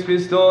ειρήνης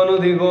πιστών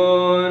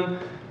οδηγών,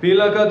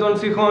 πύλακα των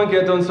ψυχών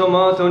και των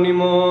σωμάτων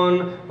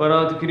ημών,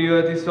 παρά του Κυρίου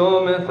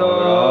αιτησόμεθα.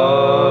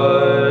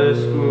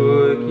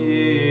 Παράσκου, Κύριε.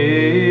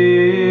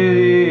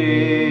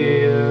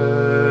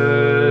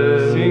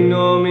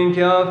 Συγγνώμην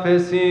και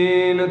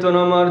άφεσιν των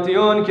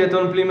αμαρτιών και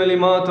των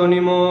πλημελημάτων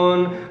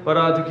ημών,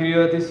 παρά του Κυρίου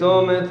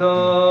αιτησόμεθα.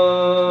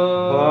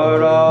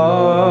 Παράσκου,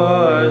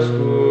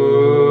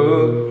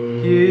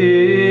 Κύριε.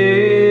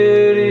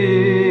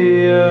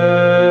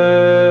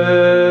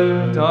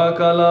 Τα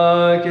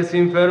καλά και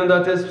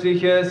συμφέροντα τες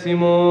ψυχές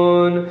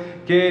ημών,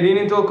 και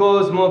ειρήνη το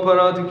κόσμο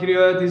παρά του Κυρίου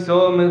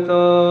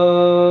αιτησόμεθα.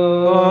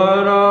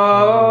 Παράσκου,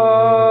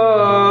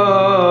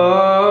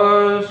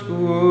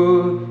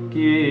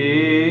 Κύριε.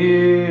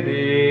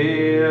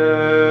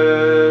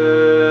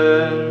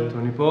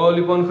 Των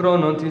υπόλοιπων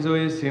χρόνων της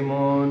ζωής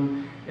ημών,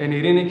 εν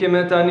ειρήνη και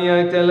μετανία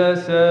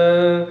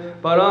εκτελέσε,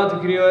 παρά του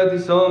Κυρίου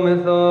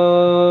αιτησόμεθα.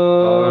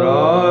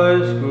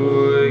 Παράσκου,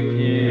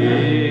 Κύριε.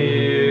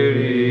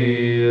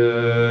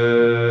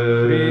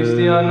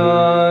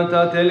 Χριστιανά,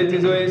 τα τέλη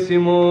της ζωής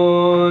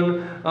ημών,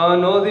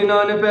 ανώδυνα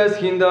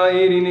ανεπέσχυντα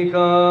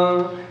ειρηνικά,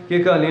 και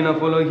καλήν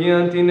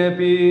απολογίαν την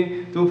επί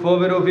του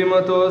φόβερου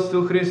βήματος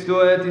του Χριστού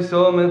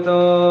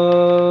αιτησόμεθα.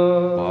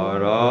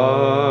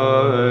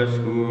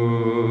 Παράσκου,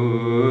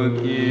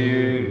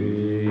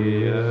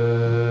 Κύριε.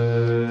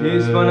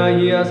 Της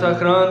Παναγίας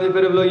αχράντου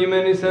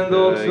υπερευλογημένης εν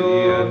δόξου,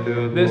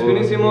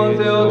 δεσποινής ημών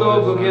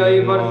Θεοτόκου και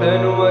Αΐ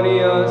Παρθένου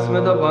Μαρίας,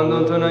 με τα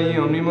πάντων των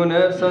Αγίων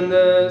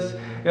μνημονεύσαντες,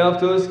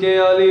 εαυτούς και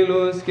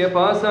αλλήλους και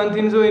πάσαν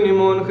την ζωήν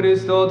ημών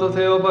Χριστό το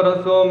Θεό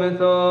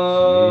παραθόμεθα.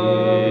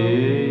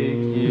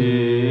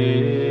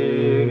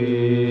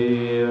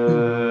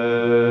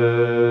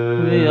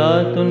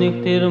 Διά των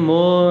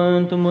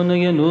νυχτηρμών του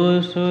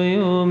μονογενού σου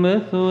Υιού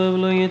μεθού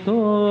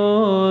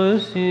ευλογητός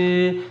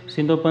εσύ,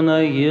 συν το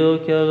Παναγίο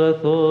και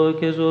αγαθό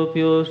και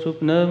ζωοποιό σου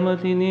πνεύμα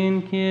την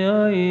ίν και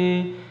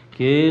αΐ,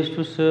 και εις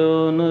τους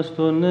αιώνας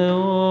των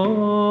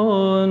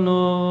αιώνων.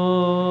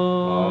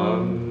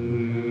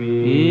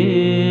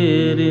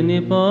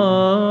 Ειρήνη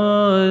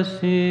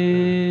πάση.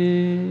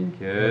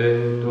 Και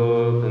το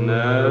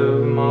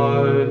πνεύμα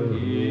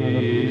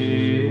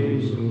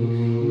της σου.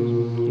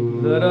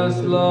 Let us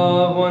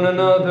love one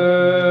another,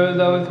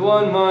 that with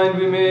one mind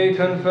we may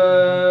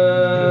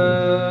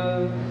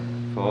confess.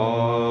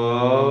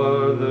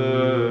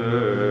 Father,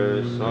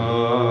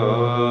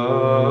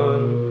 Son,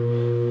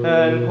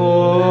 and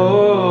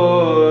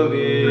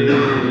Holy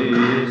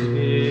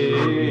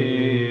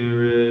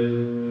Spirit,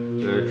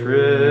 the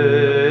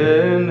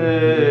Trinity,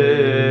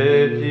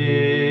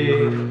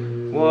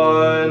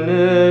 one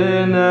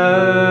in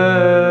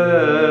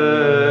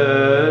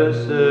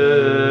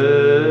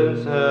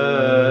essence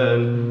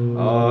and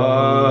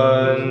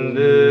undivided.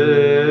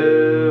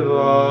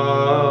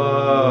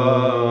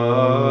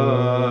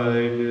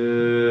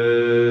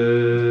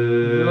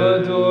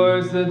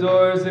 The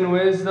doors in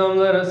wisdom,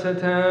 let us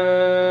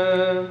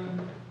attend.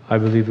 I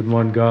believe in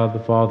one God,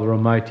 the Father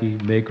Almighty,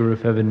 maker of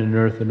heaven and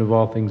earth and of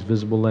all things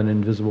visible and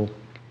invisible,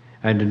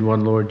 and in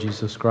one Lord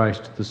Jesus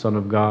Christ, the Son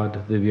of God,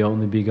 the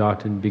only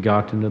begotten,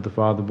 begotten of the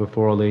Father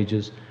before all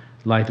ages,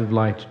 light of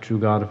light, true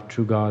God of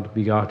true God,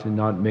 begotten,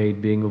 not made,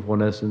 being of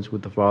one essence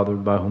with the Father,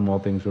 by whom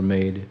all things were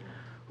made,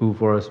 who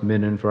for us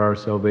men and for our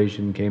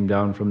salvation came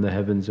down from the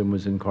heavens and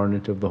was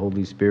incarnate of the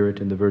Holy Spirit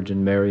and the Virgin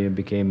Mary and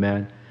became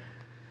man,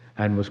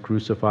 and was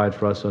crucified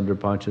for us under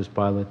Pontius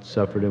Pilate,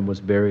 suffered and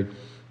was buried,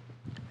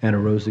 and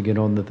arose again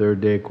on the third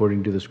day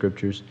according to the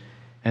Scriptures,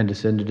 and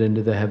descended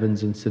into the heavens,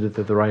 and sitteth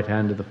at the right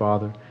hand of the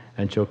Father,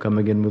 and shall come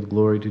again with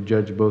glory to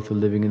judge both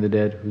the living and the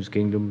dead, whose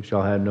kingdom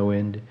shall have no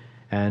end.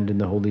 And in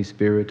the Holy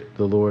Spirit,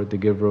 the Lord,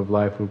 the giver of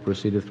life, who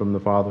proceedeth from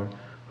the Father,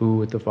 who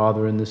with the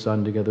Father and the Son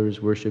together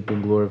is worshipped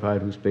and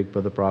glorified, who spake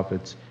by the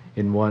prophets.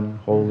 In one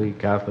holy,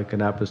 Catholic,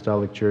 and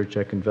Apostolic Church,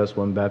 I confess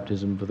one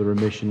baptism for the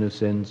remission of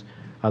sins.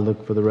 I look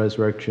for the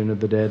resurrection of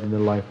the dead and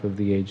the life of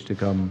the age to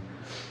come.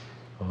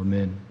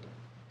 Amen.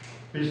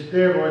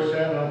 Πιστεύω σε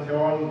έναν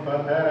Θεόν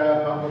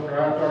Πατέρα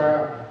Παντοκράτορα,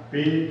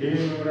 ποιητήν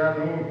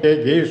ουρανού και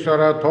γης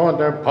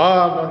ορατώντων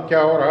πάντων και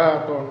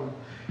αοράτων,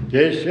 και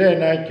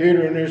εσένα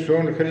Κύριον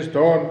Ιησούν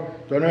Χριστόν,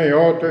 τον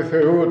Υιό του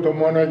Θεού, το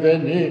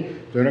μονογενή,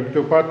 τον εκ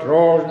του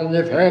Πατρός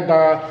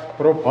γεννηθέντα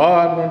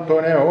προπάντων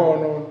των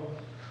αιώνων,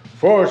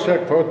 φως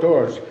εκ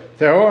φωτός,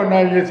 Θεόν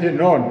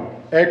αληθινών,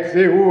 εκ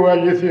Θεού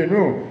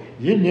αληθινού,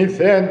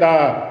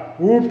 γεννηθέντα,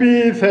 ου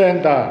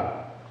ποιηθέντα,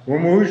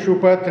 ου σου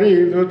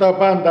πατρίδου τα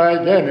πάντα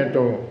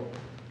αγέννητο,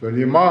 το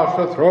δημάς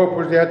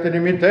ανθρώπους δια την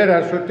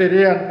ημιτέρα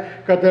σωτηρίαν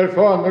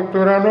κατελθόν εκ του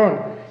ουρανών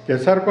και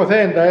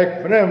σαρκωθέντα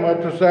εκ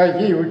πνεύματος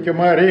Αγίου και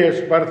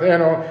Μαρίας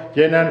Παρθένο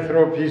και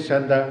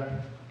ενανθρωπίσαντα.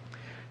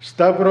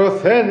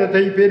 Σταυρωθέντα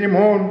υπέρ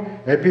ημών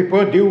επί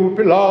Ποντίου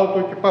Πιλάτου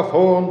και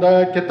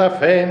παθόντα και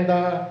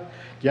ταφέντα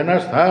και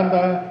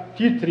αναστάντα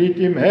τη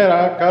τρίτη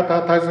μέρα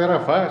κατά τας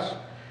γραφάς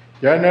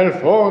και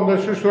ανελθόντα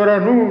στους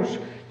ουρανούς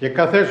και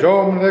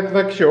καθεζόμουν εκ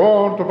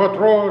δεξιών του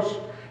Πατρός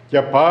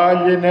και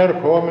πάλι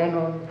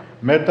ενερχόμενον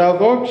με τα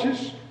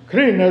δόξης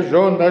κρίνε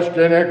ζώντας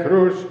και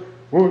νεκρούς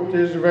ου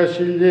της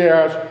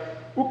βασιλείας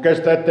ουκ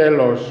στα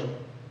τέλος.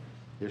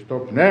 Και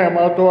στο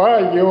πνεύμα το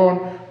Άγιον,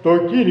 το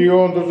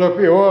Κύριον των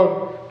Ζωπιών,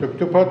 το εκ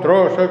του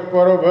Πατρός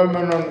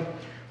εκπορευόμενον,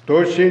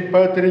 το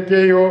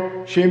συμπατρικαίο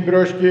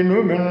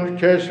συμπροσκυνούμενον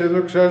και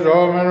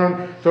συνδοξαζόμενον,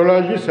 το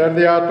λαλήσαν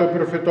διά των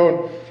προφητών,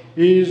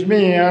 εις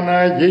μίαν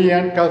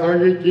Αγίαν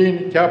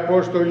Καθολικήν και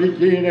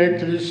Αποστολικήν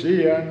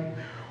Εκκλησίαν,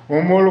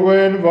 ομόλογο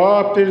εν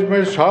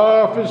βάπτισμες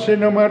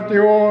άφησιν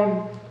αμαρτιών,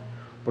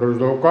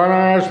 προσδοκάν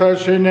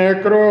Ανάσταση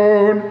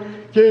νεκρών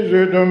και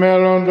ζωή του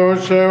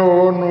μέλλοντος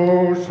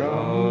αιώνους.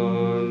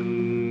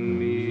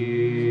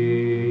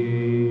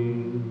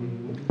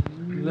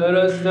 Let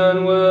us stand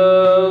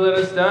well, let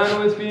us stand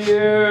with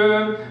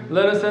fear,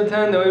 let us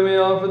attend that we may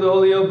offer the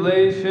holy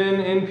oblation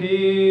in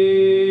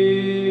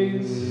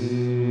peace.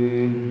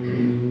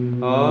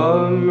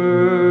 Of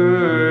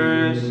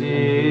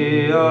mercy,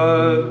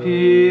 of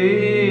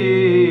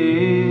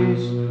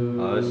peace,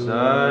 a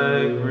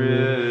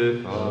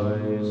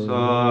sacrifice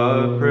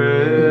of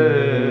praise.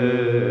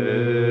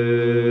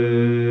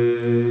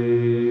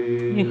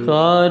 Η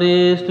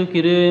χάρις του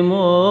Κυρίου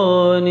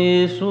ημών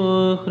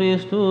Ιησού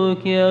Χριστού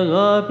και η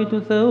αγάπη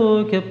του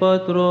Θεού και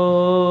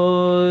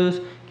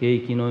Πατρός και η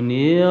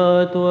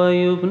κοινωνία του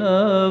Αγίου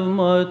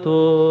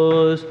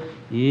Πνεύματος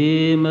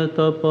ή με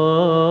τα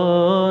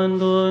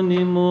πάντων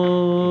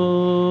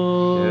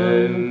ημών.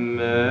 Και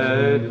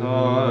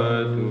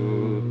μετά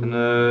του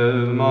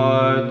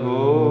Πνεύματος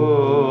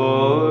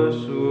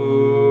σου.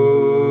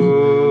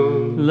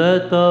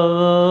 Let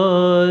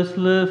us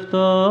lift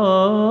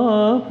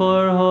up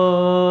our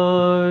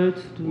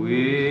hearts.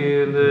 We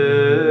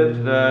lift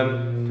them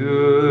to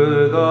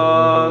the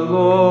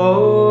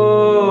Lord.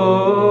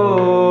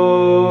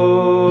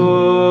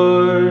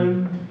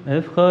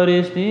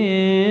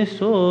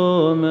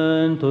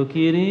 Ευχαριστήσομεν το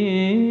Κυρίο.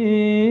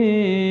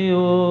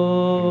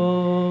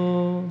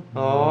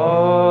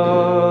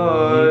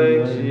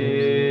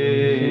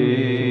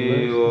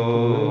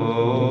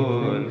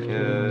 Αξίον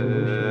και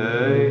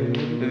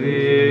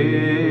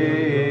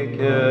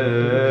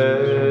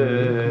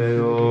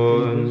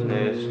δικαίων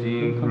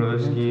εστιν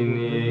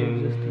προσκυνήν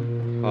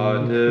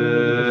Πατέρα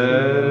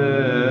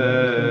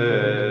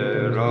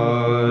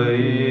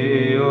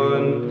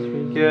Υιον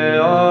και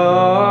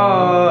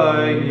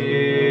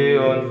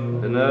Άγιον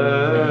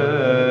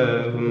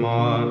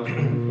Πνεύμα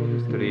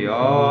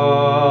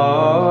τριάδα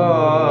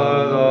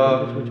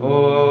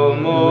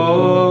ομοουσιών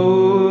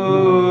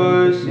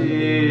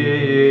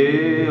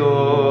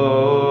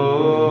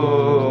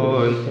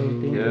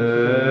και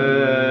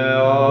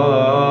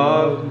αυχοριστών.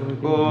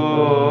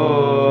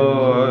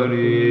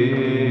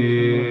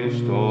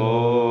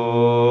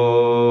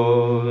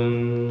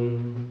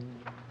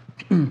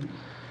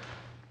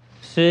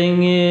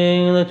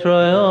 Singing the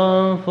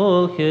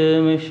triumphal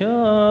hymn,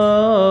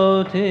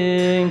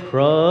 shouting,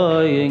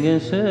 crying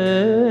and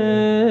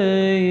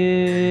saying,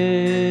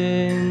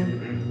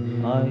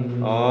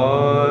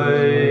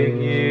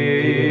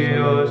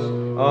 Agios,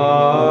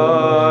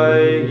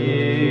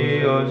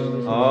 Agios,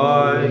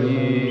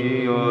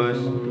 Agios,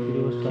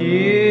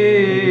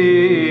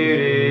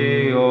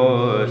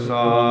 Kyrios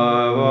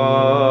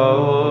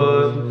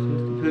Sabaoth,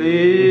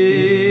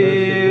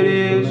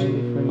 pluribus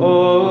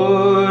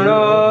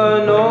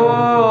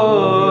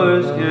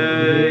oranos και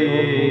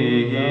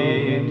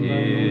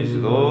ηγητής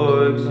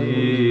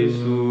δόξης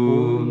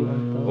σου,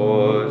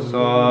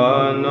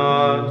 Οσάννα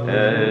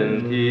εν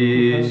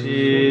της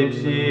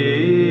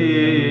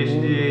ύψης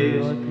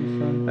της,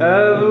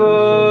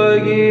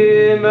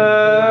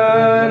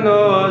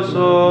 ευλογημένος ο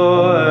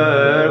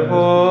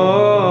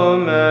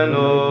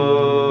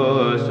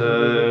ερχόμενος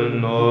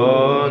εν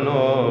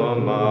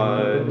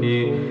ονόματι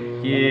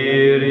Κυρίου,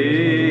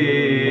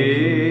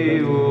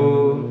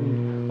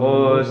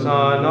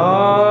 Οσάννα.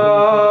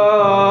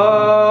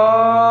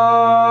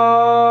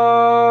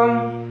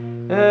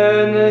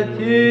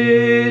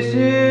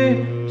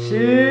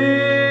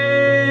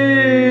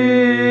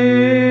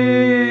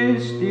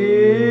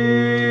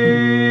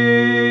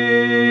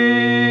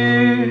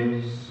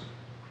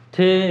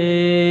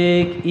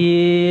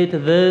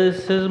 eat,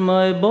 this is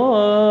my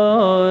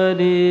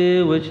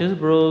body, which is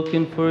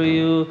broken for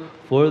you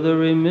for the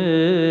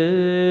remission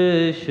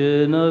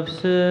of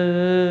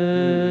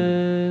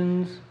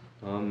sins.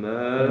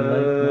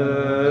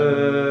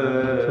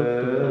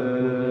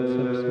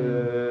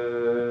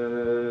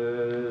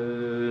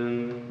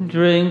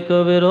 Drink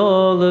of it,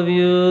 all of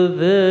you.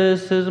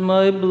 This is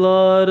my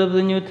blood of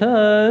the New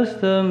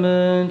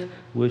Testament,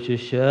 which is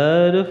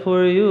shed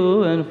for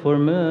you and for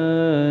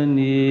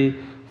many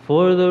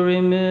for the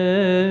remission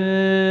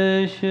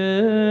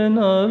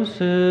of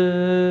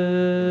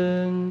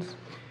sins.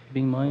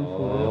 Being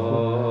mindful,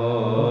 therefore,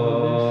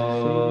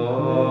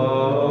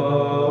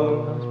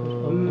 of this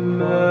saving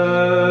commandment,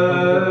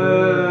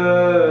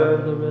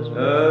 of the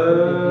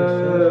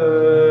resurrection,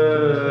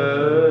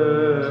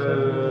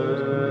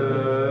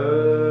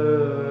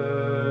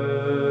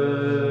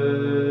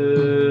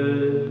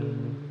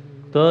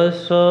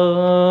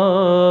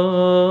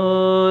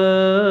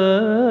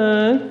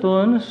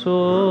 τον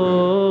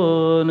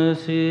σών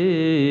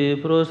εσύ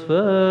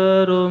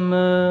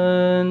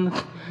προσφέρομεν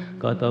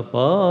κατά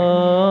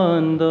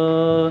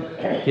πάντα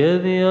και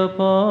δια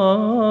πάντα.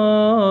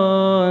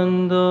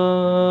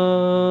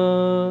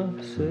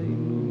 Σε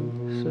ημί,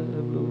 σε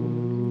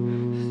ευλογούμε,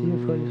 σε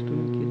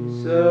ευχαριστούμε Κύριε.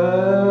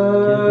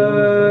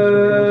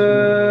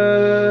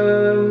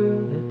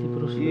 Έτσι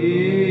προσφέρουμε.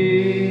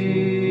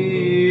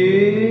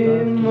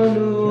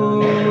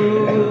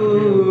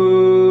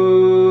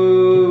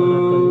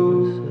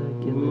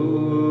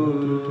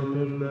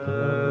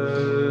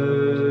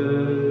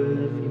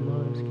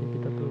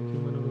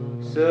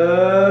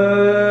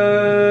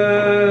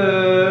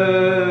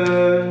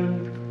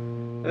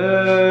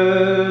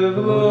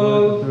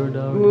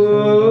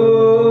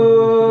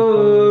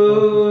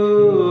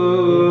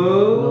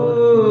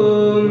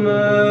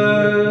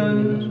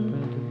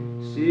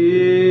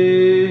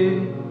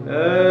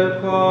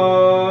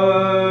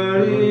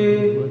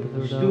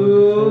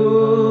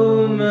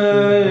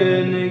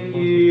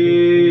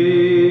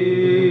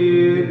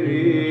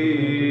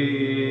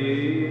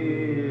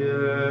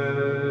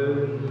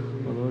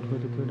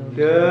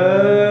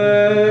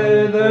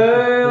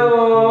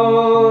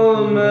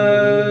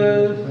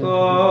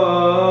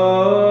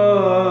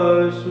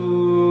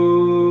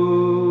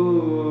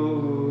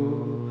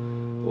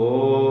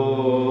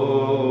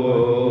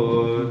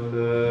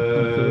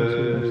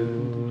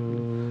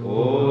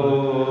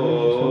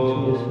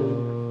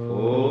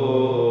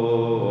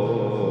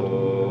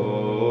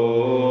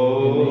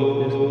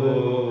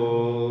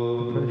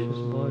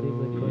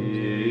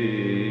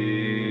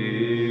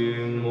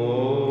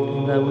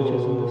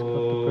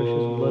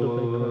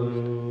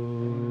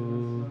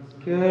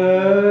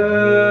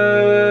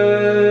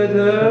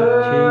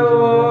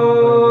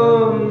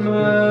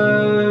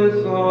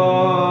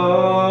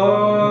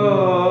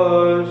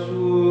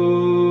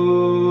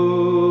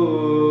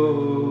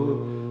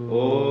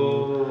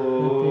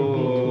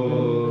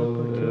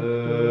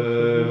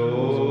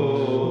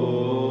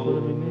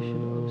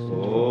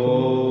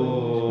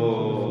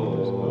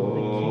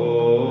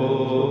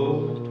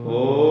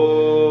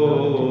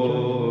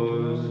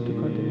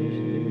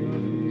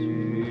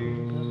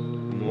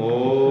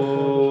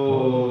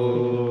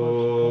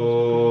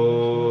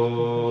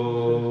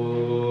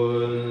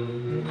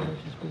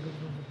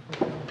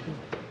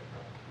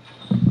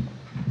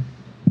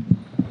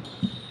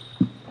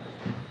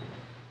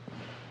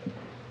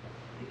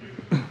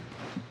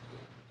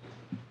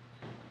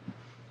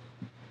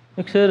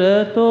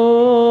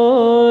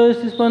 Εξαιρέτως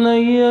της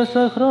Παναγίας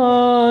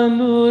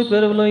Αχράντου,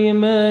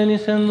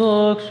 υπερευλογημένης εν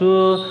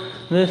δόξου,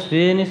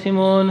 δεσποίνης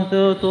ημών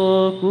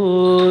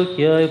Θεοτόκου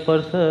και αη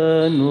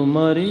Παρθένου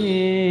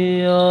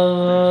Μαρίας.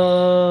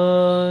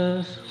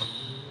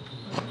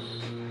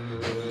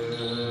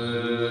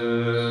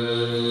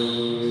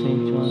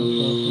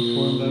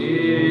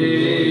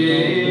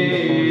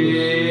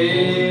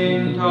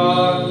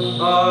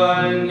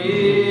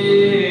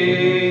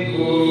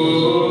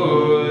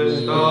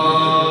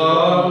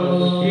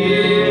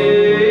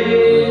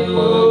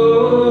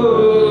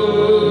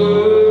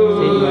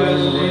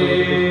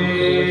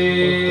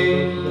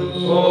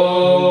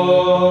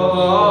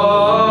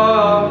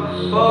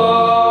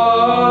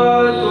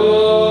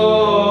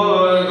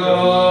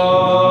 Oh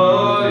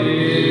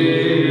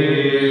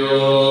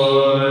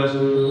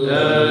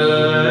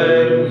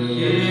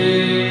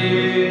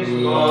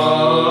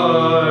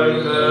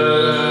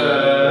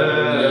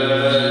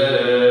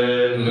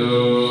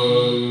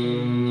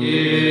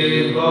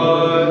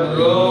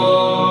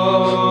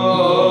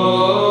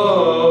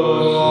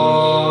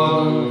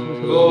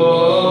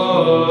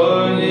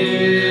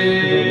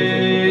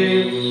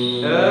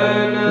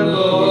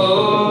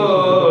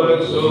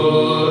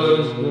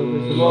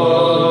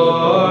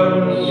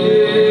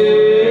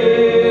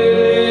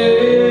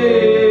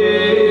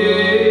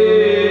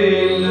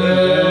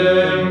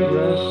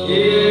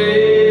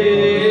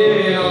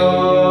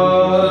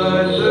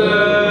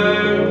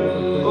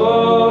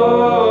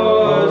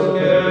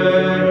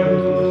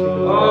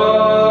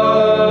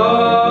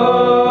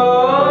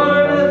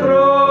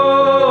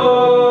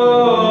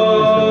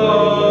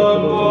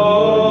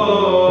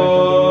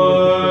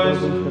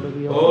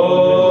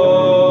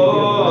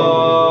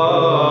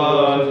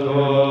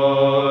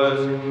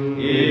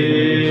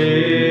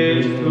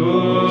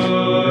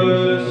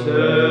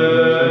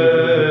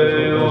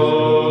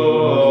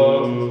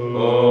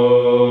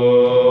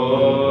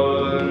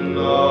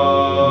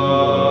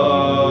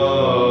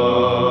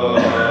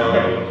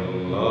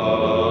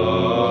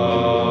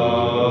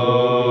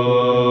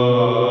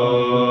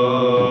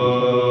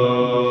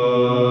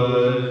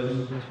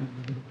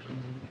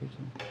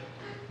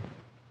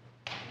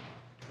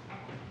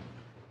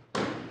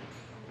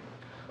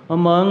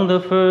Among the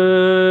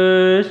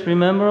first,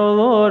 remember, O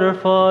Lord, our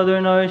Father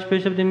and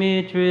Archbishop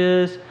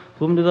Demetrius,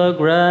 whom do thou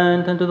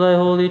grant unto thy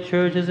holy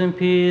churches in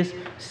peace,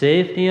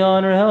 safety,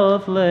 honor,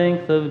 health,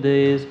 length of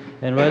days,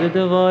 and rightly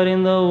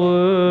dividing the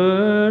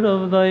word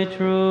of thy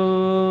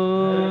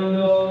truth. And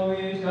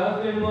always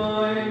hath in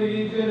mind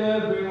each and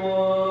every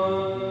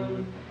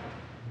one.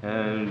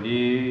 And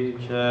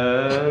each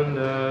and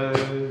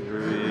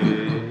every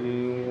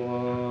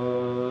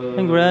one.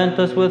 And grant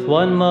us with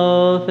one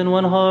mouth and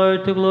one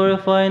heart to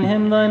glorify in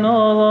him thine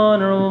all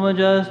honorable,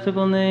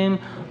 majestical name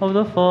of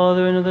the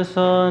Father, and of the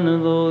Son, and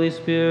of the Holy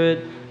Spirit,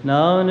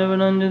 now and ever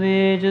and unto the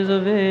ages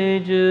of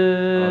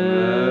ages.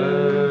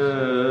 Amen.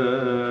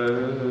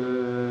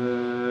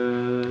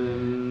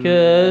 Και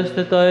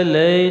έστε τα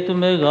ελέη του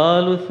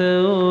Μεγάλου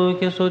Θεού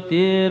και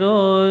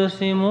Σωτήρος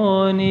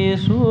ημών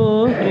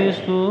Ιησού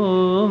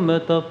Χριστού με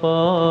τα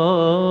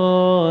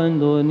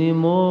πάντων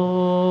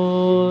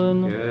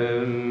ημών.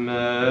 Και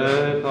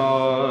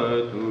μετά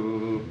του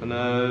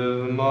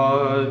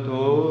πνεύματος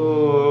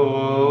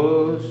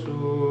σου.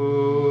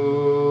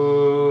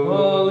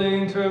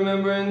 Calling to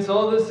remembrance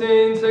all the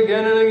saints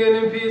again and again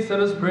in peace, let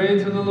us pray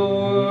to the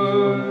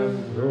Lord.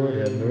 Lord,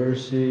 have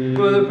mercy.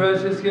 For the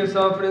precious gifts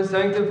offered and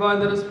sanctified,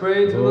 let us pray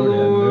to the Lord,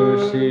 have Lord.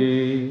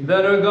 mercy.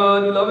 That our God,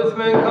 who loveth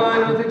mankind,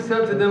 hath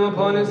accepted them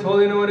upon his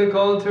holy and anointed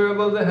altar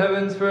above the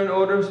heavens for an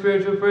odor of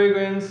spiritual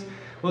fragrance,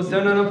 will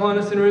send down upon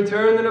us in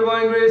return the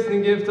divine grace and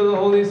the gift of the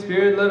Holy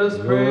Spirit. Let us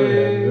Lord, have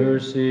pray.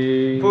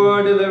 mercy. For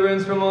our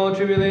deliverance from all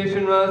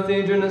tribulation, wrath,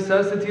 danger, and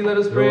necessity, let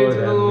us pray Lord, to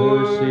the have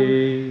Lord. mercy.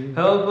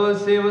 Help us,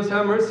 save us,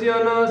 have mercy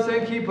on us,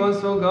 and keep us,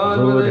 O God,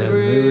 Lord, with thy have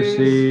grace.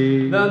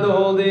 mercy. That the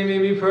whole day may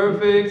be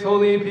perfect,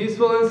 holy,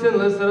 peaceful, and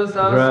sinless. Let us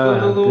ask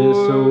Grant of the this, O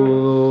Lord.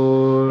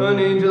 Lord. An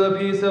angel of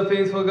peace, a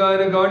faithful guide,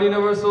 a guardian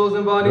of our souls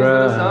and bodies,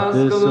 let us Grant ask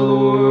this, of the O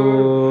Lord.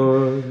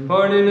 Lord.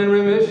 Pardon and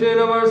remission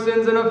of our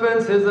sins and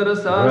offenses, let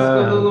us ask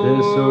of the Grant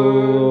this, O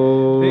Lord.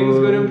 Lord. Things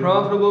good and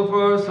profitable for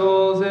our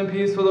souls, and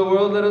peace for the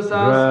world, let us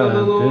ask of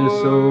the Grant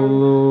this, O Lord.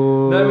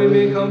 Lord. That we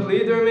may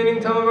complete the remaining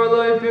time of our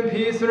life in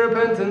peace and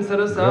repentance,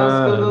 let us ask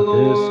of the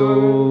Grant this, O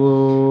Lord.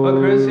 Lord. A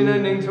Christian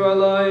ending to our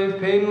life,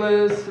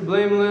 painless,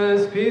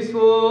 blameless,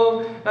 peaceful,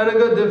 and a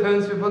good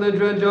defense before the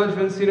dread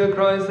judgment seat of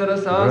Christ, let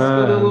us ask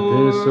of the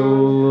Grant this, O Lord.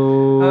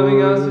 Lord. Having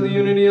asked for the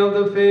unity of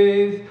the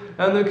faith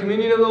and the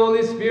communion of the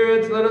Holy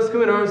Spirit, let us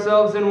commit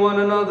ourselves in one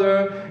another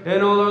and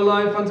all our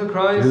life unto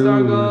Christ To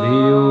our thee, God. O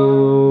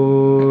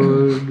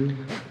Lord.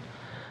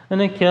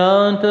 And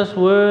account us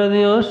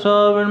worthy, O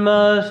sovereign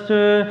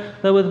Master,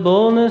 that with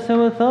boldness and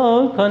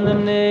without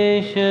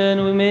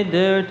condemnation we may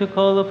dare to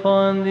call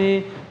upon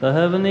thee, the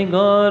heavenly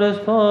God, as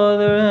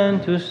Father,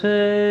 and to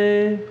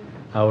say,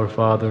 Our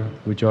Father,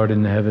 which art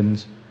in the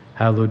heavens,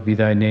 hallowed be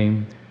thy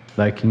name.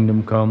 Thy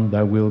kingdom come,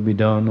 thy will be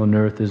done on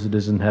earth as it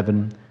is in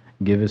heaven.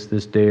 Give us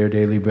this day our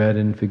daily bread,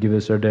 and forgive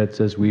us our debts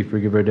as we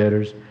forgive our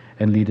debtors.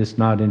 And lead us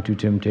not into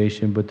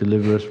temptation, but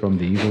deliver us from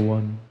the evil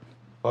one.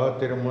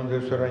 Πάτερ μου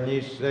της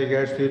ουρανής,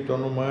 αγιαστεί το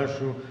όνομά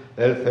σου,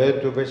 ελθέ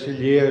το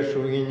βασιλεία σου,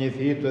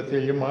 γεννηθεί το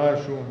θέλημά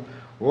σου,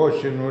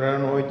 ως εν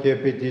ουρανό και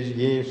επί της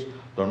γης,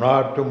 των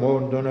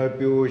άρτωμων των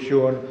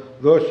επιούσιων,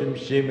 δώσιμ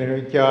σήμερα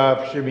και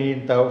άψιμην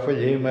τα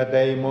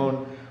ωφελήματα ημών,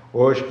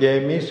 ως και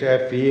εμείς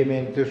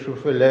αφήμεν τις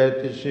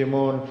οφειλέτες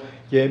ημών,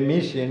 και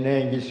εμείς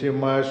ενέγγιση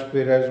μας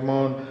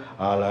πειρασμών,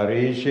 αλλά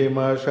ρίσε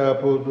μας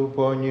από του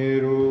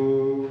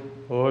πονηρού.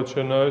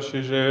 Отче наш,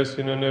 иже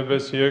еси на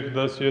небесиях,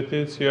 да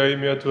светится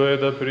имя Твое,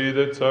 да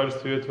придет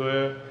царствие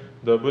Твое,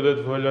 да будет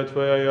воля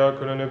Твоя,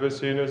 яко на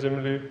небеси и на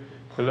земли.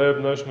 Хлеб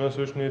наш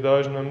насущный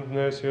дашь нам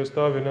днес, и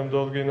остави нам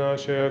долги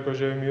наши, яко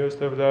же мы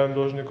оставляем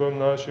должником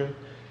нашим.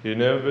 И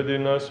не введи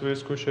нас в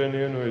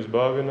искушение, но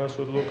избави нас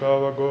от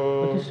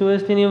лукавого. ότι σου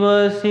εστιν η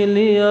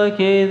βασιλεία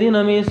και η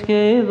δύναμις και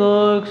η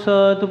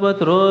δόξα του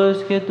Πατρός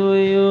και του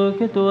Υιού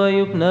και του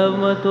Αγίου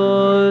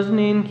Πνεύματος,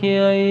 νυν και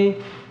αεί,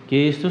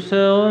 και εις τους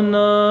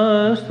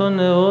αιώνας των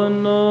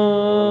αιώνων.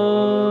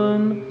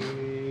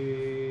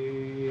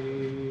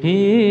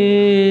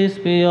 Peace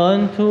be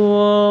unto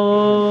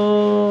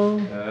all.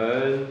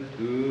 And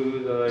to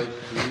thy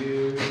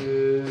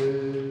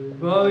spirit.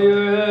 Bow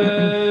your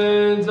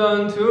heads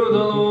unto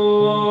the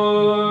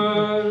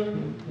Lord.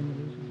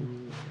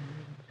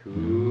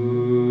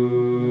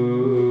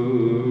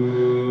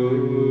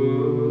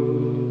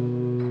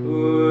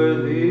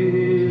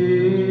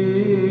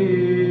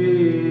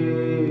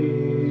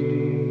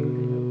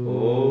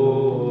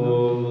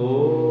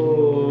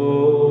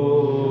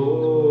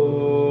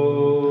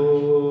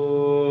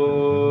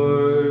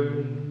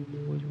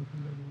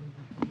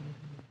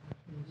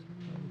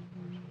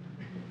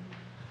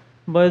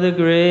 By the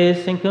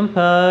grace and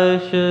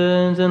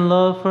compassions and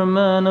love for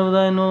man of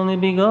thine only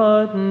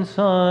begotten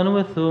Son,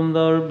 with whom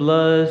thou art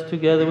blessed,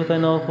 together with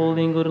thine all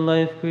holy and good and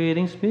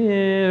life-creating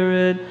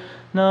Spirit,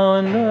 now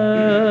and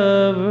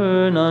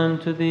ever, and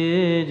unto the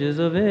ages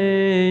of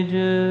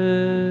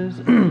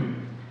ages.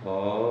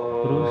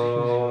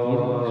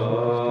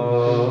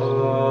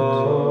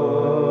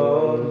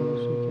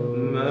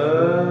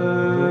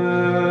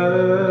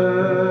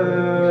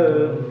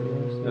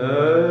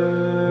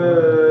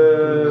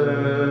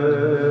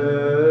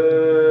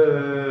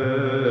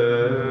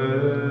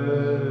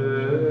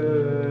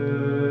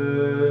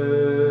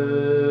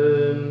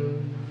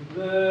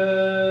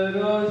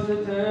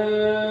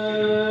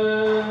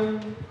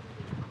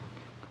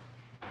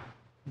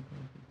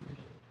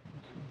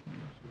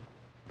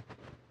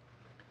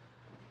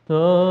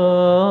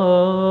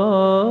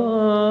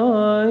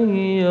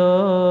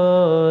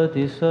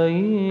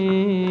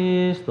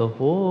 the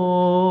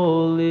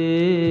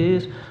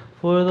holies,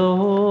 for the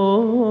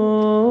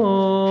holy.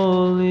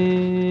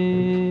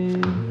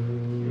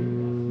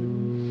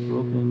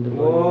 Broken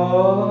divine.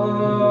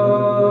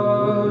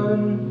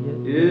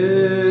 One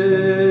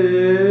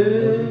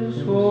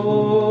is holy.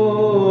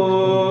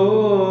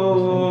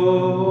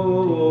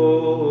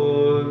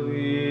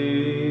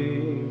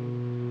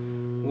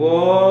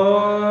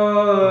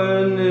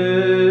 One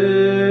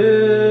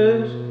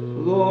is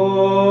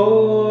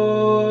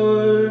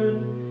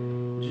Lord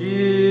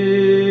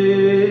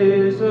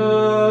Jesus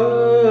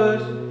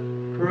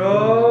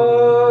Christ,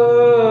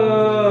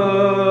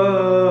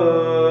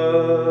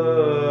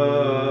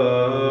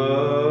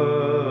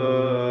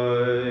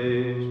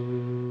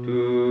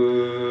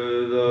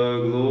 to the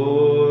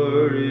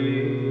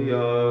glory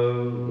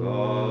of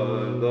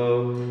God the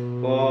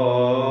Father.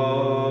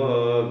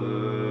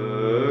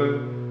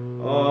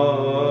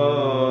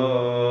 Amen.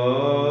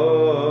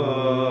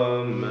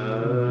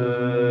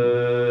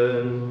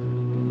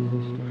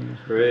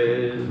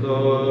 Praise the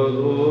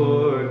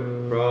Lord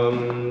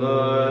from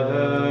the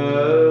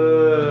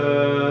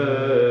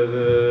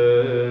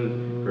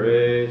heavens.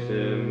 Praise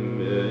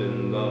him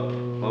in the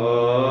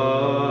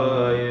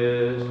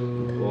highest.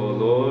 O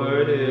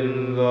Lord,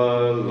 in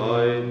the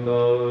light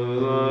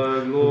of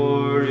the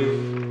glory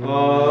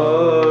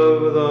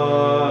of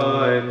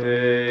thy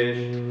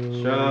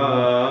face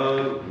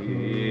shall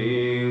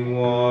we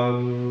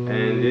walk,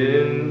 and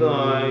in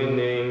thy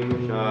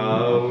name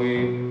shall we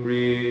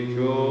rejoice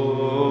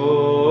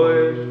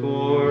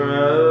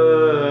forever.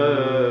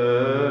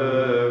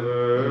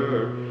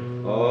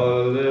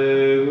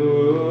 Alleluia.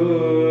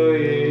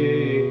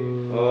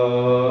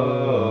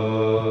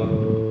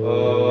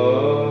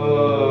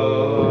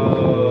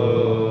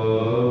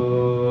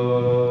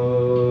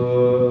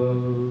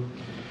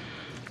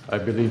 I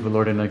believe, O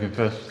Lord, and I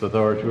confess that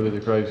thou art truly the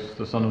Christ,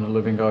 the Son of the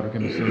living God, who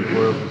came to save the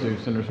world, to save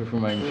sinners, of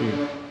whom I am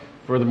chief.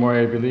 Furthermore,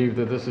 I believe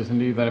that this is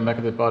indeed thy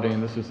immaculate body,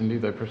 and this is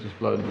indeed thy precious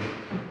blood.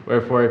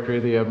 Wherefore I pray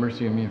thee, have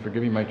mercy on me, and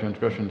forgive me my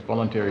transgressions,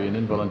 voluntary and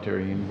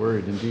involuntary, in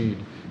word and deed,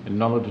 in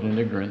knowledge and in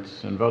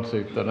ignorance, and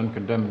vouchsafe that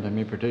uncondemned I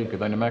may partake of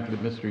thine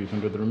immaculate mysteries,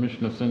 under the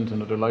remission of sins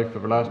and under life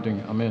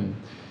everlasting. Amen.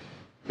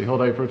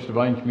 Behold, I approach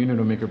divine communion,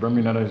 O Maker, burn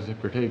me not as I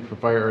partake, for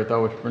fire art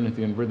thou which burneth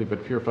thee unworthy,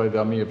 but purify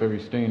thou me of every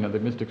stain. At the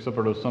mystic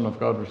supper, O Son of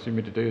God, receive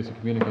me today as a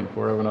communicant,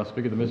 for I will not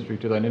speak of the mystery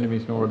to thine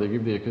enemies, nor will they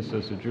give thee a kiss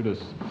as to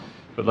Judas.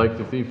 But like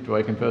the thief do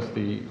I confess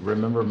thee,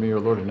 remember me, O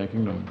Lord, in thy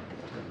kingdom.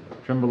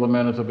 Tremble, O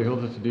man, as thou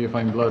beholdest the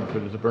deifying blood, for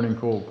it is a burning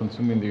coal,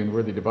 consuming the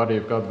unworthy. The body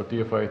of God but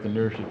deifieth and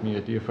nourisheth me,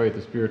 it deifieth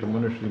the spirit, and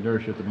wonderfully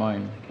nourisheth the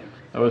mind.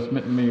 Thou hast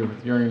smitten me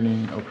with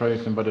yearning, O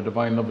Christ, and by the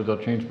divine love thou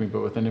changed me,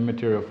 but with an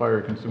immaterial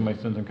fire consume my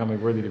sins, and come me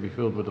worthy to be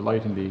filled with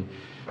delight in thee.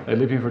 I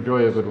leave me for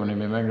joy, O good one, and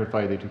may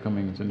magnify thee two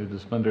comings. Into the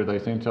splendor of thy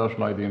saints house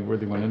shall I, the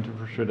unworthy one, enter,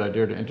 for should I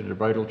dare to enter the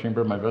bridal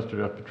chamber, my vesture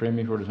doth betray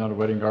me, for it is not a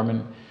wedding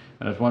garment.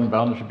 And as one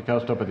bound should be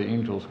cast up by the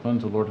angels,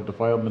 cleanse, O Lord, the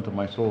defilement of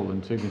my soul,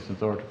 and save me, since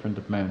thou art a friend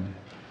of man.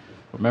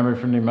 Remember,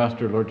 friendly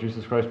Master, Lord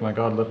Jesus Christ, my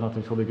God, let not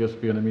these holy gifts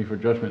be unto me for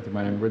judgment through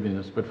mine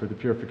unworthiness, but for the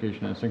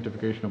purification and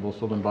sanctification of both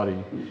soul and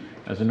body,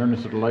 as an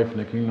earnest of the life in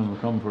the kingdom will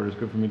come, for it is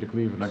good for me to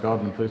cleave unto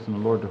God and place in the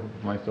Lord the hope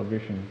of my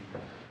salvation.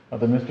 At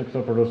the mystic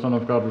supper, O Son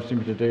of God, receive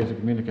me today as a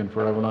communicant,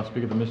 for I will not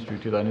speak of the mystery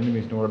to thine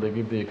enemies, nor will they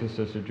give thee a kiss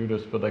as to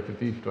Judas, but like the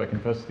thief do I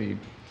confess thee.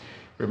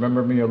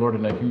 Remember me, O Lord,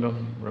 in thy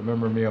kingdom.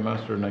 Remember me, O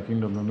Master, in thy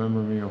kingdom.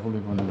 Remember me, O Holy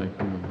One, in thy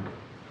kingdom.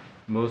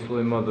 Most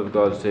Holy Mother of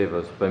God, save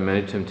us. By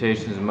many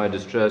temptations in my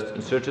distress,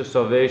 in search of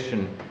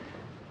salvation,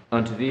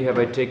 unto thee have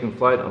I taken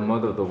flight, O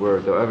Mother of the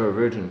Word. Thou ever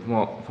Virgin,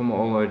 from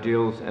all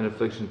ordeals and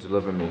afflictions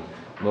deliver me.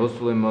 Most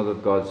Holy Mother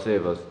of God,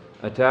 save us.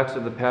 Attacks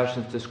of the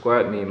passions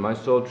disquiet me. My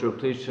soul to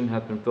repletion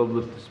hath been filled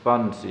with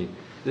despondency.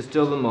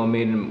 Distill them, O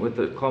Maiden, with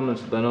the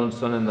calmness of thine own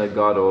Son and thy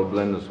God, O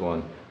blameless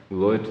one.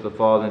 Glory to the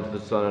Father, and to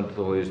the Son, and to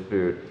the Holy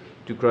Spirit.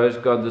 To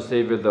Christ God the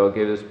Saviour thou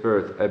gavest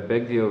birth. I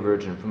beg thee, O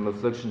Virgin, from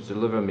afflictions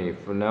deliver me.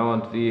 For now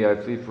unto thee I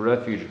flee for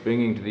refuge,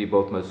 bringing to thee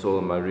both my soul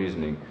and my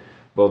reasoning.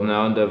 Both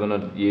now and ever, and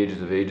unto the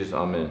ages of ages.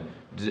 Amen.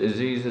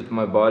 Disease is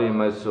my body and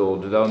my soul.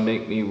 Do thou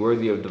make me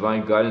worthy of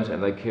divine guidance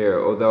and thy care.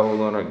 O thou who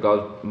alone art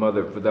God's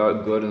mother, for thou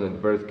art good and the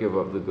birth giver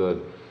of the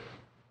good.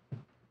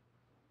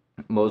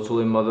 Most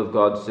Holy Mother of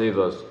God, save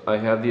us. I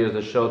have thee as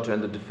the shelter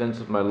and the defense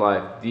of my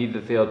life. Thee,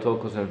 the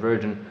Theotokos and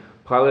Virgin,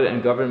 pilot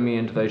and govern me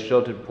into thy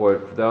sheltered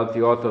port, for thou art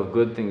the author of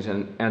good things,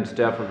 and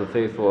staff of the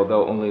faithful, O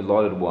thou only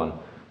lauded one.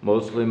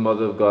 Most Holy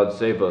Mother of God,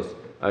 save us.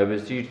 I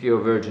beseech thee, O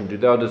Virgin, do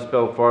thou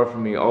dispel far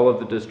from me all of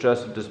the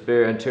distress of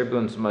despair and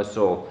turbulence of my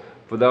soul.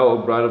 For thou, O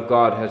Bride of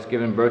God, hast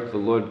given birth to the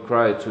Lord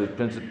Christ, who is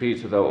Prince of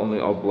Peace, O thou only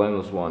all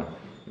blameless one.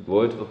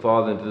 Glory to the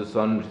Father, and to the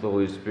Son, and to the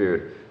Holy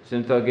Spirit.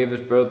 Since thou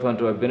gavest birth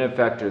unto our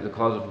benefactor, the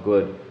cause of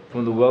good,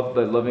 from the wealth of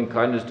thy loving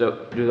kindness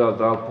do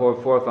thou pour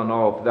forth on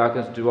all, for thou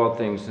canst do all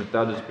things, since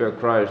thou didst bear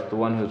Christ, the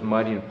one who is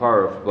mighty in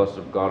power, for blessed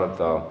of God art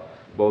thou,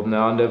 both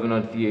now and ever, and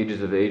unto the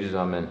ages of ages.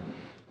 Amen.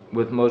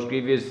 With most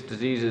grievous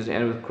diseases,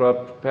 and with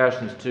corrupt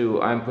passions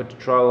too, I am put to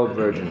trial, O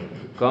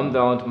Virgin. Come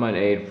thou unto mine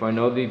aid, for I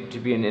know thee to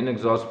be an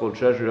inexhaustible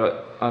treasure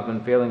of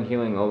unfailing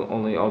healing,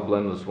 only all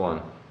blameless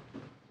one.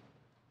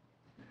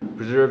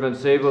 Preserve and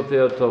save, O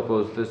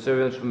Theotokos, the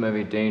servants from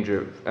every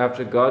danger.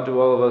 After God, do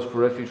all of us for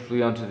refuge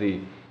flee unto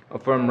thee. A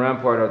firm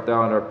rampart art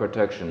thou and our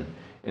protection.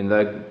 In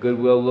thy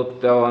goodwill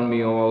look thou on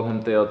me, O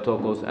Olhim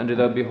Theotokos, and do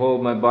thou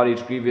behold my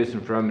body's grievous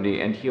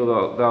infirmity, and heal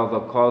thou the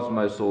cause of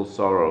my soul's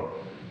sorrow.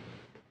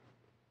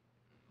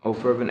 O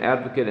fervent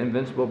advocate,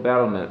 invincible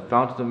battlement,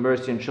 fountain of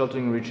mercy and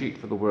sheltering retreat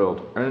for the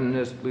world,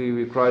 earnestly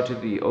we cry to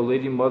thee, O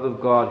Lady Mother of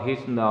God,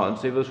 hasten thou and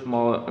save us from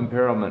all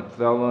imperilment, for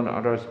thou alone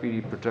art our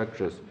speedy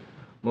protectress.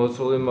 Most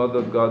Holy Mother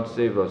of God,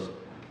 save us.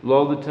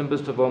 Lull the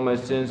tempest of all my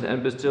sins,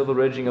 and bestill the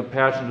raging of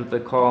passions with thy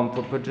calm,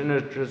 for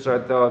progenitress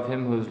art thou of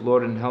him who is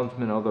Lord and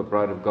helmsman of the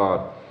bride of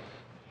God.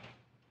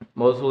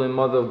 Most Holy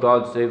Mother of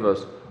God, save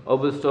us. O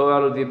bestow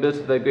out of the abyss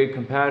of thy great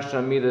compassion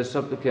on me, the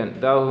supplicant,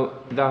 thou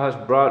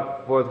hast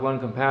brought forth one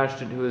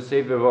compassionate, who is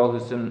Savior of all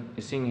who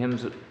sing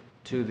hymns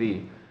to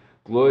thee.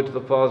 Glory to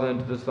the Father, and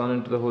to the Son,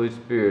 and to the Holy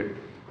Spirit.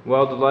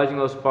 While delighting,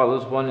 O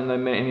spotless one, in thy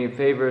many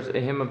favors,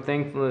 a hymn of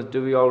thankfulness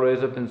do we all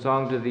raise up in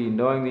song to thee,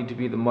 knowing thee to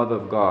be the Mother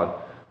of God,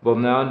 both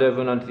now and ever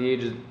and unto the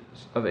ages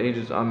of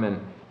ages. Amen.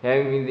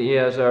 Having thee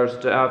as our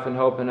staff and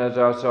help, and as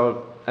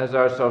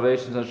our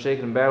salvation's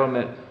unshaken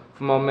battlement,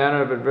 from all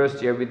manner of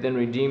adversity are we then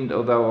redeemed,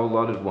 O thou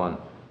allotted one.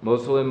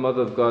 Most Holy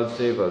Mother of God,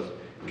 save us.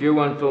 Pure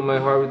one, fill my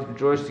heart with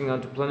rejoicing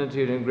unto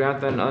plenitude, and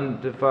grant thine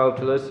undefiled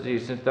felicity,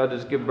 since thou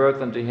didst give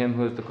birth unto him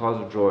who is the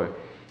cause of joy.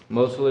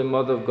 Most Holy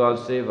Mother of God,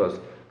 save us.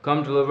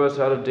 Come deliver us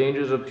out of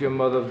dangers, O pure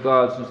Mother of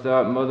God, since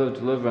thou art Mother of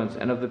deliverance,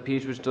 and of the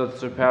peace which doth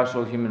surpass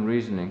all human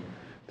reasoning.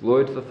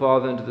 Glory to the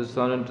Father, and to the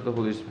Son, and to the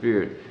Holy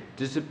Spirit.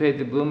 Dissipate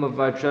the gloom of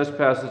my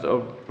trespasses, O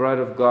Bride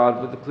of God,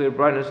 with the clear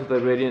brightness of thy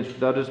radiance, for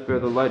thou didst bear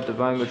the light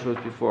divine which was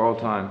before all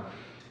time.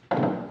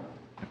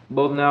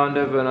 Both now and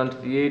ever, and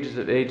unto the ages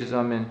of ages.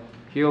 Amen.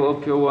 Heal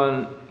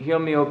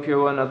me, O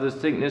pure one, of the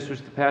sickness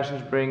which the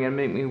passions bring, and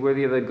make me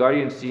worthy of thy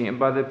guardiancy, and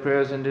by thy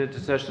prayers and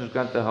intercessions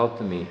grant thy health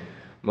to me.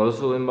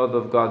 Most Holy Mother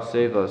of God,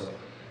 save us.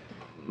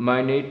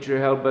 My nature,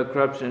 held by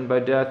corruption and by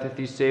death, hath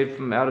he saved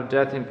from out of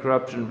death and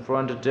corruption, for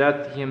unto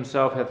death he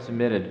himself hath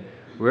submitted.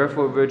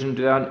 Wherefore, Virgin,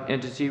 do thou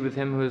intercede with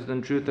him who is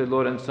in truth thy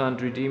Lord and Son,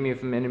 to redeem me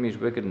from enemies'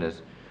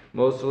 wickedness.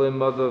 Most Holy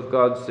Mother of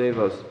God, save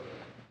us.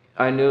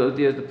 I know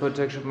thee as the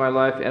protection of my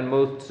life, and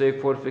most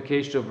safe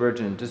fortification, O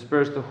Virgin.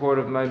 Disperse the horde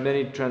of my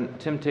many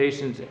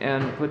temptations,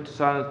 and put to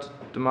silence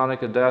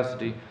demonic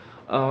audacity.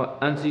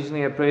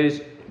 Unceasingly I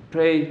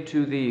pray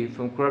to thee,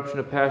 from corruption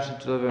of passion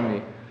deliver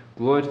me.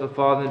 Glory to the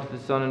Father, and to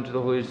the Son, and to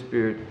the Holy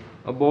Spirit.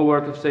 A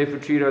bulwark of safe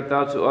retreat art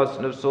thou to us,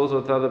 and of souls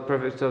art thou the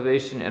perfect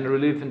salvation, and a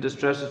relief in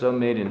distresses, O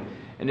Maiden.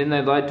 And in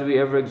thy light do we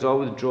ever exalt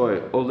with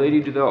joy. O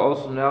Lady, do thou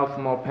also now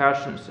from all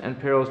passions and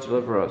perils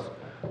deliver us,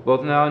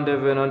 both now and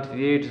ever and unto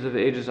the ages of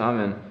ages.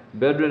 Amen.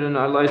 Bedridden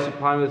I lie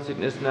supine with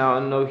sickness now,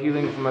 and no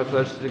healing for my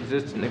flesh is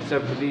existent,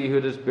 except for thee who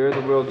dost bear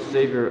the world's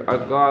Savior, our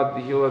God,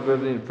 the healer of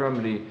every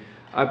infirmity.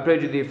 I pray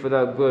to thee for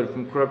thou good,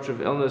 from corruption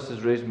of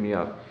illnesses raise me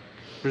up.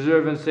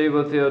 Preserve and save,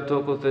 O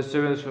Theotokos, thy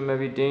servants from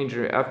every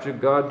danger. After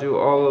God, do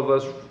all of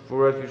us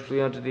for refuge flee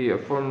unto thee. A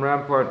firm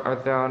rampart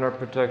art thou and our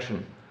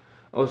protection.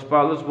 O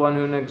spotless one,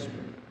 who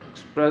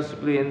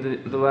expressly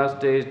in the last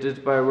days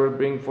didst by a word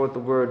bring forth the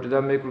word, do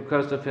thou make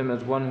request of him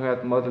as one who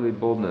hath motherly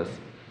boldness.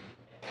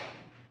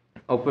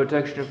 O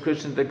protection of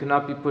Christians that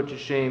cannot be put to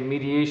shame,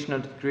 mediation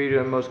unto the Creator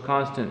and most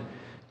constant.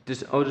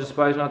 O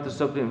despise not the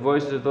suppliant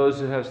voices of those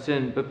who have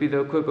sinned, but be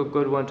thou quick, O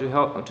good one,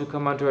 to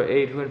come unto our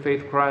aid, who in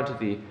faith cry unto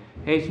thee.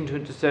 Hasten to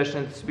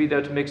intercession, and speed thou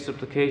to make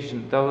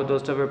supplication, thou who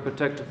dost ever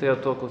protect the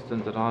Theotokos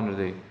them that honor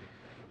thee.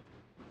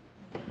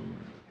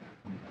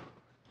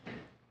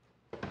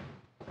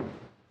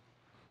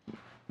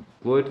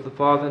 Glory to the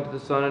Father, and to the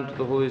Son, and to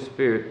the Holy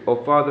Spirit.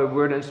 O Father,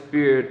 Word, and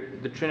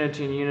Spirit, the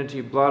Trinity in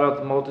unity, blot out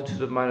the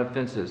multitude of mine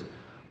offenses,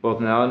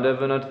 both now and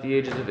ever and unto the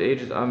ages of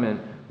ages. Amen.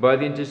 By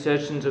the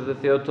intercessions of the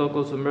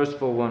Theotokos, the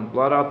merciful one,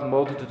 blot out the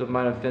multitude of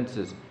mine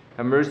offenses.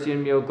 Have mercy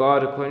on me, O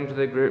God, according to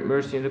thy great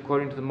mercy, and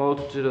according to the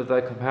multitude of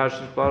thy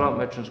compassions, blot out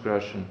my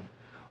transgression.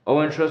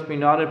 O entrust me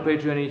not, I pray,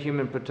 to any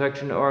human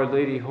protection, O Our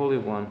Lady, Holy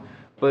One,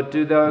 but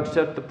do thou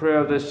accept the prayer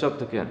of thy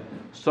supplicant.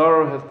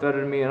 Sorrow hath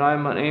fettered me, and I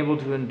am unable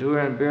to endure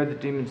and bear the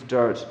demon's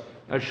darts.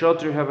 A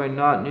shelter have I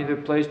not, neither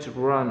place to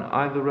run.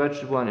 I, the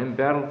wretched one,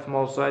 embattled from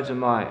all sides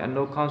am I, and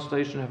no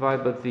consolation have I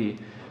but thee.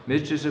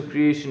 Mistress of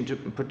creation, to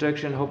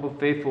protection and hope of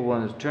faithful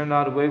ones, turn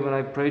not away when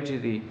I pray to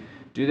thee.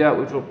 Do that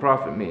which will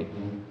profit me.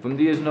 From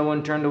thee is no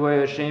one turned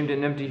away, ashamed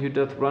and empty, who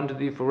doth run to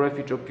thee for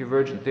refuge, O pure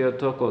Virgin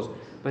Theotokos.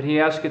 But he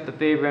asketh the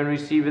favor and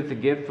receiveth the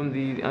gift from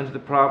thee unto the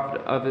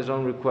profit of his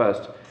own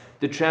request.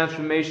 The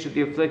transformation of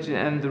the afflicted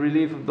and the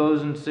relief of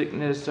those in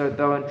sickness art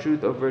thou in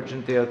truth, O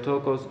Virgin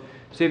Theotokos.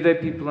 Save thy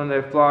people and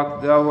thy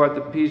flock, thou who art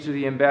the peace of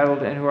the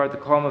embattled, and who art the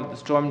calm of the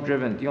storm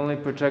driven, the only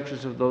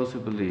protectress of those who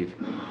believe.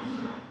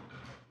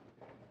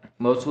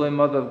 Most Holy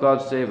Mother of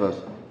God, save us.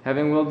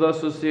 Having willed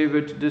us, O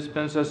Savior, to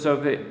dispense our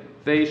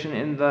salvation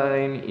in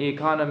thine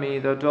economy,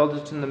 thou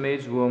dweltest in the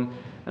maid's womb,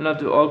 and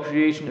unto all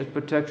creation is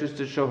protectress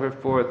to show her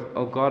forth.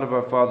 O God of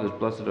our fathers,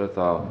 blessed art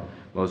thou.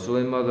 Most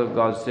Holy Mother of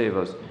God, save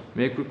us.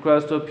 Make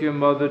request, O pure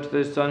Mother, to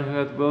thy Son, who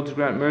hath willed to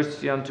grant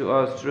mercy unto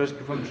us, to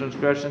rescue from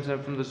transgressions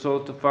and from the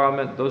soul's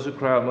defilement those who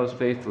cry out most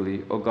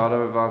faithfully. O God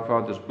of our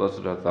fathers,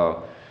 blessed art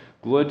thou.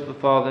 Glory to the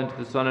Father, and to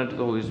the Son, and to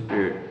the Holy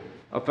Spirit.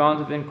 A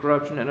fount of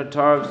incorruption and a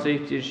tower of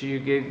safety is she who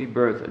gave thee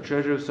birth. A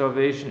treasure of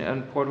salvation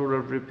and portal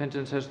of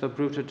repentance hast thou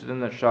proved her to them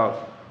that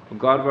shout. O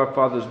God of our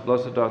fathers,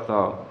 blessed art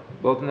thou.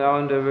 Both now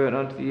and ever, and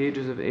unto the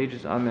ages of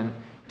ages. Amen.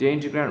 Deign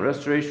to grant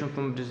restoration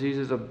from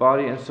diseases of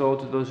body and soul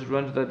to those who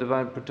run to thy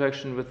divine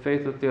protection with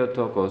faith of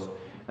Theotokos,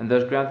 and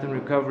thus grant them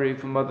recovery,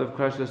 for Mother of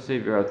Christ our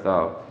Savior art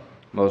thou.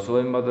 Most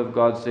Holy Mother of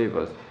God, save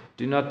us.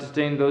 Do not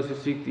disdain those who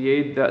seek the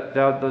aid that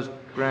thou dost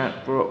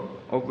grant, for,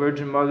 O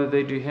Virgin Mother,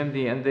 they do hymn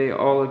thee, and they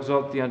all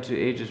exalt thee unto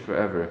ages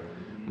forever.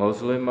 Most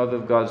Holy Mother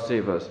of God,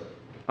 save us.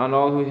 On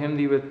all who hymn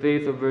thee with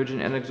faith, O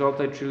Virgin, and exalt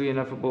thy truly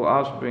ineffable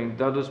offspring,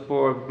 thou dost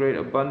pour of great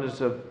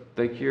abundance of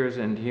thy cures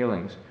and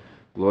healings.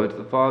 Glory to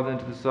the Father, and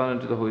to the Son,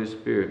 and to the Holy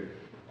Spirit.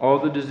 All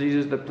the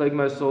diseases that plague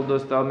my soul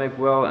dost thou make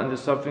well, and the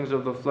sufferings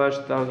of the flesh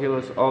thou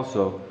healest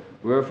also.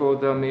 Wherefore,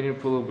 thou maiden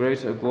full of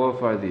grace, I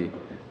glorify thee,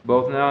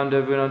 both now and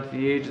ever, and unto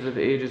the ages of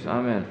ages.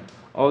 Amen.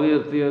 All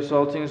the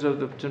assaultings of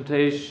the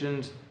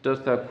temptations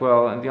dost thou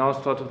quell, and the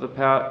onslaughts of the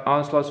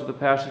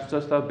passions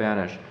dost thou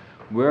banish.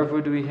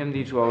 Wherefore do we hymn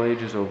thee to all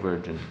ages, O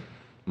Virgin.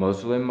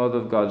 Most Holy Mother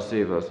of God,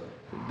 save us.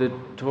 The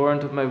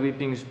torrent of my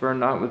weeping spurn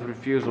not with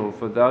refusal,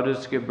 for thou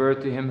didst give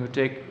birth to him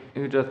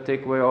who doth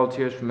take away all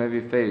tears from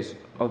every face.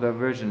 O thou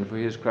Virgin, for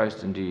he is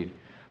Christ indeed.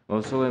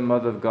 Most Holy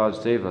Mother of God,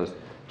 save us.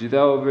 Do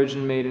thou, O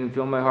Virgin Maiden,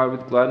 fill my heart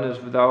with gladness,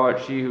 for thou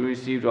art she who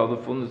received all the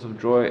fullness of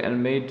joy,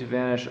 and made to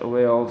vanish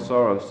away all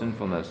sorrow of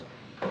sinfulness.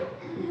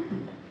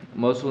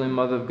 Most Holy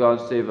Mother of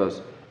God, save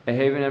us. A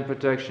haven and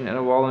protection, and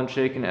a wall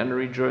unshaken, and a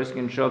rejoicing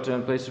and shelter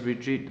and place of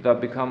retreat do thou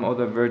become, O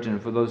thou Virgin,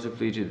 for those who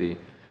flee to thee.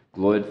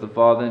 Glory to the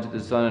Father, and to the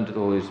Son, and to the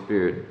Holy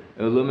Spirit.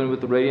 Illumine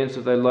with the radiance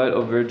of thy light,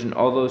 O Virgin,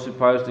 all those who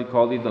piously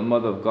call thee the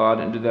Mother of God,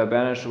 and do thou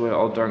banish away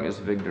all darkness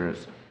of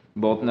ignorance,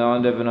 both now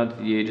and ever, and unto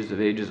the ages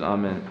of ages.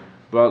 Amen.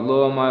 Brought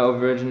low am I, O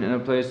Virgin, in a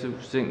place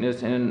of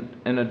sickness and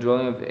in a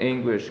dwelling of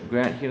anguish.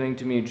 Grant healing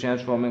to me,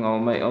 transforming all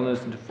my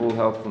illness into full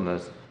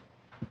healthfulness.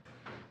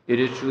 It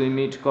is truly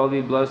meet to call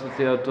thee blessed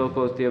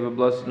Theotokos, the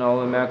ever-blessed and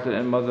all-immaculate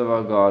and Mother of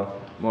our God,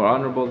 more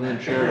honorable than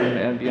the cherubim,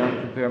 and beyond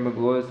compare more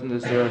glorious than the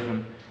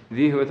seraphim.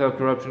 Thee who without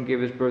corruption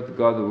gavest birth to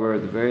God the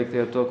Word, the very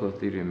Theotokos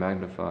thee do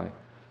magnify.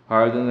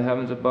 Higher than the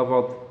heavens above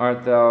all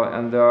art thou,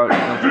 and thou art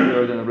much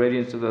purer than the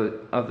radiance of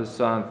the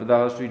sun, for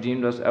thou hast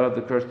redeemed us out of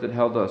the curse that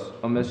held us.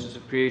 O Mistress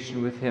of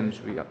creation, with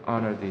hymns we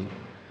honor thee.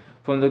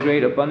 From the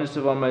great abundance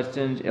of all my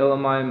sins, ill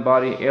am I in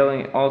body,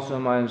 ailing also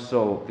am I in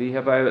soul. Thee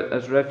have I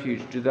as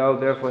refuge, do thou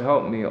therefore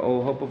help me,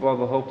 O hope of all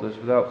the hopeless,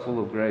 without full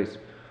of grace.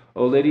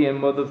 O Lady and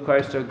Mother of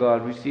Christ our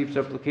God, receive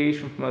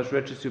supplication from us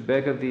wretches who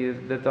beg of thee,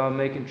 that thou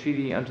make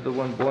entreaty unto the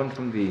one born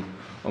from thee.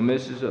 O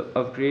Mistress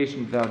of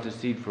creation, thou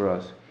intercede for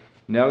us.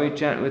 Now we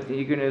chant with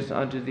eagerness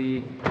unto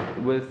thee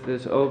with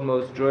this ode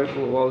most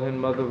joyful, all hymn,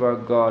 Mother of our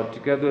God,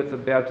 together with the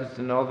Baptists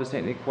and all the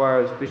saintly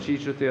choirs,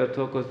 beseech O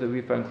Theotokos that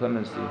we find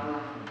clemency.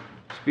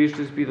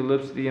 Speechless be the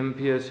lips of the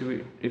impious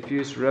who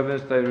refuse to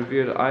reverence thy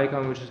revered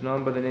icon, which is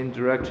known by the name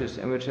Directus,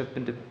 and which hath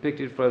been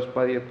depicted for us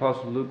by the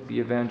Apostle Luke the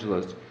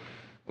Evangelist.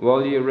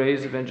 While ye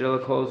raise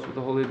evangelic hosts with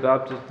the holy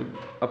Baptist, the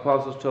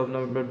Apostles'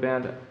 12-numbered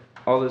band,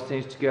 all the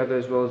saints together,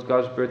 as well as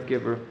God's birth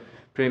giver,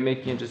 pray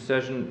make ye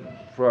intercession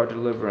for our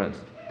deliverance.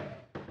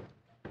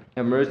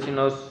 Have mercy on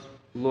us,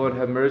 Lord,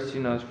 have mercy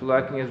on us, for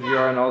lacking as we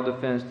are in all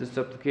defense, this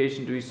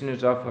supplication do we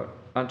sinners offer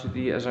unto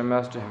thee as our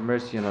Master, have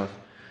mercy on us.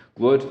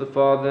 Glory to the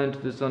Father, and to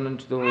the Son, and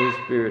to the Holy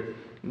Spirit.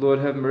 Lord,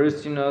 have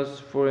mercy on us,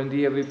 for in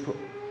thee have we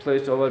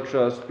placed all our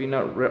trust. Be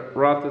not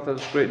wroth with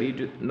us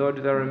greatly, nor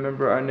do thou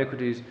remember our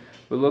iniquities,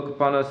 but look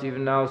upon us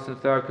even now, since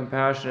thou art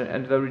compassionate,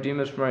 and do thou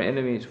redeem us from our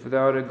enemies. For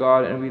thou art a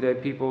God, and we thy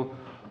people,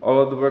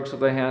 all of the works of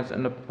thy hands,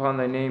 and upon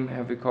thy name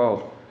have we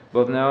called,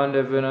 both now and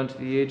ever, and unto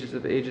the ages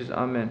of ages.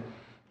 Amen.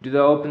 Do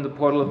thou open the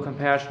portal of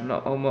compassion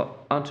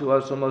unto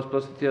us, O most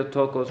blessed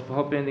Theotokos, for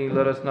hoping in thee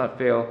let us not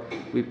fail,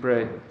 we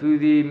pray. Through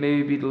thee may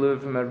we be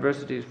delivered from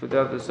adversities, for thou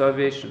art the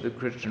salvation of the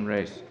Christian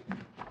race.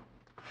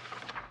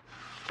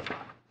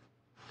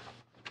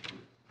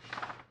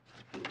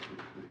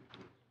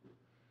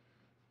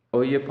 O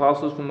ye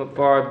apostles from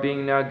afar,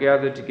 being now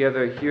gathered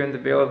together here in the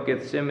vale of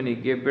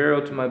Gethsemane, give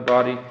burial to my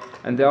body,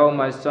 and thou, O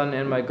my Son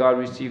and my God,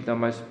 receive thou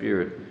my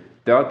spirit.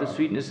 Thou art the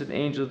sweetness of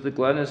angels, the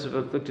gladness of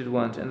afflicted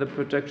ones, and the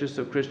protectress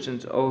of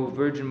Christians. O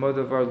Virgin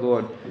Mother of our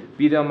Lord,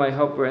 be thou my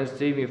helper, and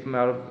save me from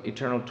out of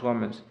eternal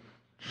torments.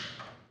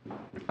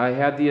 I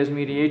have thee as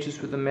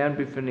mediatrix with a man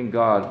befriending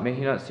God. May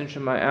he not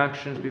censure my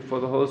actions before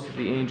the host of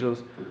the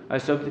angels. I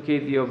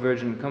supplicate thee, O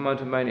Virgin, come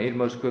unto mine aid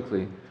most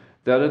quickly.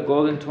 Thou art a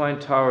golden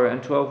twined tower,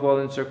 and 12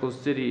 wall-encircled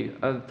city,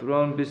 a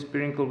throne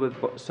besprinkled with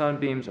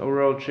sunbeams, a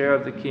royal chair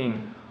of the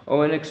King.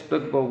 O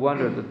inexplicable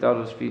wonder that thou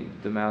dost feed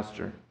the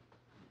Master.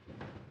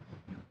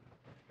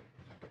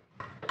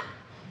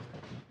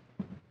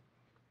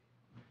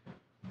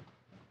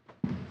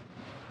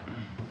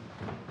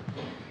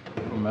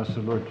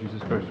 Master, Lord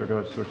Jesus Christ, our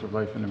God, source of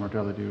life and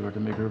immortality, who art the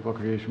maker of all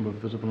creation, both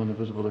visible and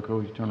invisible, the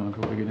co-eternal and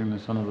co-beginning, the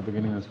Son of the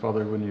beginning, His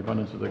Father, who in the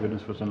abundance of thy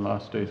goodness was in the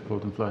last days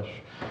clothed in flesh,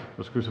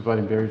 was crucified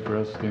and buried for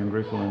us, the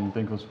ungrateful and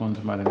thankless ones,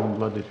 by thine own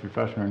blood didst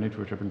refashion our nature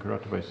which have been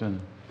corrupted by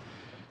sin.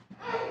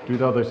 Do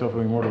thou thyself, O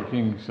immortal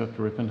King, accept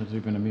the repentance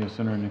even of me, a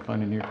sinner, and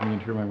incline near to me,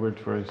 and hear my words,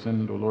 for I have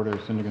sinned. O Lord, I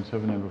have sinned against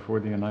heaven and before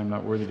thee, and I am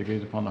not worthy to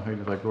gaze upon the height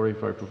of thy glory,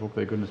 for I provoke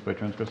thy goodness by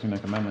transgressing thy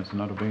commandments and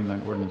not obeying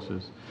thine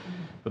ordinances.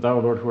 But thou, O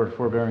Lord, who art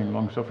forbearing,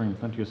 long-suffering,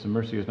 plenteous in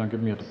mercy, hast not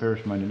given me yet to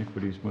perish in mine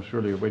iniquities, most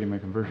surely awaiting my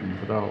conversion.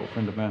 For thou, O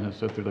friend of man, hast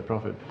said through thy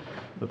prophet,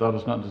 that thou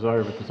dost not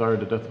desire, but desire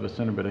the death of a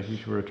sinner, but that he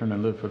should return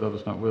and live, for thou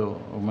dost not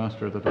will, O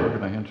Master, that the work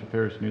of thy hand should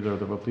perish, neither art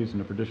thou well pleased in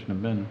the perdition of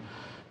men.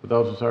 But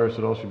thou desirest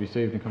that all should be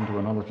saved and come to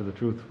a knowledge of the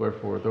truth.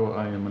 Wherefore, though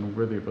I am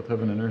unworthy of both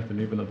heaven and earth,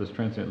 and even of this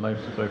transient life,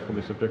 since I have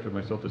fully subjected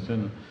myself to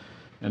sin,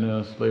 and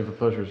a slave of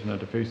pleasures, and have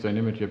defaced thine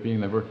image, yet being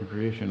thy work in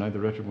creation, I, the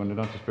wretched one, do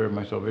not despair of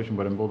my salvation,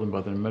 but emboldened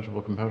by the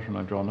immeasurable compassion,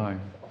 I draw nigh.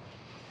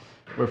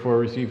 Wherefore,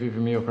 receive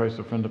even me, O Christ,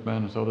 O friend of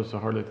man, as thou dost the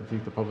harlot, the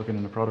thief, the publican,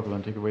 and the prodigal,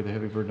 and take away the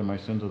heavy burden of my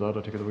sins, O thou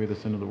that taketh away the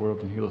sin of the world,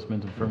 and healest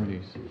men's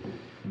infirmities.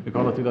 We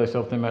call it to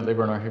thyself, them that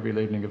labor and are heavy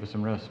laden, and give us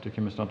some rest. Take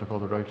him us not to call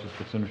the righteous,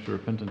 but sinners to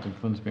repentance, and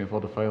cleanse me of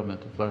all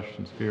defilement of flesh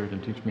and spirit,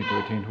 and teach me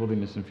to attain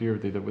holiness and fear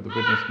of thee, that with the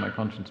witness of my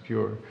conscience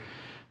pure,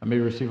 I may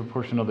receive a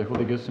portion of thy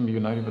holy gifts, and be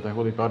united with thy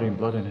holy body and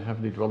blood, and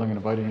have thee dwelling and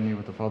abiding in me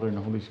with the Father and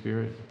the Holy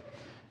Spirit.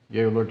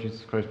 Yea, O Lord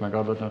Jesus Christ, my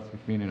God, let not the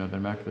communion of thy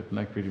immaculate and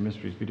life-creating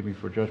mysteries be to me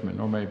for judgment,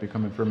 nor may I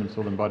become infirm in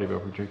soul and body by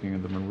partaking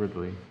of them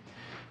unworthily.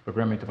 But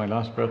grant me to my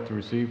last breath to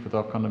receive,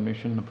 without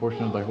condemnation, a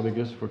portion of thy holy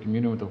gifts for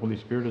communion with the Holy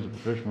Spirit as a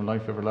provision for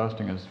life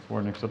everlasting, as for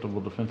an acceptable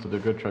defense of the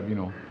good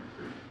tribunal,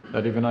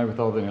 that even I with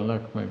all the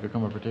elect may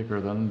become a partaker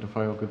of that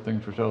undefiled good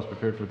things which thou hast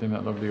prepared for them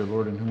that love thee, O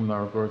Lord, in whom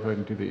thou art glorified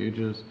into the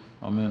ages.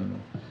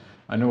 Amen.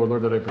 I know, O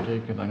Lord, that I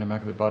partake in thine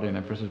immaculate body, and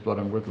I press his blood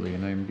unworthily,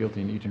 and I am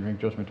guilty in eat and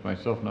drink judgment to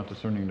myself, not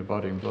discerning the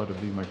body and blood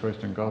of thee, my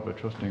Christ and God, but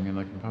trusting in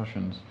thy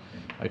compassions.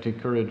 I take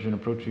courage and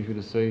approach thee, who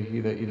to say, He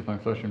that eateth my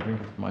flesh and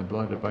drinketh my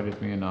blood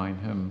abideth me, and I in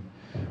him.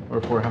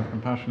 Wherefore have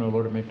compassion, O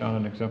Lord, and make not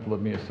an example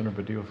of me, a sinner,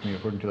 but deal with me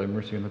according to thy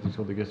mercy, and let these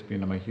holy gifts be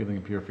unto my healing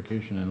and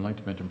purification, and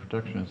enlightenment and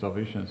protection, and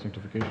salvation and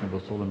sanctification of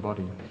both soul and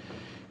body,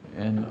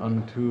 and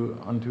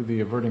unto the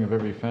averting of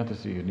every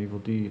fantasy and evil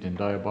deed and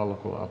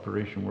diabolical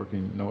operation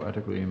working no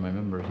ethically in my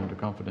members, unto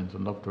confidence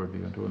and love toward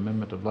thee, unto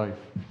amendment of life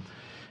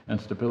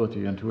and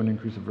stability, unto an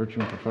increase of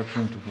virtue and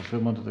perfection, to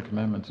fulfillment of the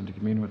commandments, and to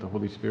communion with the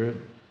Holy Spirit,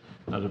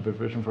 as a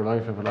provision for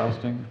life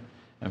everlasting,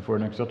 and for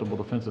an acceptable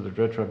defense of the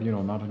dread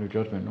tribunal, not unto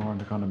judgment nor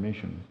unto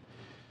condemnation.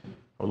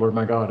 O Lord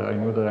my God, I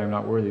know that I am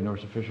not worthy nor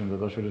sufficient that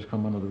thou shouldest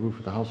come under the roof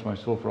of the house of my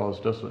soul, for all is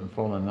desolate and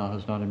fallen, and thou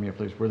hast not in me a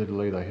place worthy to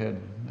lay thy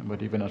head.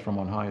 But even as from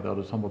on high thou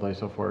dost humble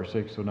thyself for our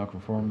sake, so now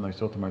conform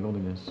thyself to my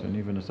lowliness, and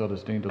even as thou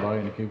dost deign to lie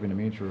in a cave in a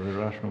manger of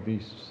irrational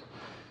beasts,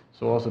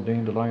 so also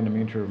deign to lie in the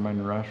manger of mine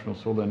irrational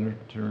soul, and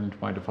enter into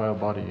my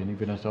defiled body. And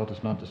even as thou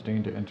dost not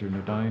disdain to enter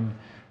into thine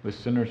with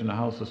sinners in the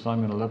house of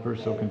Simon a leper,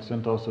 so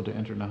consent also to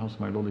enter in the house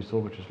of my lowly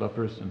soul, which is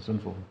leprous and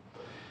sinful.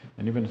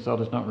 And even as thou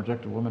dost not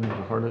reject a woman who is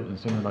a harlot and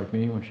sinner like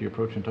me when she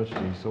approached and touched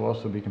thee, so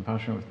also be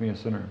compassionate with me, a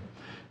sinner,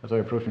 as I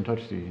approach and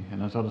touch thee.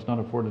 And as thou dost not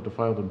abhor the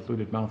defiled and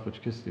polluted mouth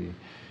which kissed thee,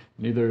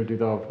 neither do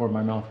thou abhor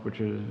my mouth,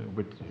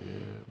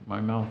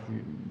 my mouth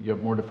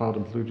yet more defiled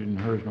and polluted than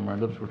hers, nor my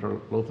lips which are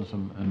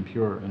loathsome and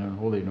impure and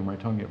unholy, nor my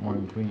tongue yet more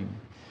unclean.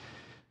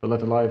 But let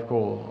the live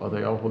coal of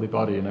thy all-holy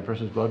body and thy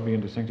precious blood be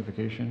unto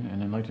sanctification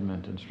and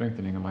enlightenment and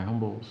strengthening of my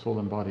humble soul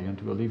and body,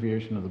 unto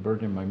alleviation of the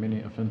burden of my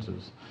many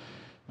offenses,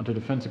 unto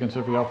defense against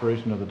every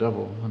operation of the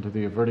devil, unto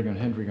the averting and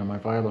hindering of my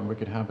vile and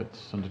wicked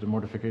habits, unto the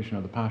mortification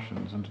of the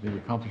passions, unto the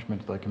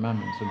accomplishment of thy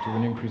commandments, unto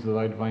an increase of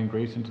thy divine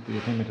grace, into the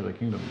attainment of thy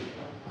kingdom.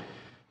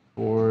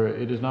 For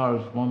it is not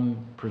as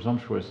one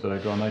presumptuous that I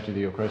draw nigh to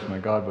thee, O Christ my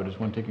God, but as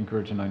one taking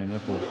courage in thine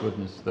ineffable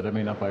goodness, that I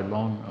may not by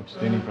long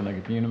abstaining from thy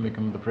communion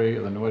become the prey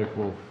of the noetic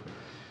wolf.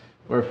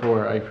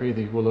 Wherefore I pray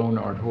thee, who alone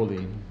art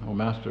holy, O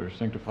Master,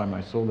 sanctify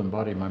my soul and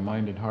body, my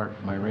mind and heart,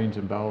 my reins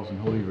and bowels, and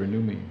wholly renew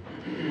me.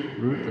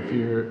 Root the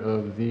fear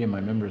of thee in my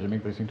members, and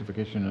make thy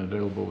sanctification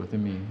available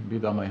within me. Be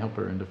thou my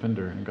helper and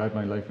defender, and guide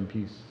my life in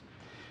peace.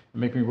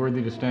 And make me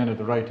worthy to stand at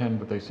the right hand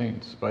with thy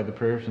saints, by the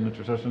prayers and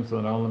intercessions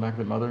of thine all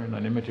immaculate Mother, and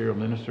thine immaterial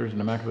ministers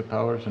and immaculate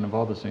powers, and of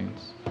all the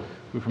saints,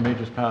 who from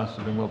ages past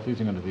have been well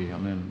pleasing unto thee.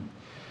 Amen.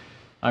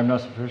 I am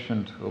not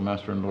sufficient, O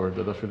Master and Lord,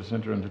 that thou shouldest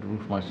enter into the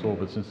roof of my soul,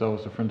 but since thou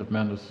wast a friend of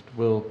man, dost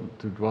will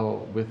to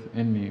dwell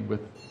within me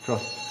with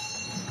trust.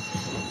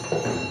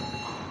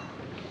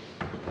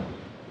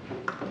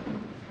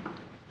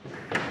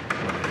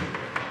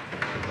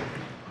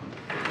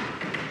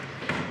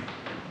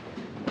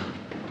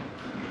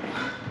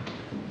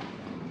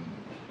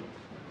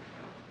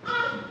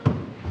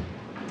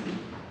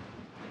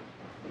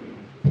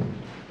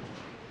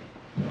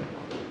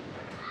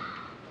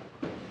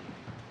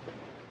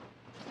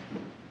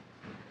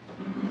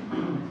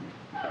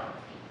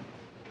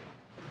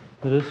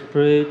 Let us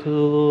pray to the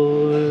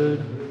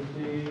Lord.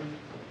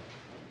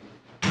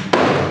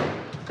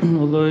 O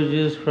Lord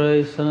Jesus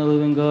Christ, Son of the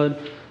living God,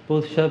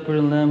 both shepherd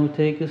and lamb, who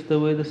takest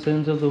away the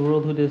sins of the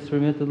world, who didst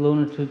remit the loan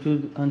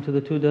unto the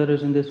two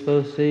debtors, and didst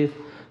vouchsafe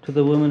to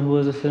the woman who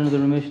was a sinner the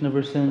remission of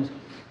her sins.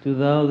 Do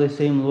thou, the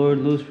same Lord,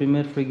 loose,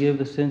 remit, forgive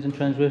the sins and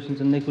transgressions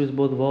and iniquities,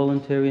 both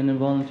voluntary and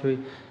involuntary,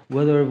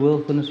 whether of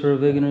willfulness or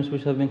of ignorance,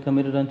 which have been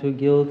committed unto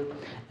guilt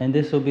and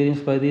disobedience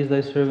by these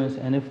thy servants.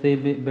 And if they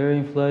be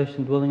bearing flesh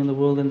and dwelling in the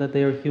world, and that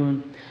they are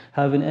human,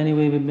 have in any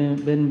way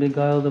been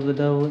beguiled of the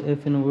devil,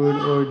 if in word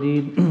or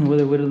deed,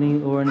 whether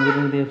wittingly or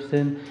unwittingly they have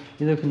sinned,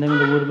 either condemning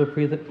the word of a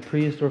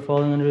priest, or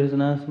falling under his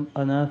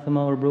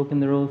anathema, or broken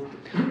their oath,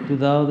 do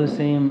thou, the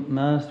same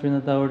Master, in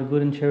that thou art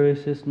good and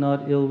cherishest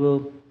not ill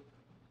will,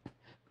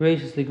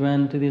 graciously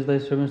grant unto these thy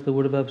servants the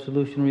word of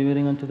absolution,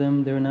 remitting unto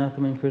them their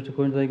anathema and curse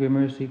according to thy great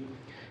mercy.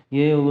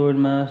 Yea, O Lord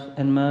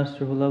and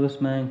Master, who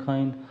lovest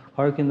mankind,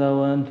 hearken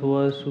thou unto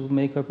us, who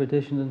make our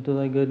petitions unto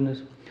thy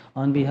goodness,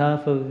 on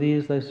behalf of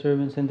these thy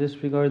servants, and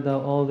disregard thou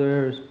all their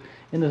errors,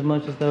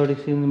 inasmuch as thou art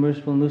exceedingly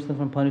merciful, and loose them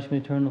from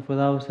punishment eternal. For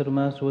thou hast said, O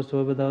Master,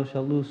 whatsoever thou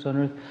shalt loose on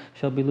earth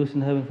shall be loosed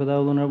in heaven. For thou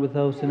alone art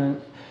without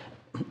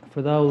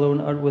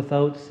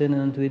sin,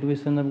 and unto thee do we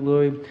send up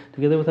glory,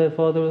 together with thy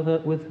Father,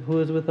 who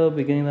is without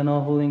beginning, and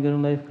all holy and good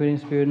and life-creating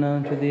Spirit, now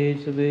unto the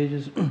age of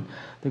ages.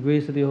 The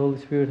grace of the Holy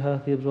Spirit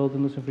hath thee absolved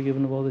and loosed and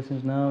forgiven of all thy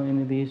sins, now and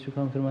in the age to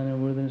come, through mine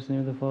and worthiness, in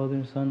the name of the Father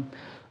and Son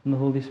and the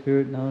Holy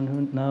Spirit, now and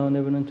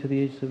ever, and unto the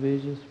age of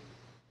ages.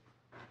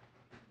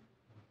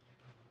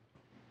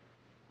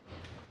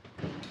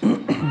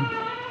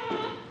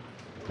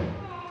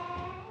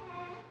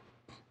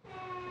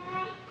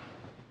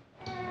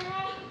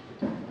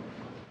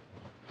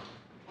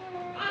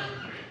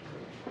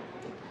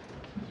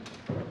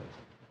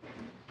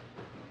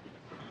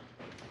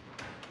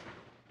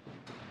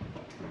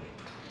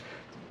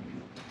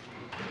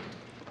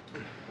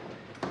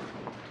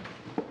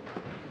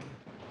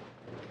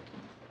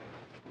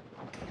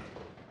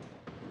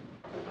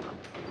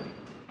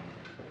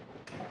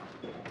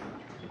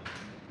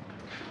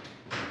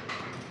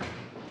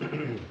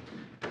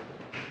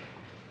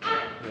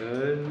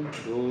 And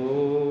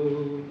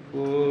so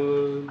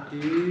for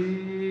thee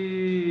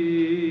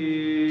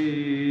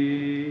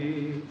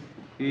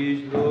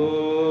is Lord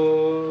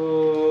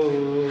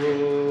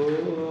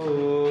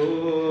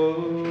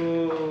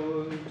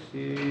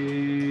cease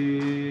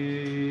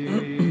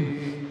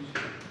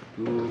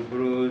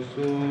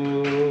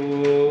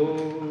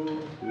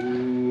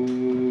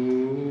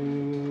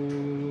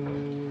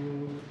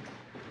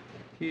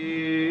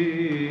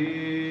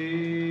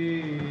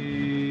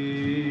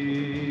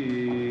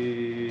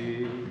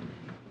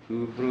to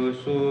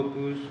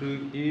prosopus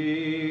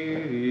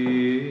Kyrie,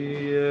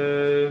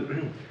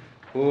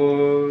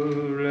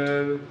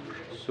 orem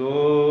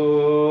sometam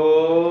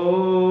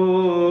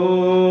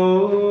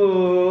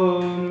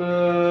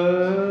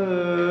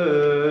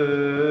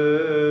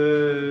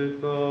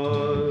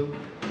Kyrie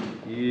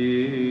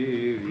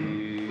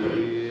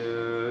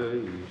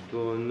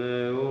iston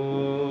eona.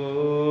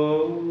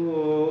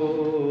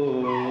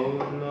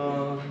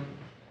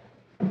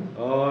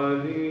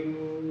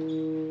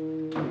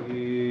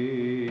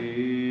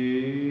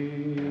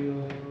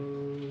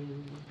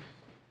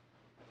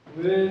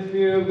 With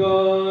fear of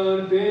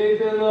God,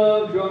 faith and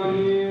love draw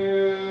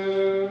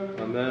near.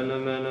 Amen,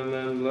 amen,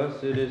 amen.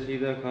 Blessed is he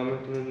that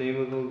cometh in the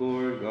name of the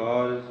Lord.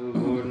 God is the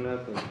Lord, and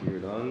hath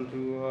appeared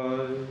unto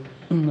us.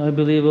 I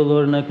believe, O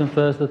Lord, and I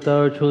confess that thou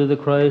art truly the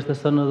Christ, the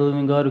Son of the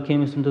living God, who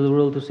camest into the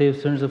world to save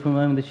sinners, of whom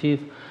I am the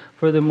chief.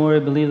 Furthermore, I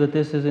believe that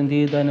this is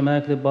indeed thine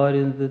immaculate body,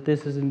 and that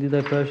this is indeed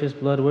thy precious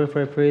blood.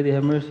 Wherefore I pray thee,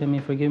 have mercy on me,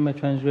 forgive my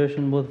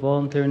transgression, both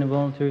voluntary and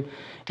involuntary,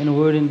 in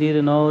word, in deed,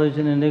 in knowledge,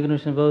 and in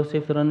ignorance, and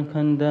vouchsafe that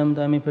uncondemned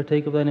I may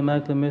partake of thine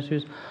immaculate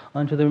mysteries,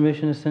 unto the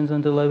remission of sins,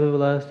 unto life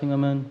everlasting.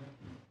 Amen.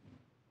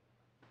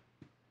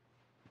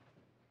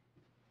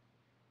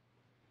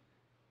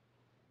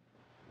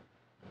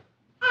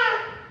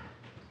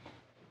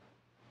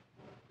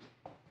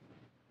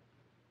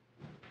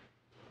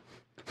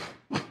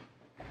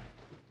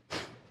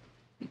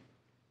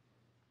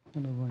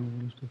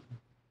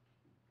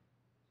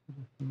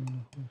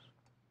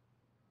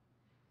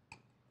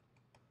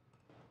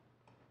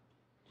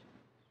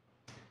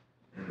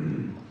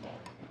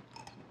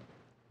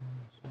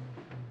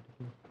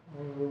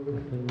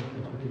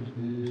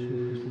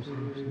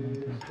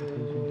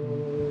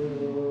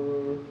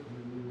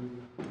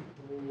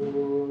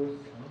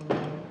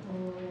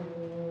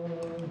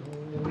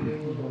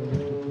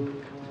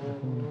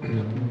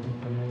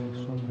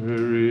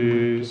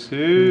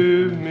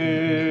 Receive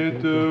me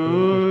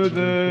today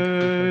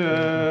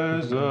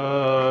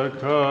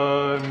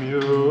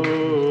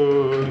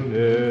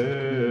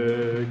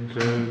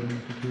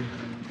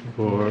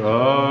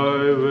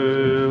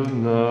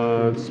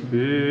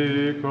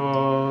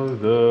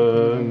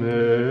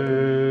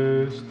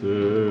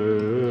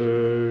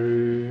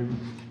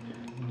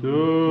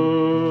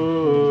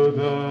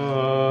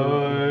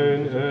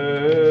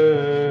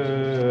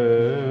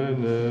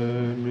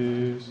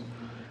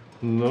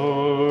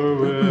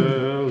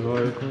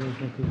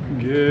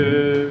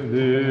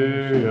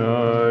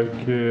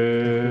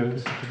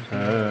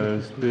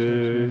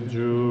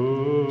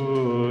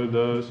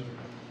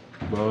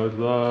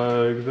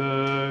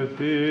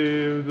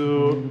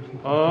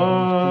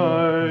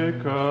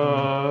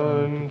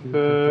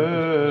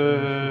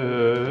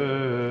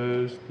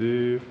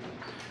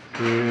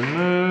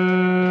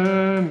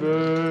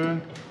Remember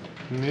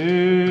me,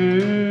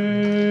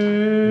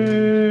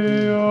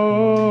 O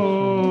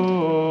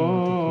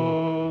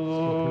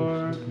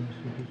Lord,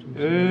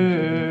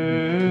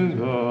 in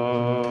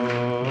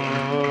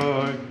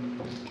thy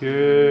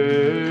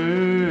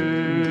kingdom.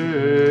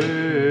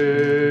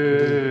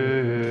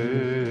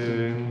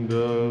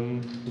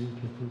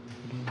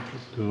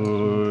 To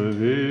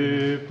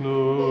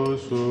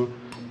dipnosu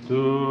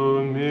tu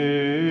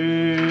mysticum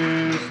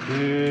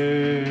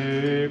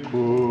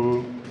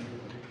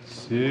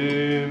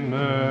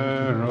Simeroni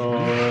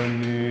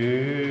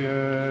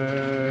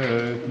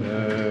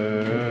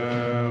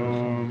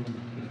eteum,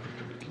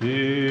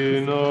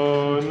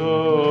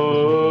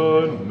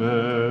 kinonon me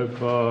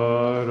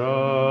paralavem,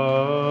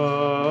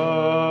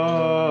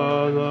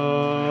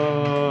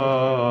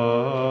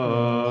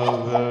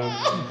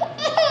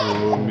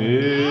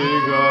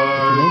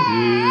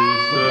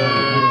 omigartis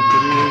et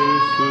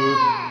Christus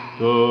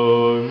to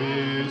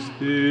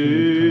mysterion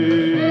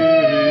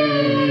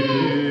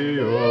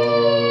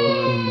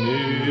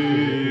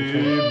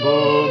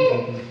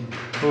nibum,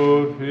 o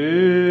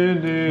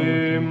fili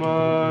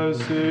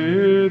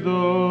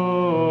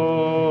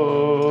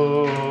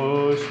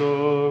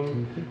masidosum,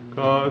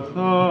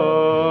 cathapero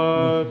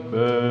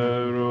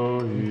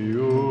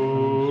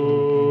iudas,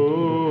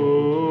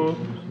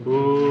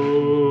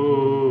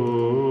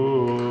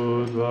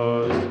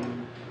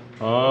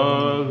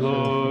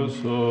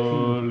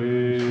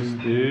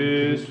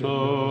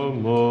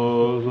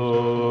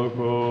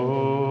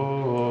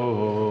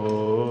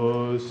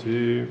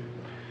 allos solistis homologosi,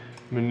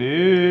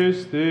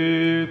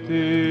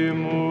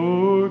 mnistitimu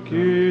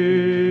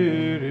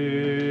Kyrie,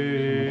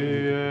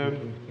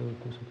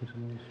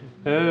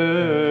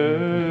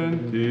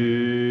 enti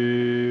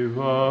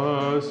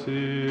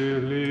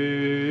Vasili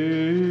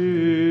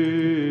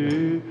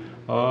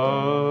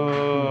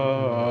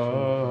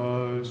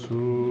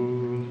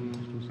asum.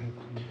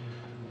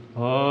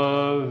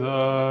 Of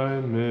thy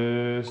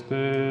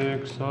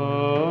mystic supper,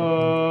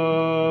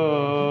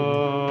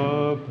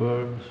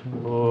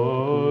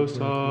 O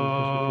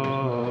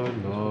Son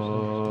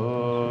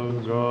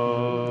of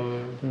God,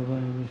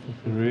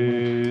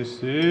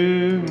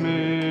 receive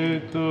me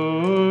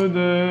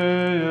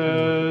today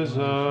as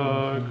a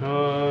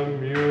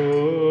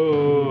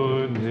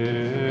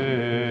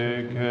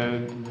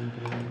communicant,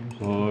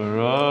 for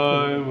I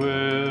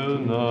will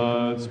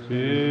not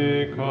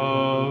speak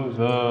of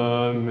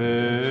the mystery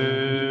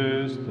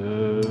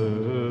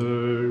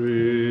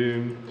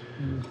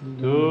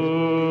to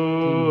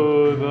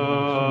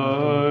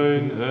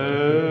thine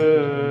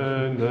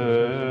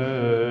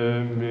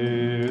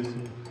enemies,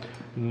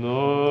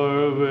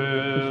 nor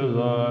will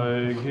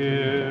I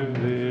give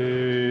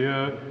thee a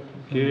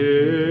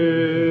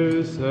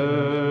kiss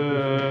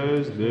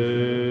as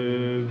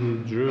did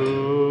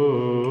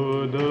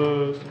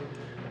Judas,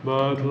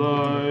 but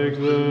like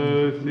the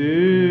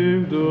thief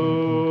do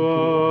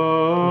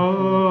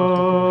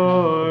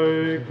I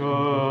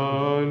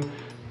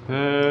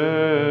confess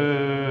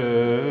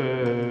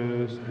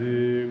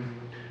thee.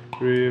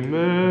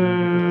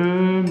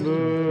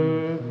 Remember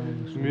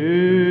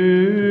me,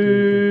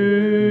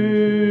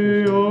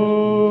 O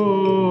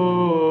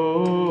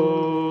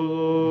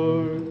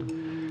Lord,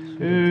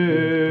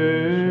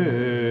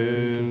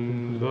 in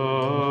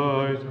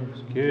thy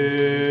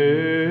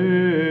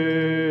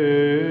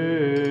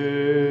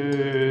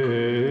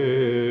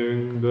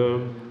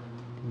kingdom.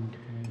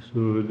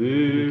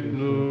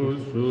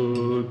 Sudipnus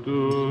tu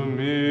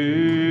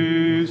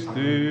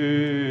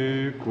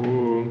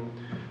mysticum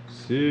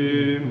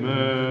Simeroni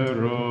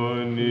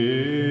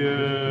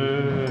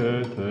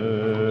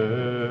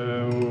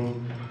eteum,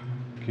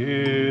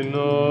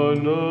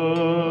 kinonon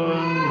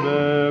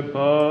me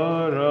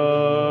paralavem,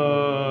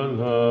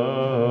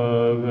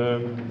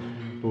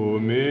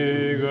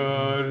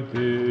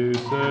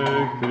 umigartis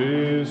et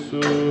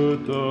Christus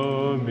to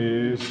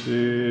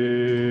mysterion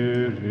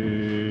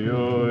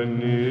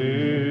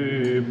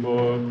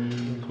nibum,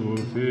 tu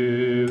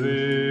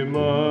fili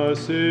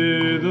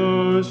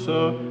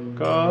masidoso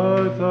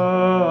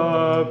cathapero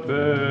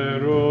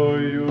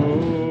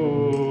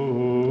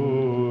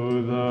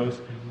iudas,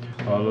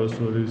 allos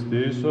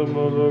solistis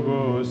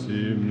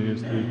homologosi,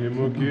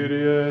 mnistitimu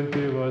Kyrie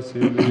enti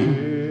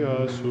Vasilia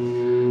su.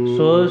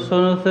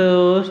 Σώσον ο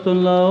Θεός των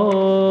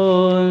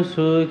λαών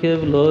σου και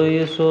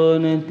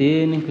ευλόγησον εν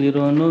την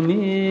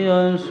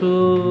κληρονομίαν σου.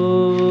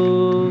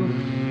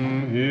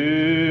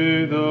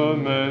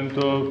 Είδομεν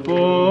το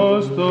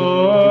φως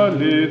το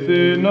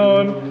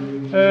αληθινόν,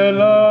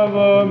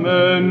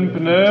 ελάβομεν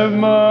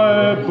πνεύμα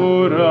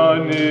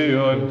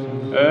επουρανίων,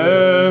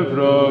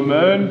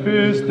 ευρωμεν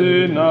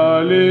πίστην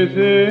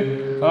αληθή,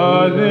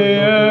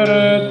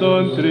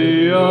 αδιέρετον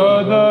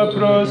τριάδα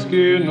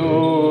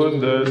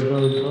προσκυνούντες,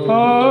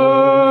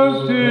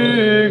 αυτοί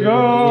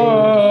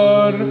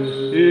γάρ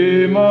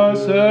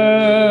ημάς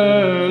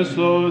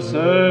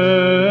έσωσε.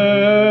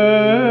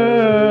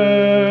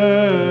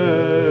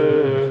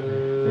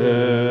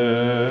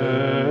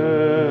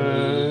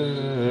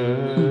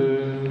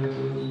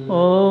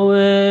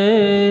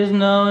 Always,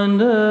 now and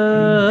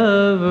then.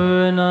 ever,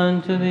 and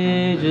unto the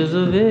ages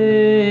of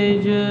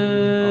ages.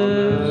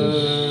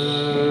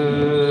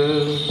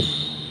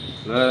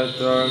 Let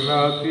our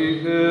mouth be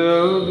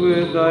filled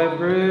with thy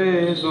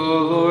praise, O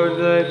Lord,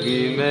 that we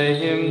may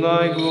hymn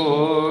thy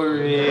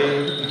glory.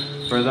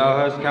 For thou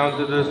hast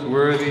counted us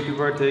worthy to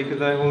partake of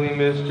thy holy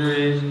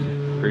mysteries.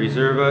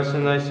 Preserve us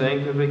in thy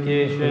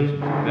sanctification,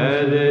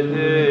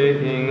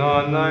 meditating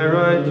on thy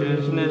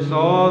righteousness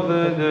all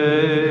the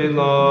day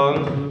long.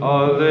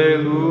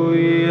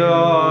 Alleluia,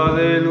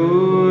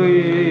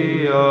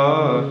 alleluia,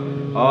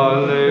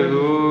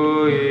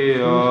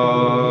 alleluia.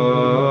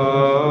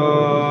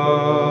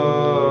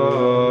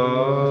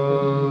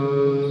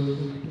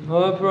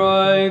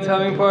 Upright,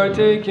 having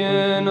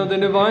partaken of the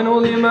divine,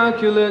 holy,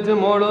 immaculate,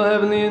 immortal,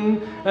 heavenly,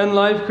 and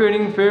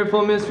life-creating,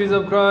 fearful mysteries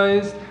of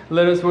Christ,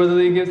 let us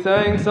worthily give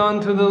thanks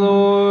unto the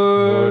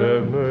Lord. Lord,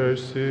 have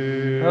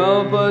mercy.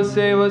 Help us,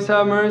 save us,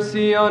 have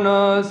mercy on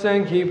us, and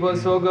keep us,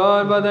 O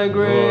God, by thy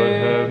grace.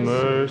 Lord, have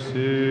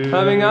mercy.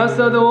 Having asked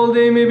that the whole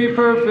day may be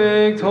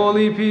perfect,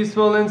 holy,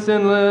 peaceful, and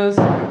sinless,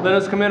 let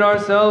us commit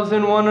ourselves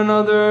and one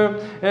another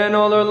and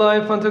all our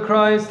life unto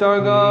Christ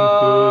our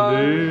God. To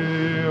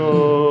thee, O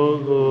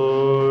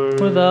Lord.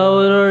 For thou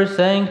art our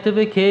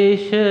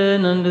sanctification,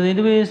 unto thee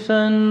do we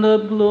send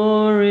up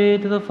glory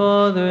to the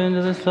Father, and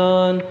to the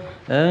Son,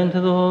 and to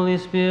the Holy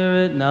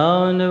Spirit, now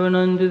and ever, and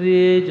unto the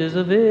ages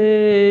of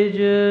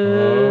ages.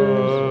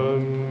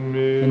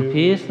 Amen. In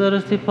peace let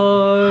us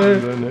depart. In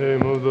the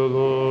name of the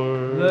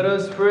Lord. Let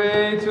us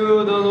pray to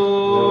the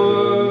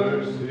Lord.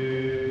 Mercy.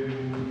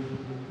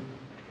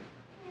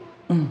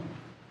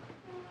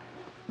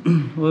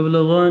 Ο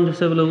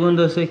ευλογώντας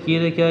ευλογούντας σε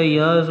Κύριε και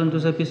αγιάζον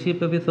τους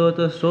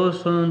επισήπεπιθώτας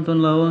σώσον των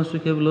λαών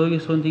σου και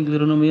ευλόγησον την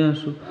κληρονομία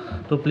σου.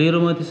 Το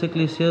πλήρωμα της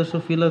Εκκλησίας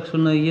σου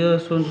φύλαξον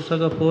αγίασον τους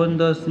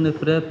αγαπώντας την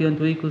ευπρέπεια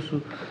του οίκου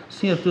σου.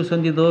 Συ αυτούς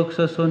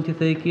αντιδόξασον τη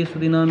θεϊκή σου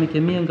δυνάμει και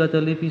μη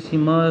εγκαταλείπεις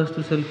ημάς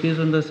τους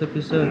ελπίζοντας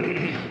επί σε.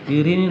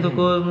 Ειρήνη το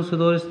κόσμο σου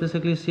δώρεις της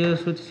Εκκλησίας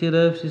σου, της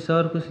ηρεύσης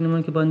άρχους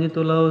ημών και παντή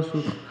το λαό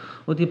σου.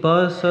 Ότι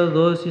πάσα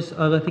δώσεις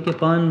αγαθή και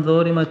παν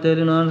δώρημα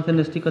τέλειων άνθεν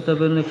εστί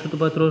καταβαίνουν εξ του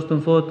Πατρός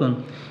των Φώτων.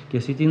 Και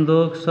εσύ την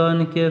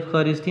δόξαν και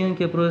ευχαριστίαν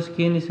και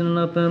προσκύνησιν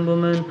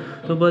αναπέμπομεν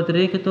τον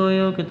Πατρί και το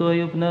Υιό και το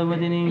Αγίο Πνεύμα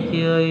την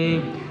οικία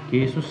και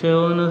εις τους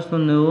αιώνας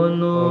των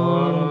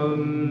αιώνων.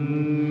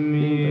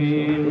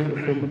 Αμήν.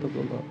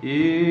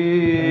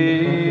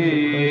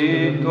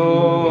 Το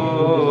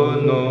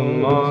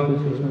όνομα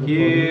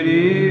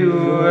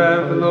Κυρίου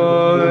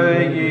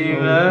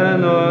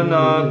ευλογημένον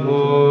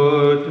από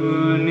του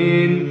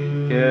νυν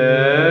και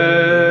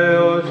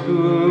ως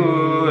του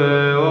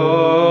αιώνος.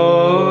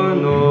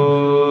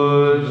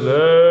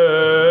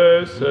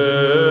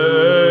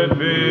 Blessed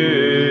be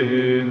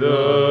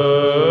the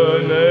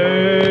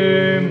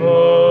name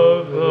of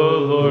the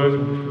Lord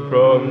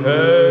from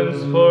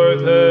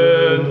henceforth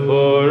and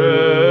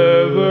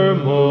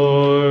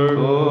forevermore.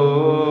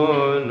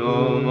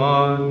 Όνομα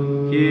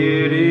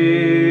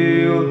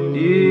Κυρίου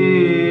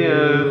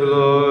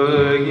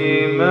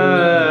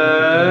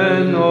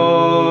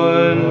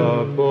ευλογημένον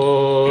Από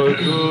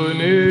του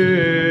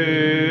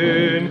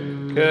νυν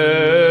και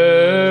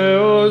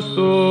ως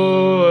του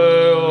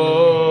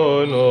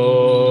αιώνος.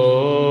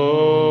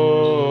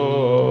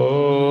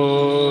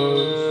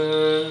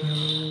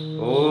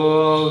 O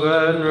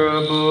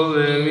venerable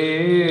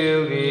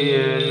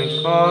Emilian,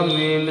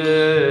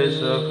 comeliness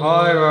of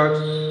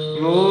hierarchs,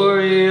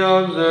 glory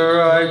of the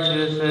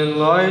righteous, and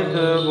light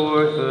of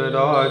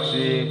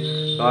orthodoxy,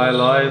 thy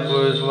life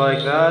was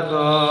like that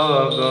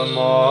of the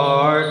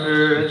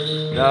martyrs.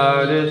 Thou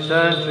didst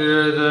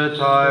censure the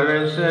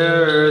tyrant's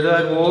error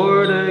that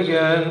warred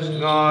against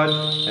God,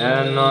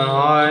 and on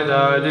high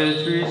thou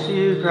didst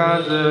receive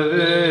crowns of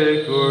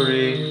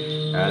victory.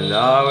 And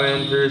thou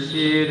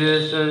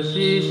intercedest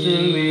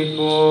unceasingly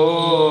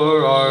for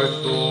our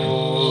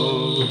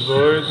souls.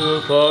 Glory to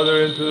the Father,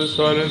 and to the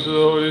Son, and to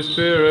the Holy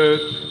Spirit.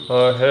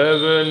 A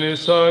heavenly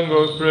song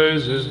of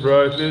praises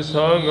brightly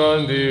sung on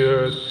the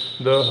earth.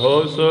 The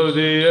hosts of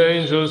the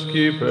angels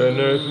keep an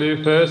earthly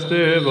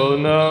festival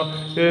now,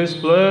 in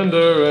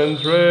splendor and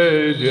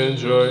radiant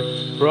joy.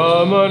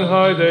 From on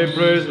high they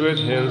praise with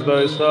hymns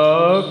thy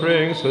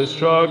sufferings and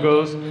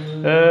struggles,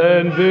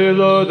 and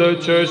below the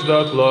church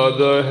doth laud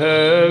the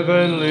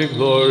heavenly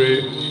glory.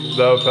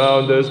 Thou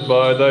foundest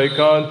by thy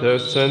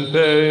contests and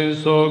pains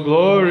so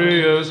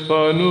glorious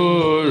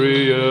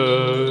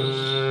penurious.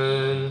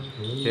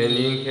 Και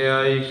νυν και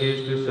αεί και εις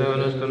τους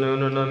αιώνας των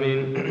αιώνων. Αμήν.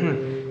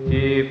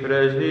 Τη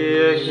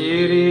πρεσβεία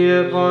Κύριε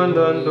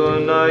πάντων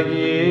των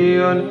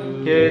Αγίων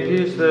και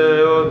της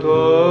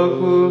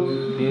Θεοτόκου,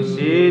 την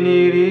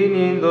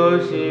συνειρήνην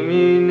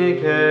δώσιμην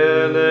και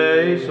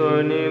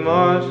ελέησον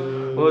ημάς,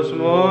 ως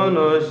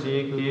μόνος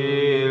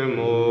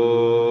οικήρμον.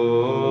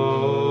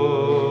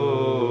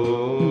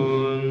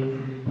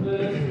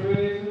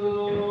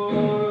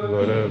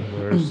 Lord have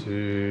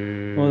mercy.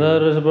 O thou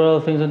that hast brought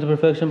all things unto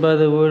perfection by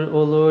thy word, O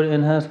Lord,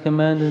 and hast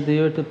commanded the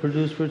earth to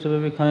produce fruits of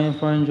every kind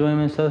for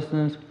enjoyment and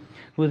sustenance,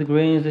 with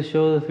grains to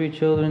show the three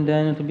children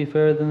Daniel to be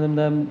fairer than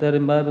them that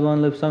in Babylon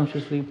live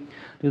sumptuously.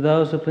 Do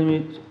thou,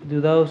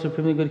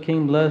 supremely good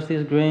King, bless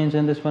these grains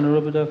and this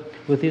phanerobita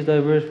with these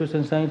diverse fruits,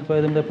 and sanctify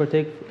them that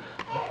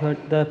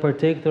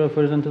partake thereof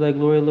unto thy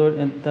glory, Lord,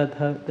 and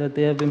that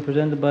they have been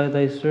presented by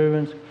thy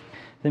servants,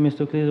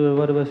 Themistocles,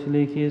 Varvara,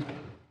 Vasilikis,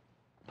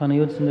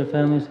 Panayiotis and their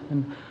families,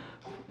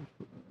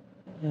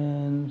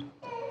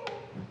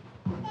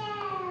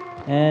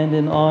 and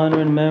in honor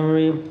and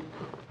memory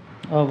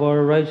of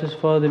our righteous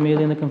Father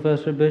Emilian, the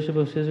Confessor, Bishop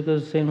of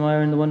Cyzicus, Saint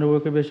Myron, the Wonder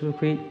Worker, Bishop of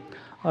Crete,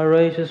 our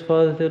righteous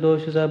Father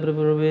Theodosius, Abbot of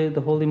Orobe,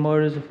 the holy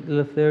martyrs of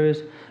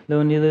Eleftherius,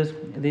 Leonidas,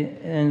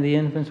 and the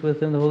infants with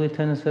them, the holy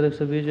 10 ascetics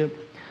of Egypt,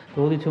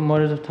 the holy 2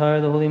 martyrs of Tyre,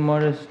 the holy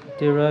martyr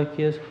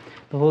Dyrrhachius,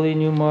 the holy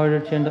new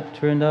martyr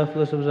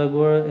Tyrandophilus of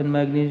Zagora and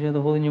Magnesia,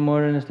 the holy new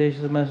martyr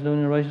Anastasius of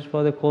Macedonia, righteous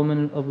Father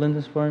Coleman of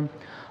Lindisfarne,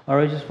 our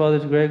righteous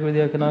fathers Gregory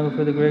the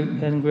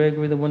iconographer, and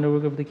Gregory the wonder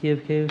worker of the Key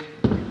of Caves,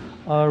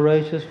 our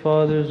righteous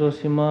fathers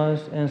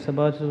Zosimas and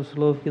Sabbatius of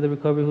Solovki, the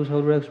recovery whose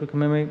holy relics we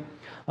commemorate,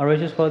 our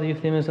righteous Father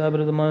Euphemus, Abbot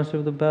of the Monastery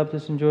of the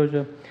Baptists in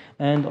Georgia,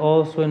 and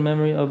also in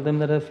memory of them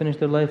that have finished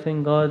their life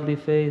in godly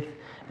faith.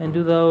 And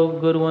do thou,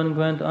 good one,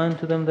 grant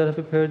unto them that have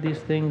prepared these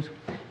things,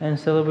 and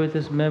celebrate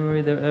this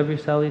memory, their every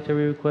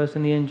salutary request,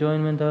 and the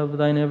enjoyment of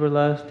thine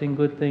everlasting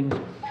good things.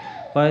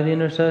 By the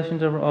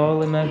intercessions of our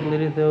all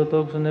Immaculate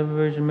Theotokos and ever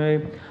Virgin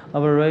Mary,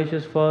 of our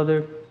righteous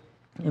Father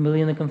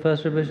Emilian the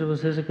Confessor, Bishop of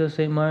Cyzicus,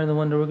 Saint Myron the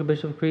Wonder Worker,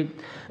 Bishop of Crete,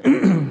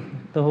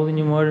 the holy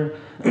new martyr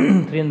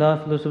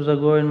Triandaphilus of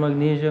Zagora and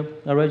Magnesia,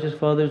 our righteous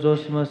fathers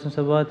Zosimas and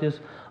Sabbatius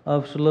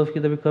of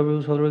Solovki, the recovery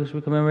whose holy relics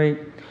we commemorate,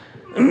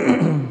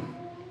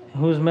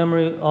 whose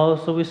memory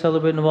also we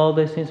celebrate of all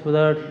thy saints, for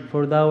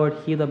thou art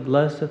he that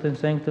blesseth and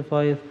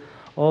sanctifieth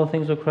all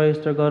things, O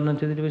Christ our God, and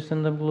unto thee we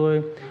send up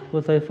glory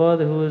with thy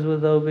Father, who is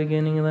without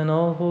beginning, and thine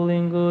all holy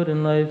and good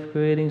and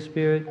life-creating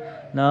Spirit,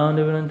 now and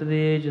ever unto the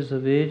ages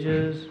of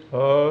ages.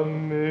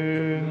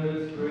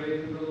 Amen.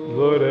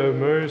 Lord have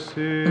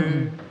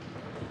mercy.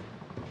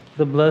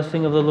 The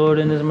blessing of the Lord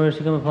and his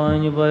mercy come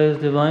upon you by his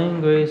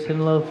divine grace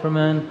and love for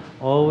man,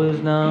 always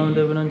now and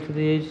ever unto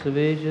the ages of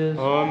ages.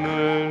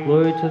 Amen.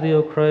 Glory to thee,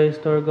 O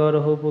Christ, our God,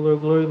 our hope, O Lord,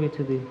 glory be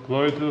to thee.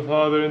 Glory to the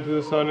Father, and to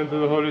the Son, and to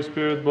the Holy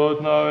Spirit,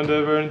 both now and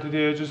ever, and to the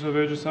ages of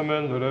ages.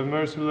 Amen. Lord have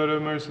mercy, Lord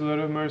have mercy, Lord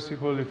have mercy.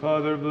 Holy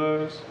Father,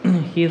 bless.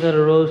 He that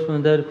arose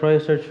from the dead,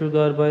 Christ our true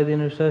God, by the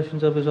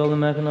intercessions of his all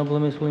immaculate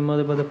blameless Holy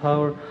Mother, by the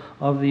power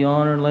of the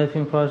honor, life,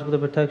 and cross, with the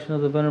protection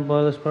of the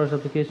venerable, sparse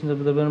applications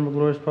of the venerable,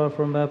 glorious prophet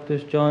and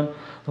Baptist John,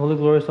 the holy,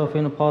 glorious, all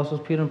faint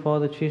apostles, Peter and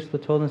Paul, the chiefs of the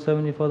 12 and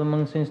 70, Father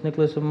among saints,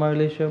 Nicholas of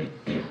Marlatia,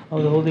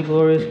 of the holy,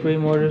 glorious, great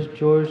martyrs,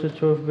 George, the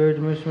Church,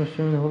 Virgin,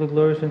 Mission, the holy,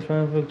 glorious, and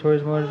triumphant,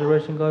 victorious martyrs, the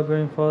righteous and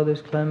God-bearing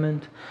fathers,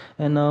 Clement,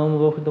 and Naum,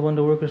 Vocal, the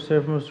wonder workers,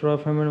 Seraphim,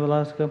 Saraf, Herman of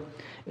Alaska,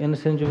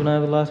 Innocent,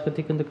 Juvenile of Alaska,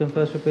 Tikhon, the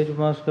confessor, Page of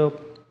Moscow,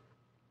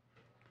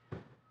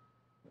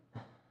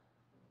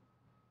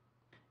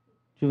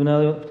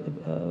 Juvenile,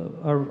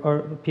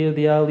 our Peter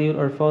the Aliute,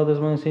 our fathers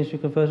among the saints, true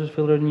confessors,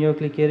 Philip, New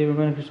York, Lycadia,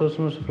 Roman,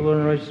 Chrysostom, Lord,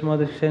 and righteous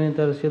mother, Xenia,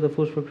 Tarasia, the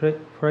fools for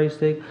Christ's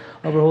sake,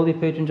 of our holy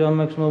patron John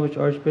Maximovich,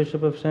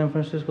 Archbishop of San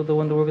Francisco, the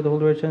wonder worker, the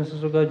holy righteous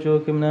ancestors of God,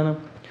 Joachim, Nana,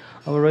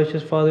 of our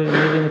righteous fathers,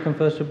 Emilian, the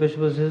confessor,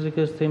 Bishop of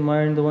Cyzicus, Saint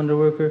Myron, the wonder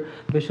worker,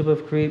 Bishop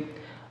of Crete,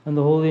 and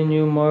the holy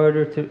new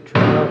martyr,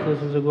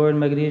 Triandaphilus of Zagora and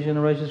Magnesia, and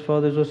the righteous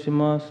fathers,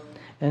 Zosimas,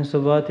 and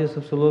Sabbatius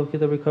of Solovki,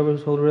 that recovered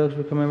whose holy relics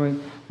we commemorate,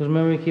 whose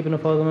memory keeping a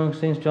father among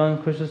saints,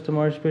 John Chrysostom,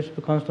 Archbishop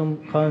of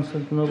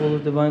Constantinople,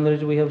 whose divine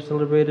liturgy we have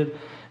celebrated,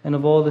 and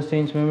of all the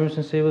saints, remembrance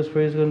and save us,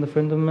 praise God, and the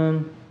friend of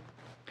men.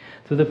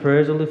 Through the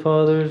prayers of the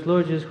fathers,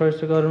 Lord Jesus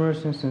Christ, our God, have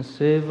mercy and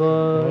save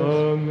us.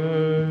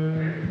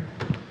 Amen.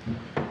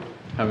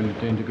 Having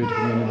attained a good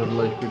communion of the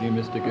life-giving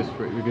mystic,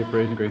 we give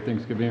praise and great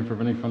thanksgiving for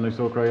vinning from thy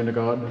soul, cry unto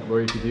God.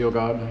 Glory to thee, O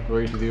God.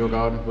 Glory to thee, O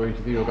God. Glory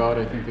to thee, O God.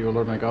 I thank thee, O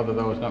Lord my God, that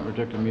thou hast not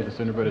rejected me, the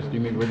sinner, but hast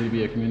deemed me worthy to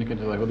be a communicant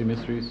of thy holy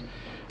mysteries.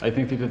 I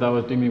thank thee that thou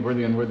hast deemed me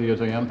worthy and worthy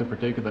as I am to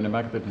partake of thine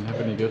immaculate and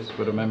heavenly gifts,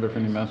 but remember,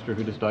 friendly Master,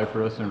 who dost die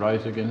for us and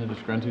rise again, and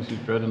dost grant us these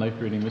dread and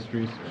life-creating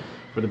mysteries.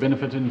 For the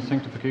benefit and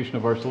sanctification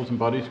of our souls and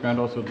bodies, grant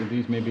also that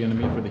these may be in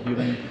me for the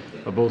healing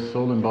of both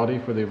soul and body,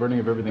 for the averting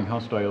of everything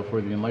hostile, for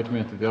the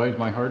enlightenment of the eyes of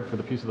my heart, for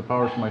the peace of the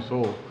powers of my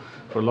soul,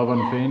 for love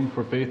unfeigned,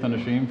 for faith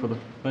unashamed, for the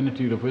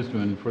plenitude of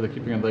wisdom, and for the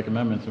keeping of thy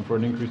commandments, and for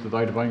an increase of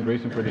thy divine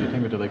grace, and for the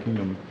attainment of thy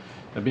kingdom.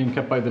 And being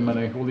kept by them in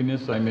thy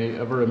holiness, I may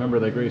ever remember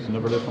thy grace, and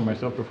never live for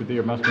myself, but for thee,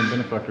 our Master and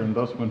Benefactor. And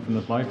thus, when from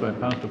this life I have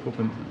passed to hope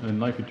in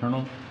life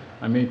eternal,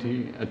 I may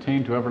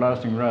attain to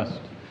everlasting rest,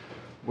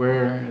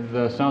 where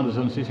the sound is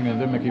unceasing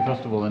and them make a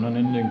festival, and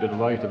unending the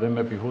delight of them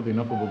that behold the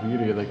ineffable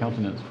beauty of thy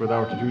countenance. For thou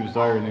art the true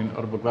desire and the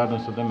inaudible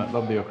gladness of them that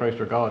love thee, O Christ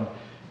our God.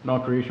 And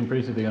all creation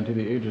praises thee unto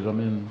the ages.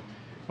 Amen.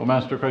 O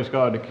Master Christ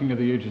God, the King of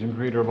the ages and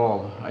Creator of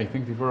all, I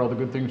thank thee for all the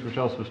good things which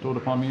thou hast bestowed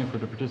upon me, and for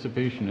the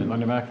participation in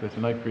thine immaculate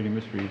and life-creating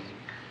mysteries.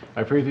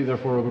 I pray thee,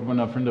 therefore, O good one,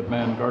 thou friend of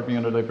man, guard me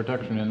under thy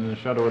protection, and in the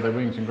shadow of thy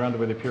wings, and grant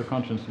with a pure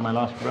conscience to my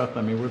last breath,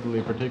 I may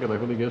worthily partake of thy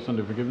holy gifts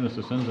unto forgiveness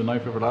of sins and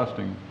life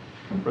everlasting.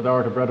 For thou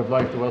art the bread of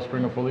life, the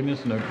wellspring of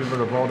holiness, and the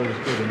giver of all that is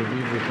good, and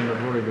indeed we sing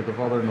our glory with the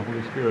Father and the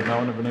Holy Spirit, now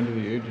and ever and into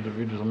the ages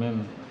of ages.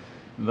 Amen.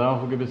 Thou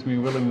who givest me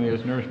willingly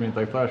as nourishment,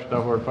 thy flesh,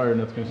 thou who art fire,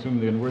 and dost consume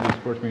the unworthy,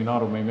 scorch me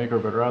not, O my Maker,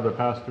 but rather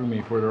pass through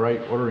me for the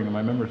right ordering of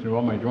my members through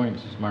all my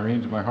joints, my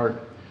reins of my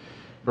heart.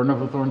 Burn up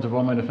the thorns of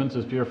all my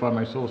defenses, purify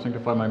my soul,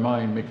 sanctify my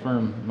mind, make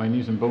firm my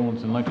knees and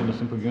bones, enlighten the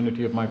simple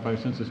unity of my five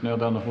senses, nail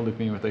down the holy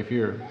me with thy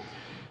fear.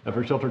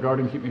 Ever shelter guard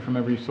and keep me from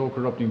every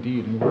soul-corrupting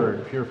deed and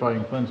word, purify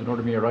and cleanse and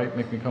order me aright,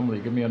 make me comely,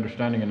 give me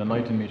understanding and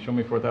enlighten me, show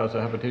me forth as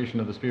a habitation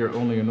of the Spirit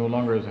only, and no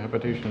longer as a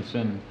habitation of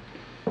sin.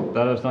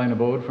 That is thine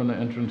abode from the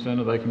entrance in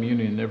of thy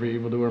communion. Every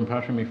evildoer and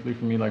passion may flee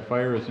from me like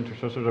fire. As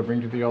intercessors I bring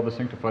to thee all the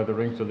sanctified, the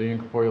ranks of the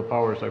incorporeal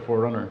powers, thy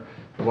forerunner,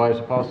 the wise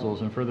apostles,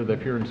 and further thy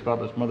pure and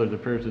spotless mother, the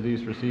prayers of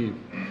these receive.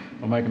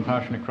 O my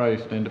compassionate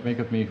Christ, and it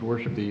maketh me who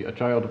worship thee a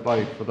child of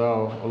light, for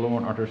thou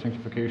alone art our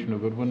sanctification, O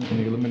good one, and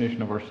the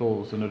illumination of our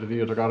souls, and unto thee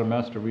as our God and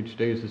Master we each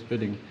day is his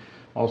fitting,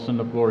 all sin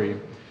of glory.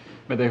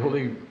 May thy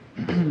holy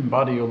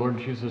body, O Lord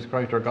Jesus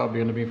Christ, our God, be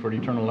unto me for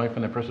eternal life,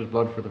 and thy precious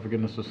blood for the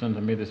forgiveness of sins,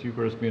 and may this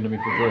Eucharist be unto me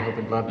for joy, health,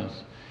 and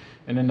gladness.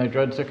 And in thy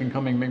dread second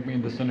coming, make me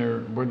the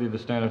sinner worthy to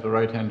stand at the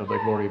right hand of thy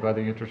glory, by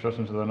the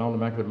intercessions of thine all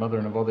immaculate Mother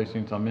and of all thy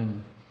saints.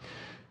 Amen.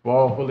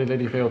 While Holy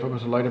Lady fail, took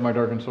us a light in my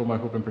darkened soul, my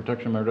hope and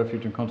protection, my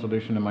refuge and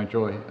consolation and my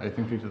joy. I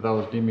thank thee that thou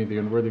hast deemed me the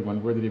unworthy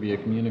one, worthy to be a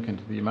communicant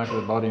to the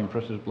immaculate body and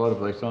precious blood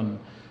of thy Son.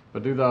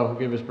 But do thou, who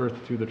gavest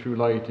birth to the true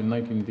light,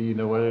 enlighten thee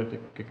no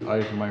etic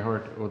eyes of my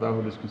heart. O thou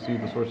who didst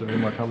conceive the source of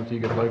immortality,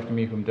 give life to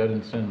me whom dead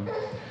in sin.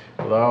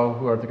 O thou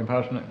who art the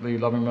compassionately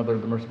loving Mother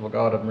of the merciful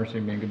God, have mercy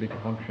on me and give me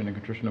compunction and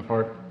contrition of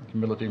heart,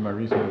 humility of my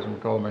reasons, and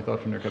recall my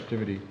thoughts from their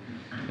captivity.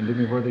 And leave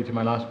me worthy to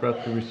my last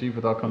breath to receive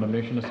without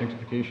condemnation the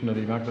sanctification of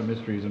the immaculate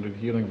mysteries and the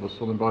healing of the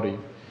soul and body.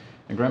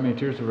 And grant me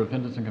tears of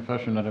repentance and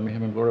confession, that I may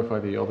have and glorify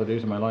thee all the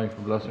days of my life.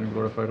 For blessed and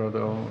glorified art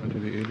thou unto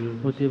the ages.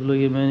 Ότι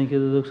ευλογημένη και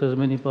δόξα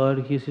μεν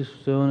υπάρχεις εις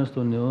τους αιώνας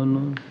των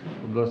αιώνων.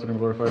 For blessed and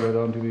glorified art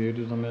thou unto the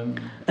ages. Amen.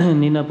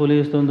 Νυν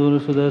απολύες των δούλων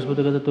σου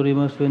δέσποτε κατά το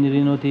ρήμα σου εν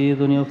ειρήνο ότι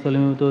είδον οι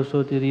οφθαλμοί το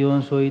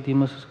σωτηριών σου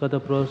ητήμασες κατά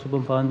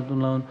πρόσωπον πάντων των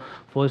λαών.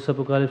 Φως της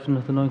αποκάλυψης των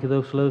εθνών και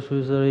δόξα λαού σου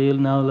Ισραήλ.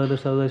 Now let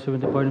us have thy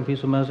servant depart in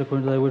peace, O Master,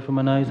 according to thy word, for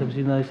mine eyes have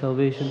seen thy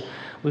salvation,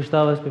 which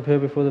thou hast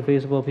prepared before the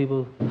face of all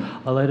people,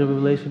 a light of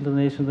revelation to the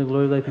nations, the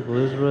glory of thy people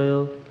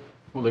Israel.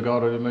 Holy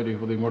God, holy mighty,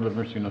 holy immortal of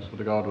mercy on us.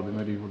 Holy God, holy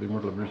mighty, holy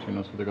immortal of mercy on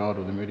us. Holy God,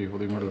 holy mighty,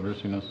 holy immortal of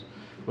mercy on us.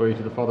 Glory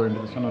to the Father, and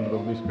to the Son, and to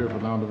the Holy Spirit,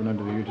 for now and ever and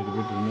unto the age of the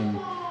ages. Amen.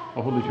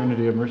 O Holy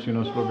Trinity, have mercy on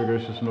us. Lord, be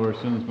gracious and know our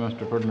sins.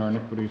 Master, pardon our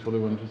iniquities. Holy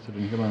One, visited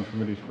and heal our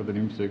infirmities for the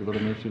name's sake. Lord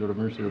of mercy, Lord of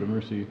mercy, Lord of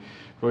mercy.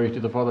 Glory to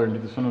the Father, and to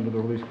the Son, and to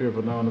the Holy Spirit,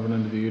 for now and ever and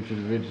unto the age of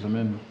the ages.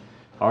 Amen.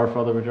 Our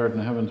Father, which art in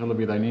heaven, hallowed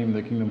be thy name.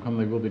 Thy kingdom come,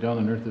 thy will be done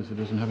on earth as it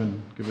is in heaven.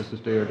 Give us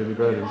this day our daily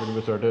bread, and forgive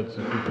us our debts,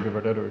 as we forgive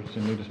our debtors.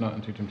 And lead us not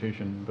into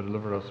temptation, but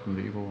deliver us from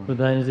the evil one. For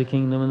thine is the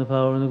kingdom, and the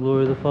power, and the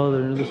glory of the Father,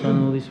 and of the Son,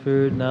 and the Holy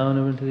Spirit, now and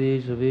ever into the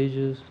age of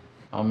ages.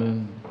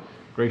 Amen.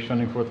 Grace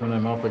shining forth from thy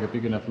mouth like a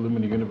beacon hath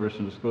illumined the universe,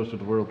 and disclosed to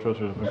the world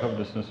treasures of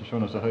covetousness, and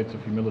shown us the heights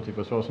of humility,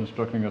 but also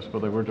instructing us by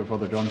thy words, our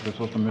Father John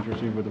Chrysostom,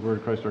 intercede with the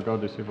word Christ our God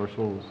to save our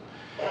souls.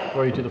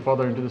 Glory to the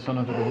Father, and to the Son,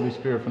 and to the Holy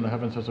Spirit, from the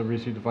heavens as I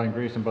receive divine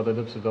grace, and by thy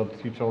lips as thou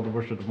teach all to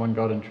worship the one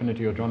God in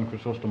Trinity, O John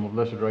Chrysostom, O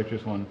blessed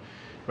righteous one.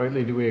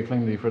 Rightly do we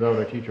acclaim thee, for thou art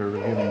our teacher,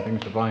 revealing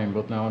things divine,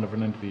 both now and ever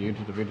and into the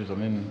ages of ages.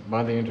 Amen.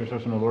 By the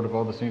intercession, O Lord of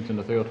all the saints, and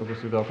the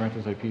Theotokos, thou grant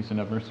us thy peace, and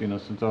have mercy on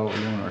us, since thou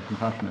alone art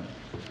compassionate.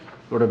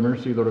 Lord of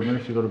mercy, Lord of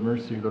mercy, Lord of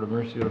mercy, Lord of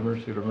mercy, Lord of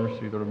mercy, Lord of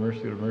mercy, Lord of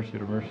mercy, Lord of mercy,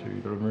 Lord of mercy,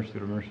 Lord of mercy,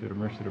 Lord of mercy, Lord of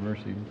mercy, Lord of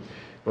mercy.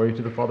 Glory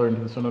to the Father, and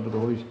to the Son, and to the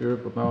Holy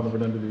Spirit, both now and ever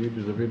and unto the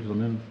ages of ages.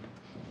 Amen.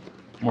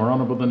 More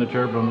honorable than the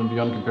cherubim, and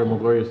beyond compare, more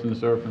glorious than the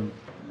seraphim.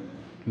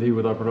 Thee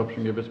without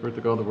corruption gave birth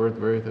to God, the Word, the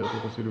very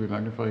Theotokos, to be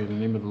magnified. In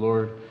the name of the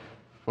Lord,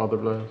 Father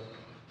bless.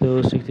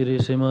 Θεός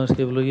εκτηρήσει εμάς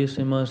και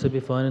ευλογήσει εμάς,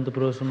 επιφάνει το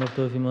πρόσωπο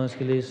αυτό εφημάς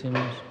και λύσει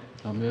εμάς.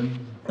 Amen.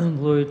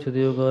 Glory to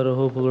thee, O God, our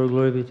hope, O Lord,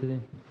 glory be to thee.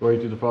 Glory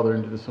to the Father,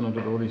 and to the Son, and to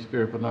the Holy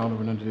Spirit, but now and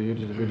ever and unto the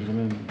ages of ages.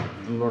 Amen.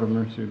 Lord of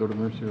mercy, Lord of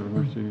mercy, Lord of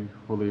mercy,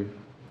 Holy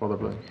Father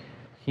bless.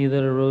 He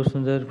that arose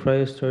from the dead,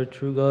 Christ, our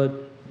true God,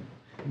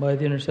 by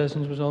the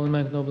intercessions of all the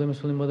Immaculate, blameless,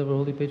 Holy Mother of our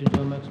Holy Patron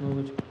John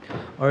Maximovich,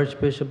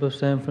 Archbishop of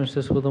San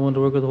Francisco, the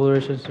wonder worker of the Holy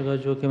Righteous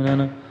God, Joachim and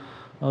Anna,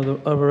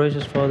 of our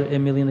righteous Father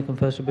Emilian, the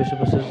Confessor, Bishop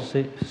of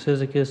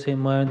Cyzicus, Saint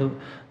Myron,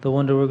 the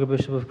wonder worker,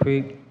 Bishop of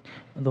Crete,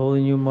 the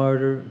holy new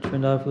martyr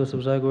Trindophilos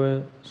of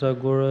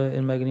Zagora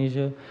in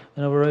Magnesia,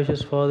 and of our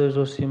righteous fathers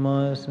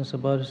Osimas and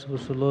Sabatis of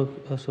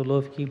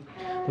Solovki,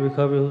 the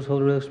recovery whose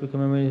holy relics we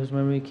commemorate, whose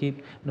memory we keep,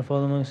 and the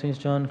fall among Saints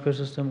John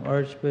Chrysostom,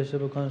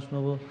 Archbishop of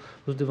Constantinople,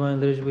 whose divine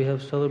liturgy we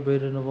have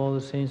celebrated, and of all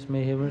the saints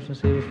may he have mercy and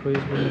save us,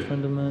 praise be the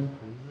friend of man.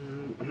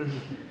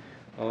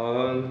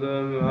 On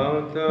the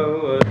mount thou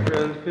wast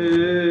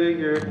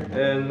transfigured,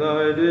 and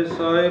thy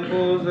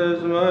disciples,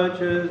 as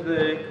much as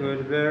they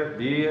could bear,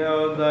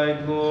 beheld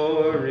thy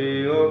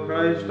glory, O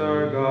Christ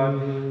our God,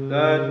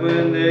 that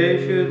when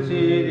they should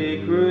see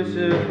thee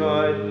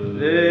crucified,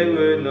 they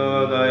would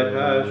know thy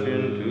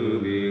passion to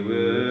be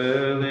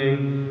willing,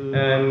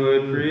 and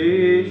would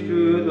preach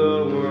to the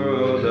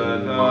world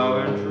that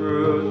thou in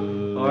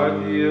truth art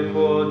the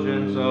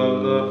effulgence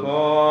of the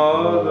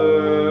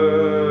Father.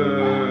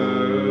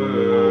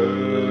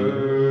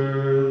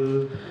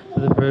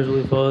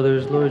 Holy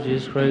Fathers, Lord Jesus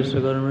Jesus Christ,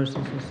 our God, have mercy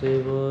and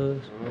save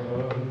us.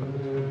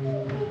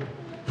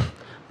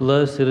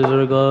 Blessed is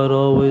our God,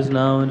 always,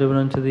 now, and ever,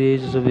 unto the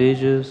ages of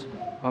ages.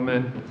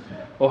 Amen.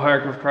 O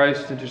Hierarch of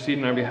Christ, intercede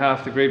in our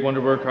behalf. The great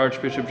wonder worker,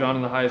 Archbishop John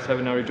in the highest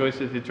heaven, now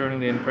rejoiceth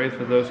eternally and prays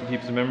for those who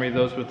keep his memory,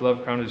 those with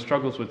love crowned his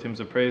struggles with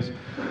hymns of praise.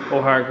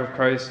 O Hierarch of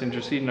Christ,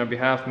 intercede in our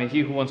behalf. May he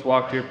who once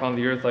walked here upon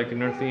the earth like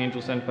an earthly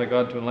angel sent by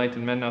God to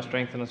enlighten men, now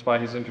strengthen us by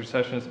his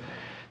intercessions,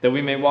 that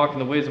we may walk in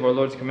the ways of our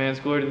Lord's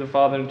commands. Glory to the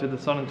Father, and to the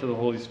Son, and to the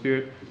Holy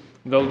Spirit.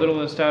 Though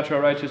little in stature, O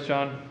righteous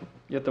John,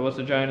 yet thou wast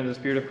a giant in the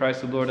Spirit of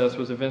Christ the Lord, as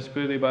was evinced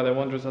clearly by thy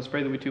wonders. Let's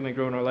pray that we too may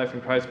grow in our life in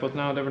Christ, both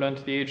now and ever,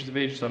 unto the ages of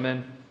ages.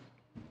 Amen.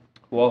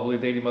 O all holy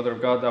Lady, Mother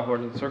of God, thou who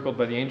art encircled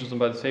by the angels and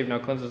by the Saviour,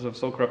 now cleanse us of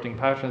soul-corrupting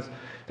passions,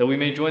 that we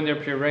may join their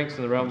pure ranks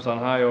in the realms on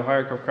high. O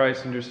Hierarch of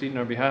Christ, intercede in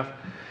our behalf.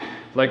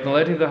 Like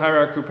Meleti the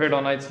Hierarch, who prayed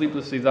all night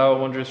sleeplessly, thou,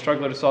 O wondrous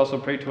struggler, dost also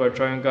pray to our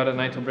triune God at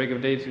night till break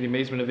of day, to the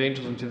amazement of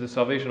angels and to the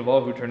salvation of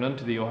all who turn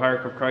unto thee. O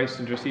Hierarch of Christ,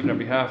 intercede in our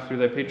behalf. Through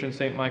thy patron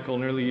Saint Michael,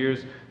 in early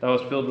years, thou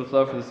wast filled with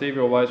love for the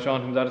Saviour, O wise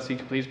John, whom thou dost seek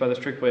to please by the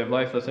strict way of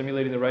life, thus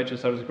emulating the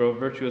righteous, thou dost grow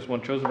virtuous,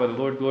 one chosen by the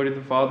Lord. Glory to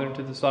the Father, and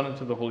to the Son, and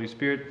to the Holy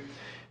Spirit.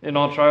 In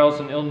all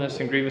trials and illness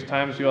and grievous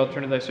times, we all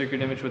turn to thy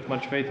sacred image with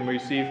much faith, and we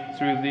receive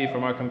through thee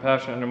from our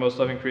compassion and our most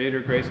loving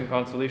Creator grace and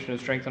consolation and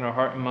strength in our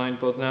heart and mind,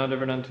 both now and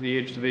ever, and unto the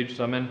ages of ages.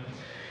 Amen.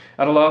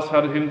 At a loss,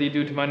 how to hymn thee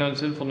due to mine own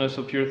sinfulness,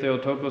 O pure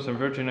Theotokos and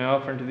Virgin, I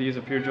offer unto thee as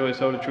a pure joy,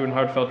 so to true and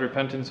heartfelt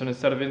repentance, and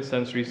instead of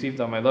incense, receive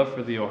thou my love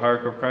for thee. O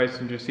Hierarch of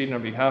Christ, intercede in our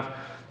behalf.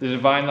 The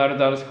divine ladder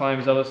thou dost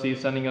climb zealously,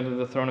 ascending unto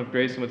the throne of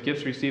grace, and with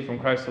gifts received from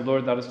Christ the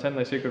Lord, thou dost tend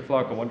thy sacred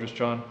flock, O wondrous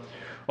John.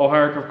 O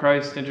Hierarch of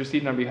Christ,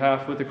 intercede in our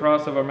behalf. With the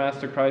cross of our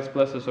Master Christ,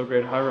 bless us, O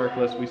great Hierarch,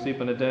 lest we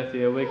sleep unto death,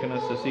 yea, awaken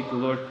us to seek the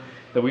Lord,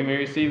 that we may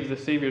receive the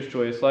Saviour's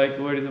joyous light.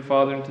 Glory to the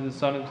Father, and to the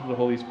Son, and to the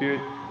Holy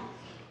Spirit.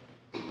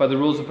 By the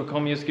rules of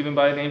Pachomius given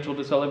by an angel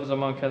to live as a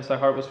monk, hence thy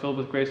heart was filled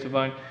with grace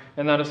divine,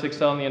 and thou dost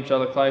excel in the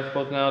angelic life,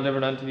 both now and ever,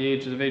 and unto the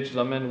ages of ages.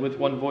 Amen. With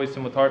one voice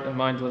and with heart and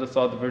mind, let us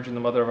laud the Virgin, the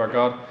Mother of our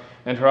God,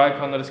 and her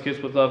icon let us kiss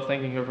with love,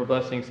 thanking her for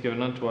blessings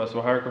given unto us.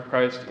 O Hierarch of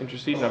Christ,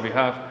 intercede in our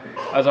behalf.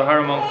 As a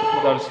higher monk,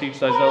 thou dost teach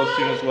thy zealous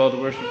students well to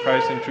worship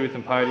Christ in truth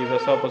and piety.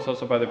 Thus help us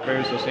also by the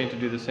prayers of saints to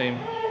do the same.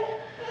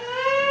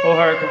 O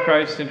Hierarch of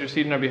Christ,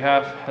 intercede in our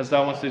behalf. As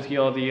thou once didst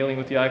heal all the ailing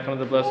with the icon of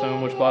the blessed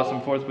one which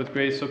blossomed forth with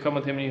grace, so come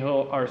with him and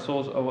heal our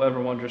souls, O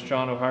ever wondrous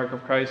John. O Hierarch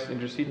of Christ,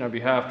 intercede in our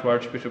behalf. To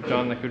Archbishop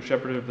John, the good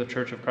shepherd of the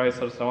Church of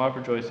Christ, let us now offer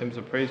joyous hymns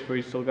of praise, for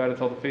he still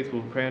guideth all the faithful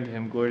who pray unto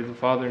him. Glory to the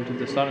Father, and to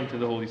the Son, and to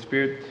the Holy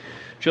Spirit.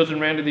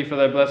 Children ran to thee for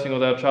thy blessing, O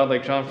thou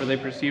childlike John, for they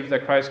perceived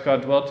that Christ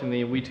God dwelt in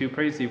thee, and we too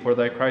praise thee for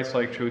thy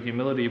Christ-like true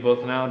humility,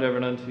 both now and ever,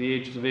 and unto the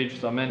ages of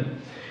ages.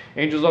 Amen.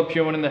 Angels all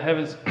pure one in the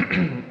heavens,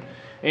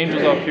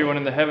 angels all pure one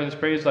in the heavens,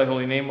 praise thy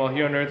holy name, while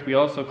here on earth we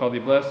also call thee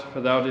blessed,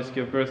 for thou didst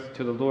give birth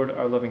to the Lord,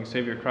 our loving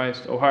Savior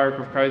Christ. O Hierarch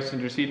of Christ,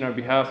 intercede in our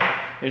behalf.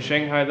 In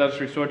Shanghai thou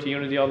dost restore to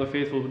unity all the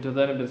faithful who till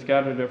then have been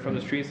scattered, and from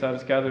the streets thou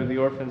dost gather the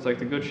orphans, like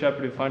the good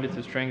shepherd who findeth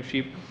his straying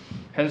sheep.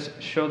 Hence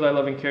show thy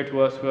loving care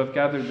to us who have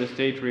gathered this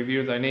day to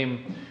revere thy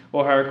name.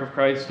 O Hierarch of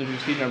Christ,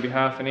 intercede in our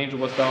behalf. An angel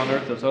wast thou on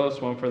earth, a zealous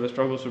one, for the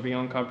struggles were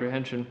beyond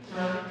comprehension.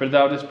 For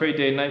thou didst pray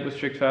day and night with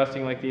strict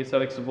fasting, like the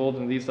ascetics of old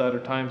in these latter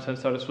times.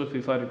 Hence thou didst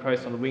swiftly fly to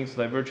Christ on the wings of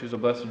thy virtues, O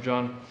blessed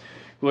John.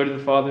 Glory to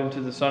the Father, and to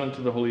the Son, and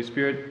to the Holy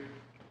Spirit.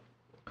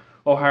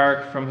 O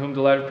Hierarch, from whom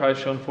the light of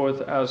Christ shone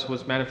forth, as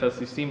was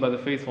manifestly seen by the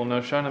faithful, now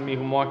shine on me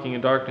whom walking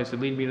in darkness,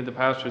 and lead me to the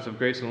pastures of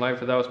grace and life,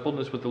 for thou hast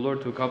boldness with the Lord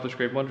to accomplish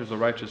great wonders, O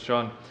righteous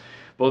John.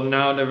 Both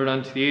now and ever, and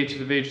unto the ages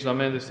of ages.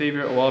 Amen. The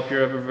Saviour, O all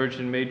pure, ever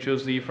Virgin maid,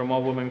 chose thee from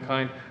all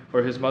womankind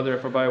for his mother,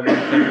 for by a word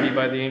sent to thee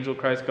by the angel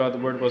Christ God, the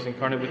Word was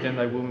incarnate within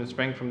thy womb, and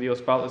sprang from thee, O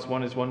spotless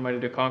one, as one mighty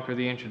to conquer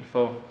the ancient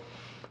foe.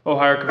 O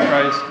Hierarch of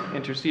Christ,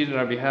 intercede in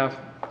our behalf.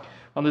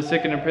 On the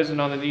sick and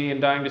imprisoned, on the needy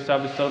and dying, dost thou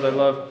bestow thy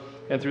love,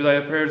 and through thy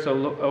prayers,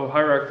 O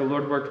Hierarch, the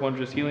Lord worked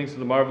wondrous healings to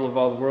the marvel of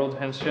all the world.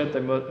 Hence shed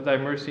thy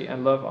mercy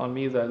and love on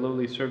me, thy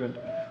lowly servant.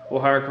 O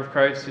Hierarch of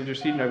Christ,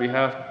 intercede in our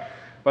behalf.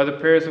 By the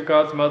prayers of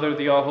God's Mother,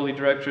 the all-holy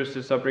directress,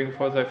 didst thou bring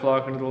forth thy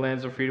flock into the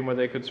lands of freedom, where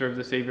they could serve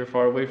the Saviour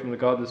far away from the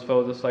godless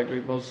foe. Thus, like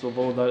great Moses of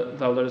old,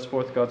 thou leddest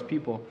forth God's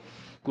people.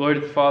 Glory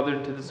to the Father,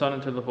 and to the Son,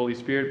 and to the Holy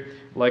Spirit.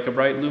 Like a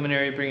bright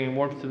luminary bringing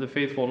warmth to the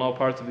faithful in all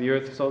parts of the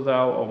earth, so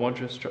thou, O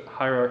wondrous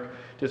Hierarch,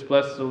 didst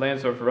bless the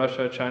lands of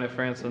Russia, China,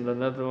 France, and the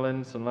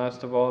Netherlands, and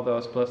last of all, thou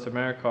hast blessed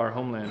America, our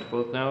homeland,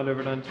 both now and ever,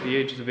 and unto the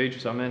ages of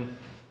ages. Amen.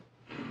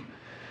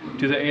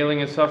 To the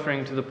ailing and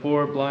suffering, to the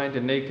poor, blind,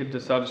 and naked,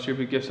 dost thou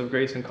distribute gifts of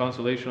grace and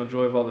consolation, O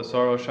joy of all the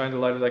sorrow. Shine the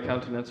light of thy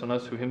countenance on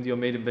us who hymn thee, O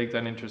maid, and beg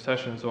thine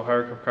intercessions. O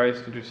Hierarch of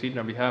Christ, intercede in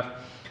our behalf.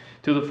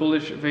 To the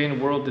foolish, vain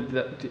world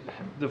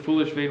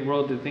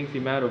did think thee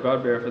mad, O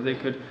God-bearer, for they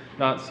could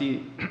not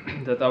see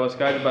that thou wast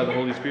guided by the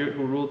Holy Spirit,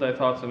 who ruled thy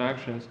thoughts and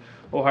actions.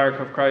 O Hierarch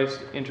of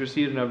Christ,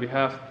 intercede in our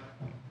behalf.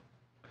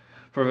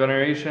 For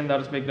veneration, thou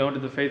dost make known to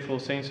the faithful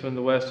saints who in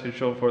the West had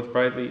shone forth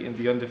brightly in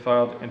the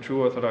undefiled and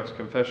true Orthodox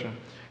confession.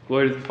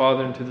 Glory to the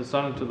Father, and to the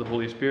Son, and to the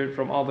Holy Spirit.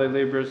 From all thy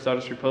labors thou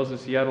dost repose in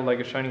Seattle, like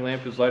a shining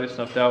lamp whose light is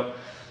snuffed out.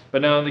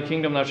 But now in the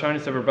kingdom thou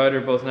shinest ever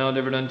brighter, both now and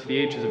ever, and unto the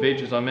ages of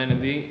ages. Amen.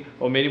 In thee,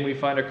 O maiden, we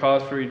find our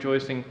cause for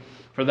rejoicing.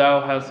 For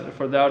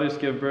For thou didst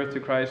give birth to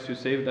Christ, who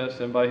saved us,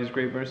 and by his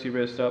great mercy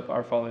raised up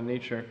our fallen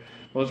nature.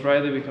 Most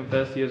rightly we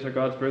confess thee as our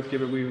God's birth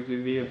giver. We with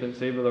thee have been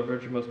saved with our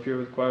Virgin most pure,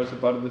 with choirs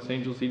of bodiless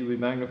angels, thee do we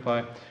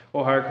magnify.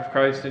 O Hierarch of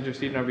Christ,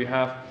 intercede in our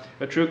behalf.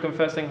 A true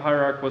confessing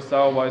hierarch wast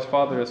thou, wise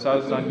Father, as thou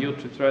didst not yield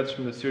to threats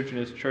from the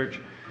surgeoness church.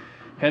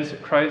 Hence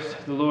Christ,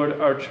 the Lord,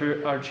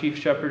 our chief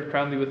shepherd,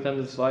 crowned thee with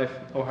endless life.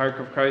 O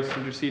Hierarch of Christ,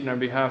 intercede in our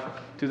behalf.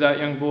 To that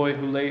young boy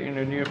who lay in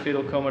a near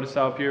fatal coma didst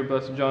thou appear,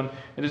 blessed John,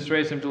 and didst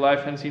raise him to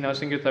life. Hence he now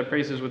singeth thy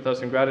praises with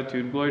us in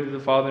gratitude. Glory to the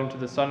Father, and to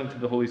the Son, and to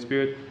the Holy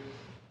Spirit.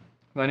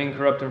 Thine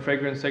incorrupt and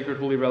fragrant sacred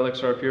holy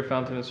relics are a pure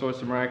fountain and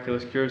source of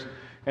miraculous cures,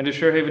 and a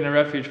sure haven and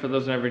refuge for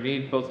those in every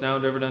need, both now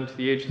and ever unto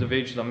the ages of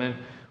ages. Amen.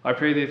 I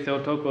pray thee,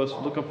 Theotokos,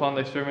 look upon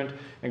thy servant,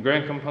 and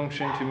grant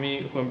compunction to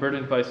me, who am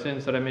burdened by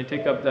sins, that I may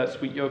take up that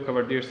sweet yoke of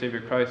our dear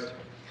Savior Christ.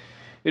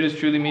 It is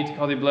truly meet to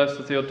call thee blessed,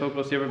 the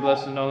Theotokos, the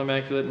ever-blessed and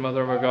all-immaculate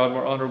Mother of our God,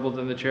 more honorable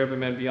than the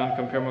cherubim, and beyond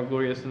compare more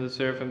glorious than the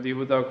seraphim. Thee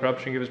without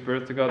corruption givest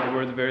birth to God the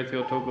Word, the very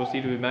Theotokos,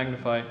 thee do we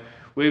magnify.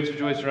 Waves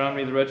rejoice around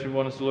me, the wretched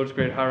one is the Lord's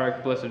great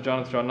hierarch, blessed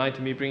John, drawn nigh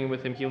to me, bringing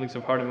with him healings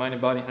of heart and mind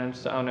and body.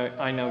 Hence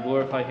I now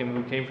glorify him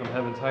who came from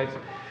heaven's heights.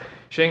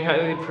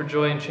 Shanghai leap for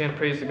joy and chant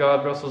praise to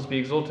God. Brussels be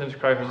exultant,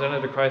 cry Hosanna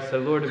to Christ the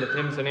Lord. And with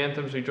hymns and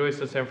anthems rejoice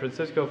at San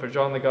Francisco, for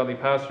John the godly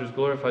pastor is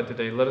glorified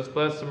today. Let us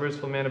bless the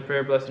merciful man of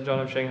prayer, blessed John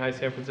of Shanghai,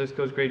 San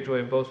Francisco's great joy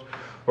and boast.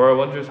 For our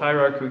wondrous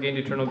hierarch who gained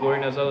eternal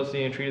glory, now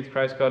zealously entreateth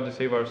Christ God to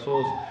save our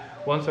souls.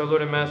 Once our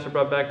Lord and Master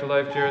brought back to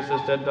life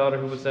Jairus' dead daughter,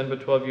 who was then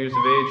but 12 years of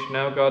age.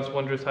 Now God's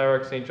wondrous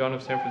hierarch, St. John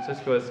of San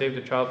Francisco, has saved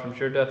a child from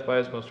sure death by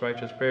his most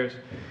righteous prayers.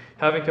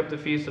 Having kept the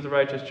feast of the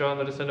righteous John,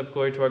 let us send up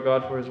glory to our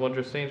God for his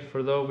wondrous saint.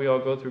 For though we all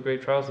go through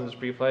great trials in this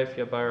brief life,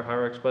 yet by our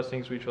hierarch's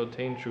blessings we shall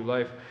attain true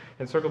life.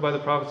 Encircled by the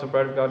prophets and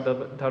bride of God,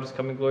 thou dost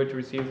come in glory to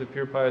receive the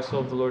pure pious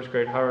soul of the Lord's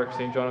great hierarch,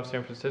 St. John of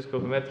San Francisco,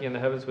 who met thee in the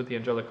heavens with the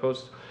angelic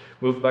hosts.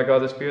 Moved by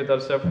God the Spirit, thou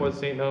set forth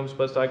St. Noam's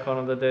blessed icon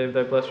on the day of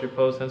thy blessed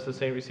repose. Hence the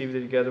saint received thee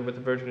together with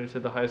the Virgin into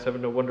the highest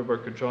heaven, no wonder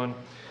worker John.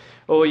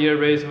 O ye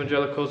raised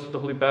evangelic host of the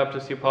Holy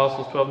Baptists, the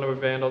Apostles, 12 numbered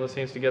band, all the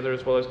saints together,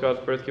 as well as God's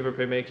birth giver,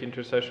 pray make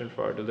intercession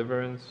for our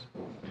deliverance.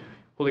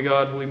 Holy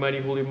God, holy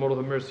mighty, holy immortal,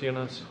 have mercy on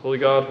us. Holy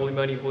God, holy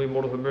mighty, holy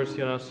immortal, have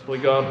mercy on us. Holy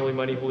God, holy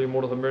mighty, holy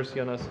immortal, have mercy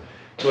on us.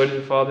 Glory to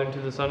the Father, and to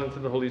the Son, and to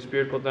the Holy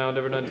Spirit, both now and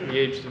ever, and unto the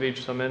ages of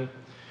ages. Amen.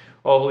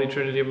 All Holy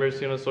Trinity, have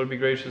mercy on us. Lord, be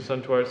gracious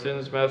unto our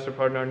sins. Master,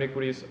 pardon our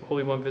iniquities.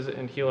 Holy One, visit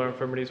and heal our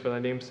infirmities for thy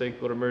name's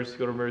sake. Lord, have mercy,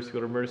 Lord, have mercy,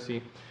 Lord, have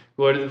mercy.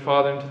 Glory to the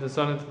Father, and to the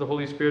Son, and to the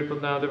Holy Spirit,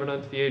 both now and ever, and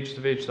unto the ages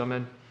of ages.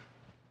 Amen.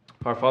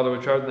 Our Father,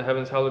 which art in the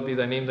heavens, hallowed be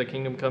thy name. Thy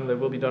kingdom come, thy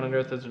will be done on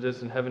earth as it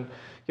is in heaven.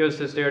 Give us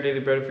this day our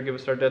daily bread, and forgive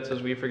us our debts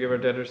as we forgive our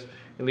debtors.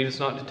 And lead us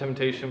not into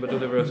temptation, but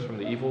deliver us from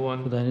the evil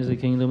one. For thine is the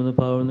kingdom, and the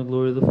power, and the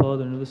glory of the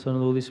Father, and of the Son, and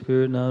of the Holy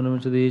Spirit, now and ever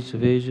to the age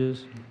of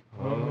ages.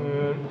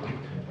 Amen.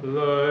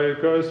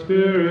 Like a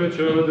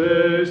spiritual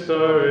day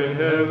star in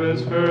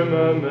heaven's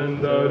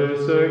firmament, thou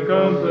didst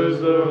encompass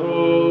the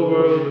whole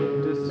world,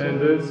 and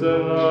didst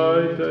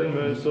enlighten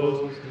men's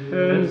souls.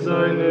 Hence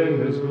thy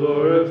name is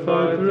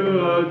glorified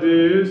throughout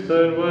the east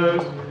and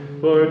west.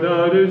 For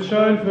thou didst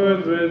shine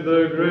forth with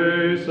the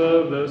grace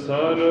of the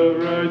Son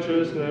of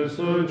Righteousness,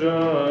 O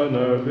John,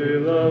 our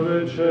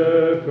beloved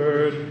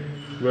shepherd.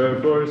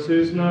 Wherefore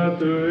cease not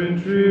to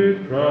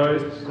entreat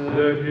Christ,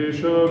 that he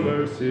show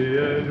mercy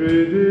and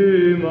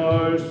redeem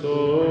our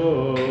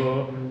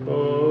souls.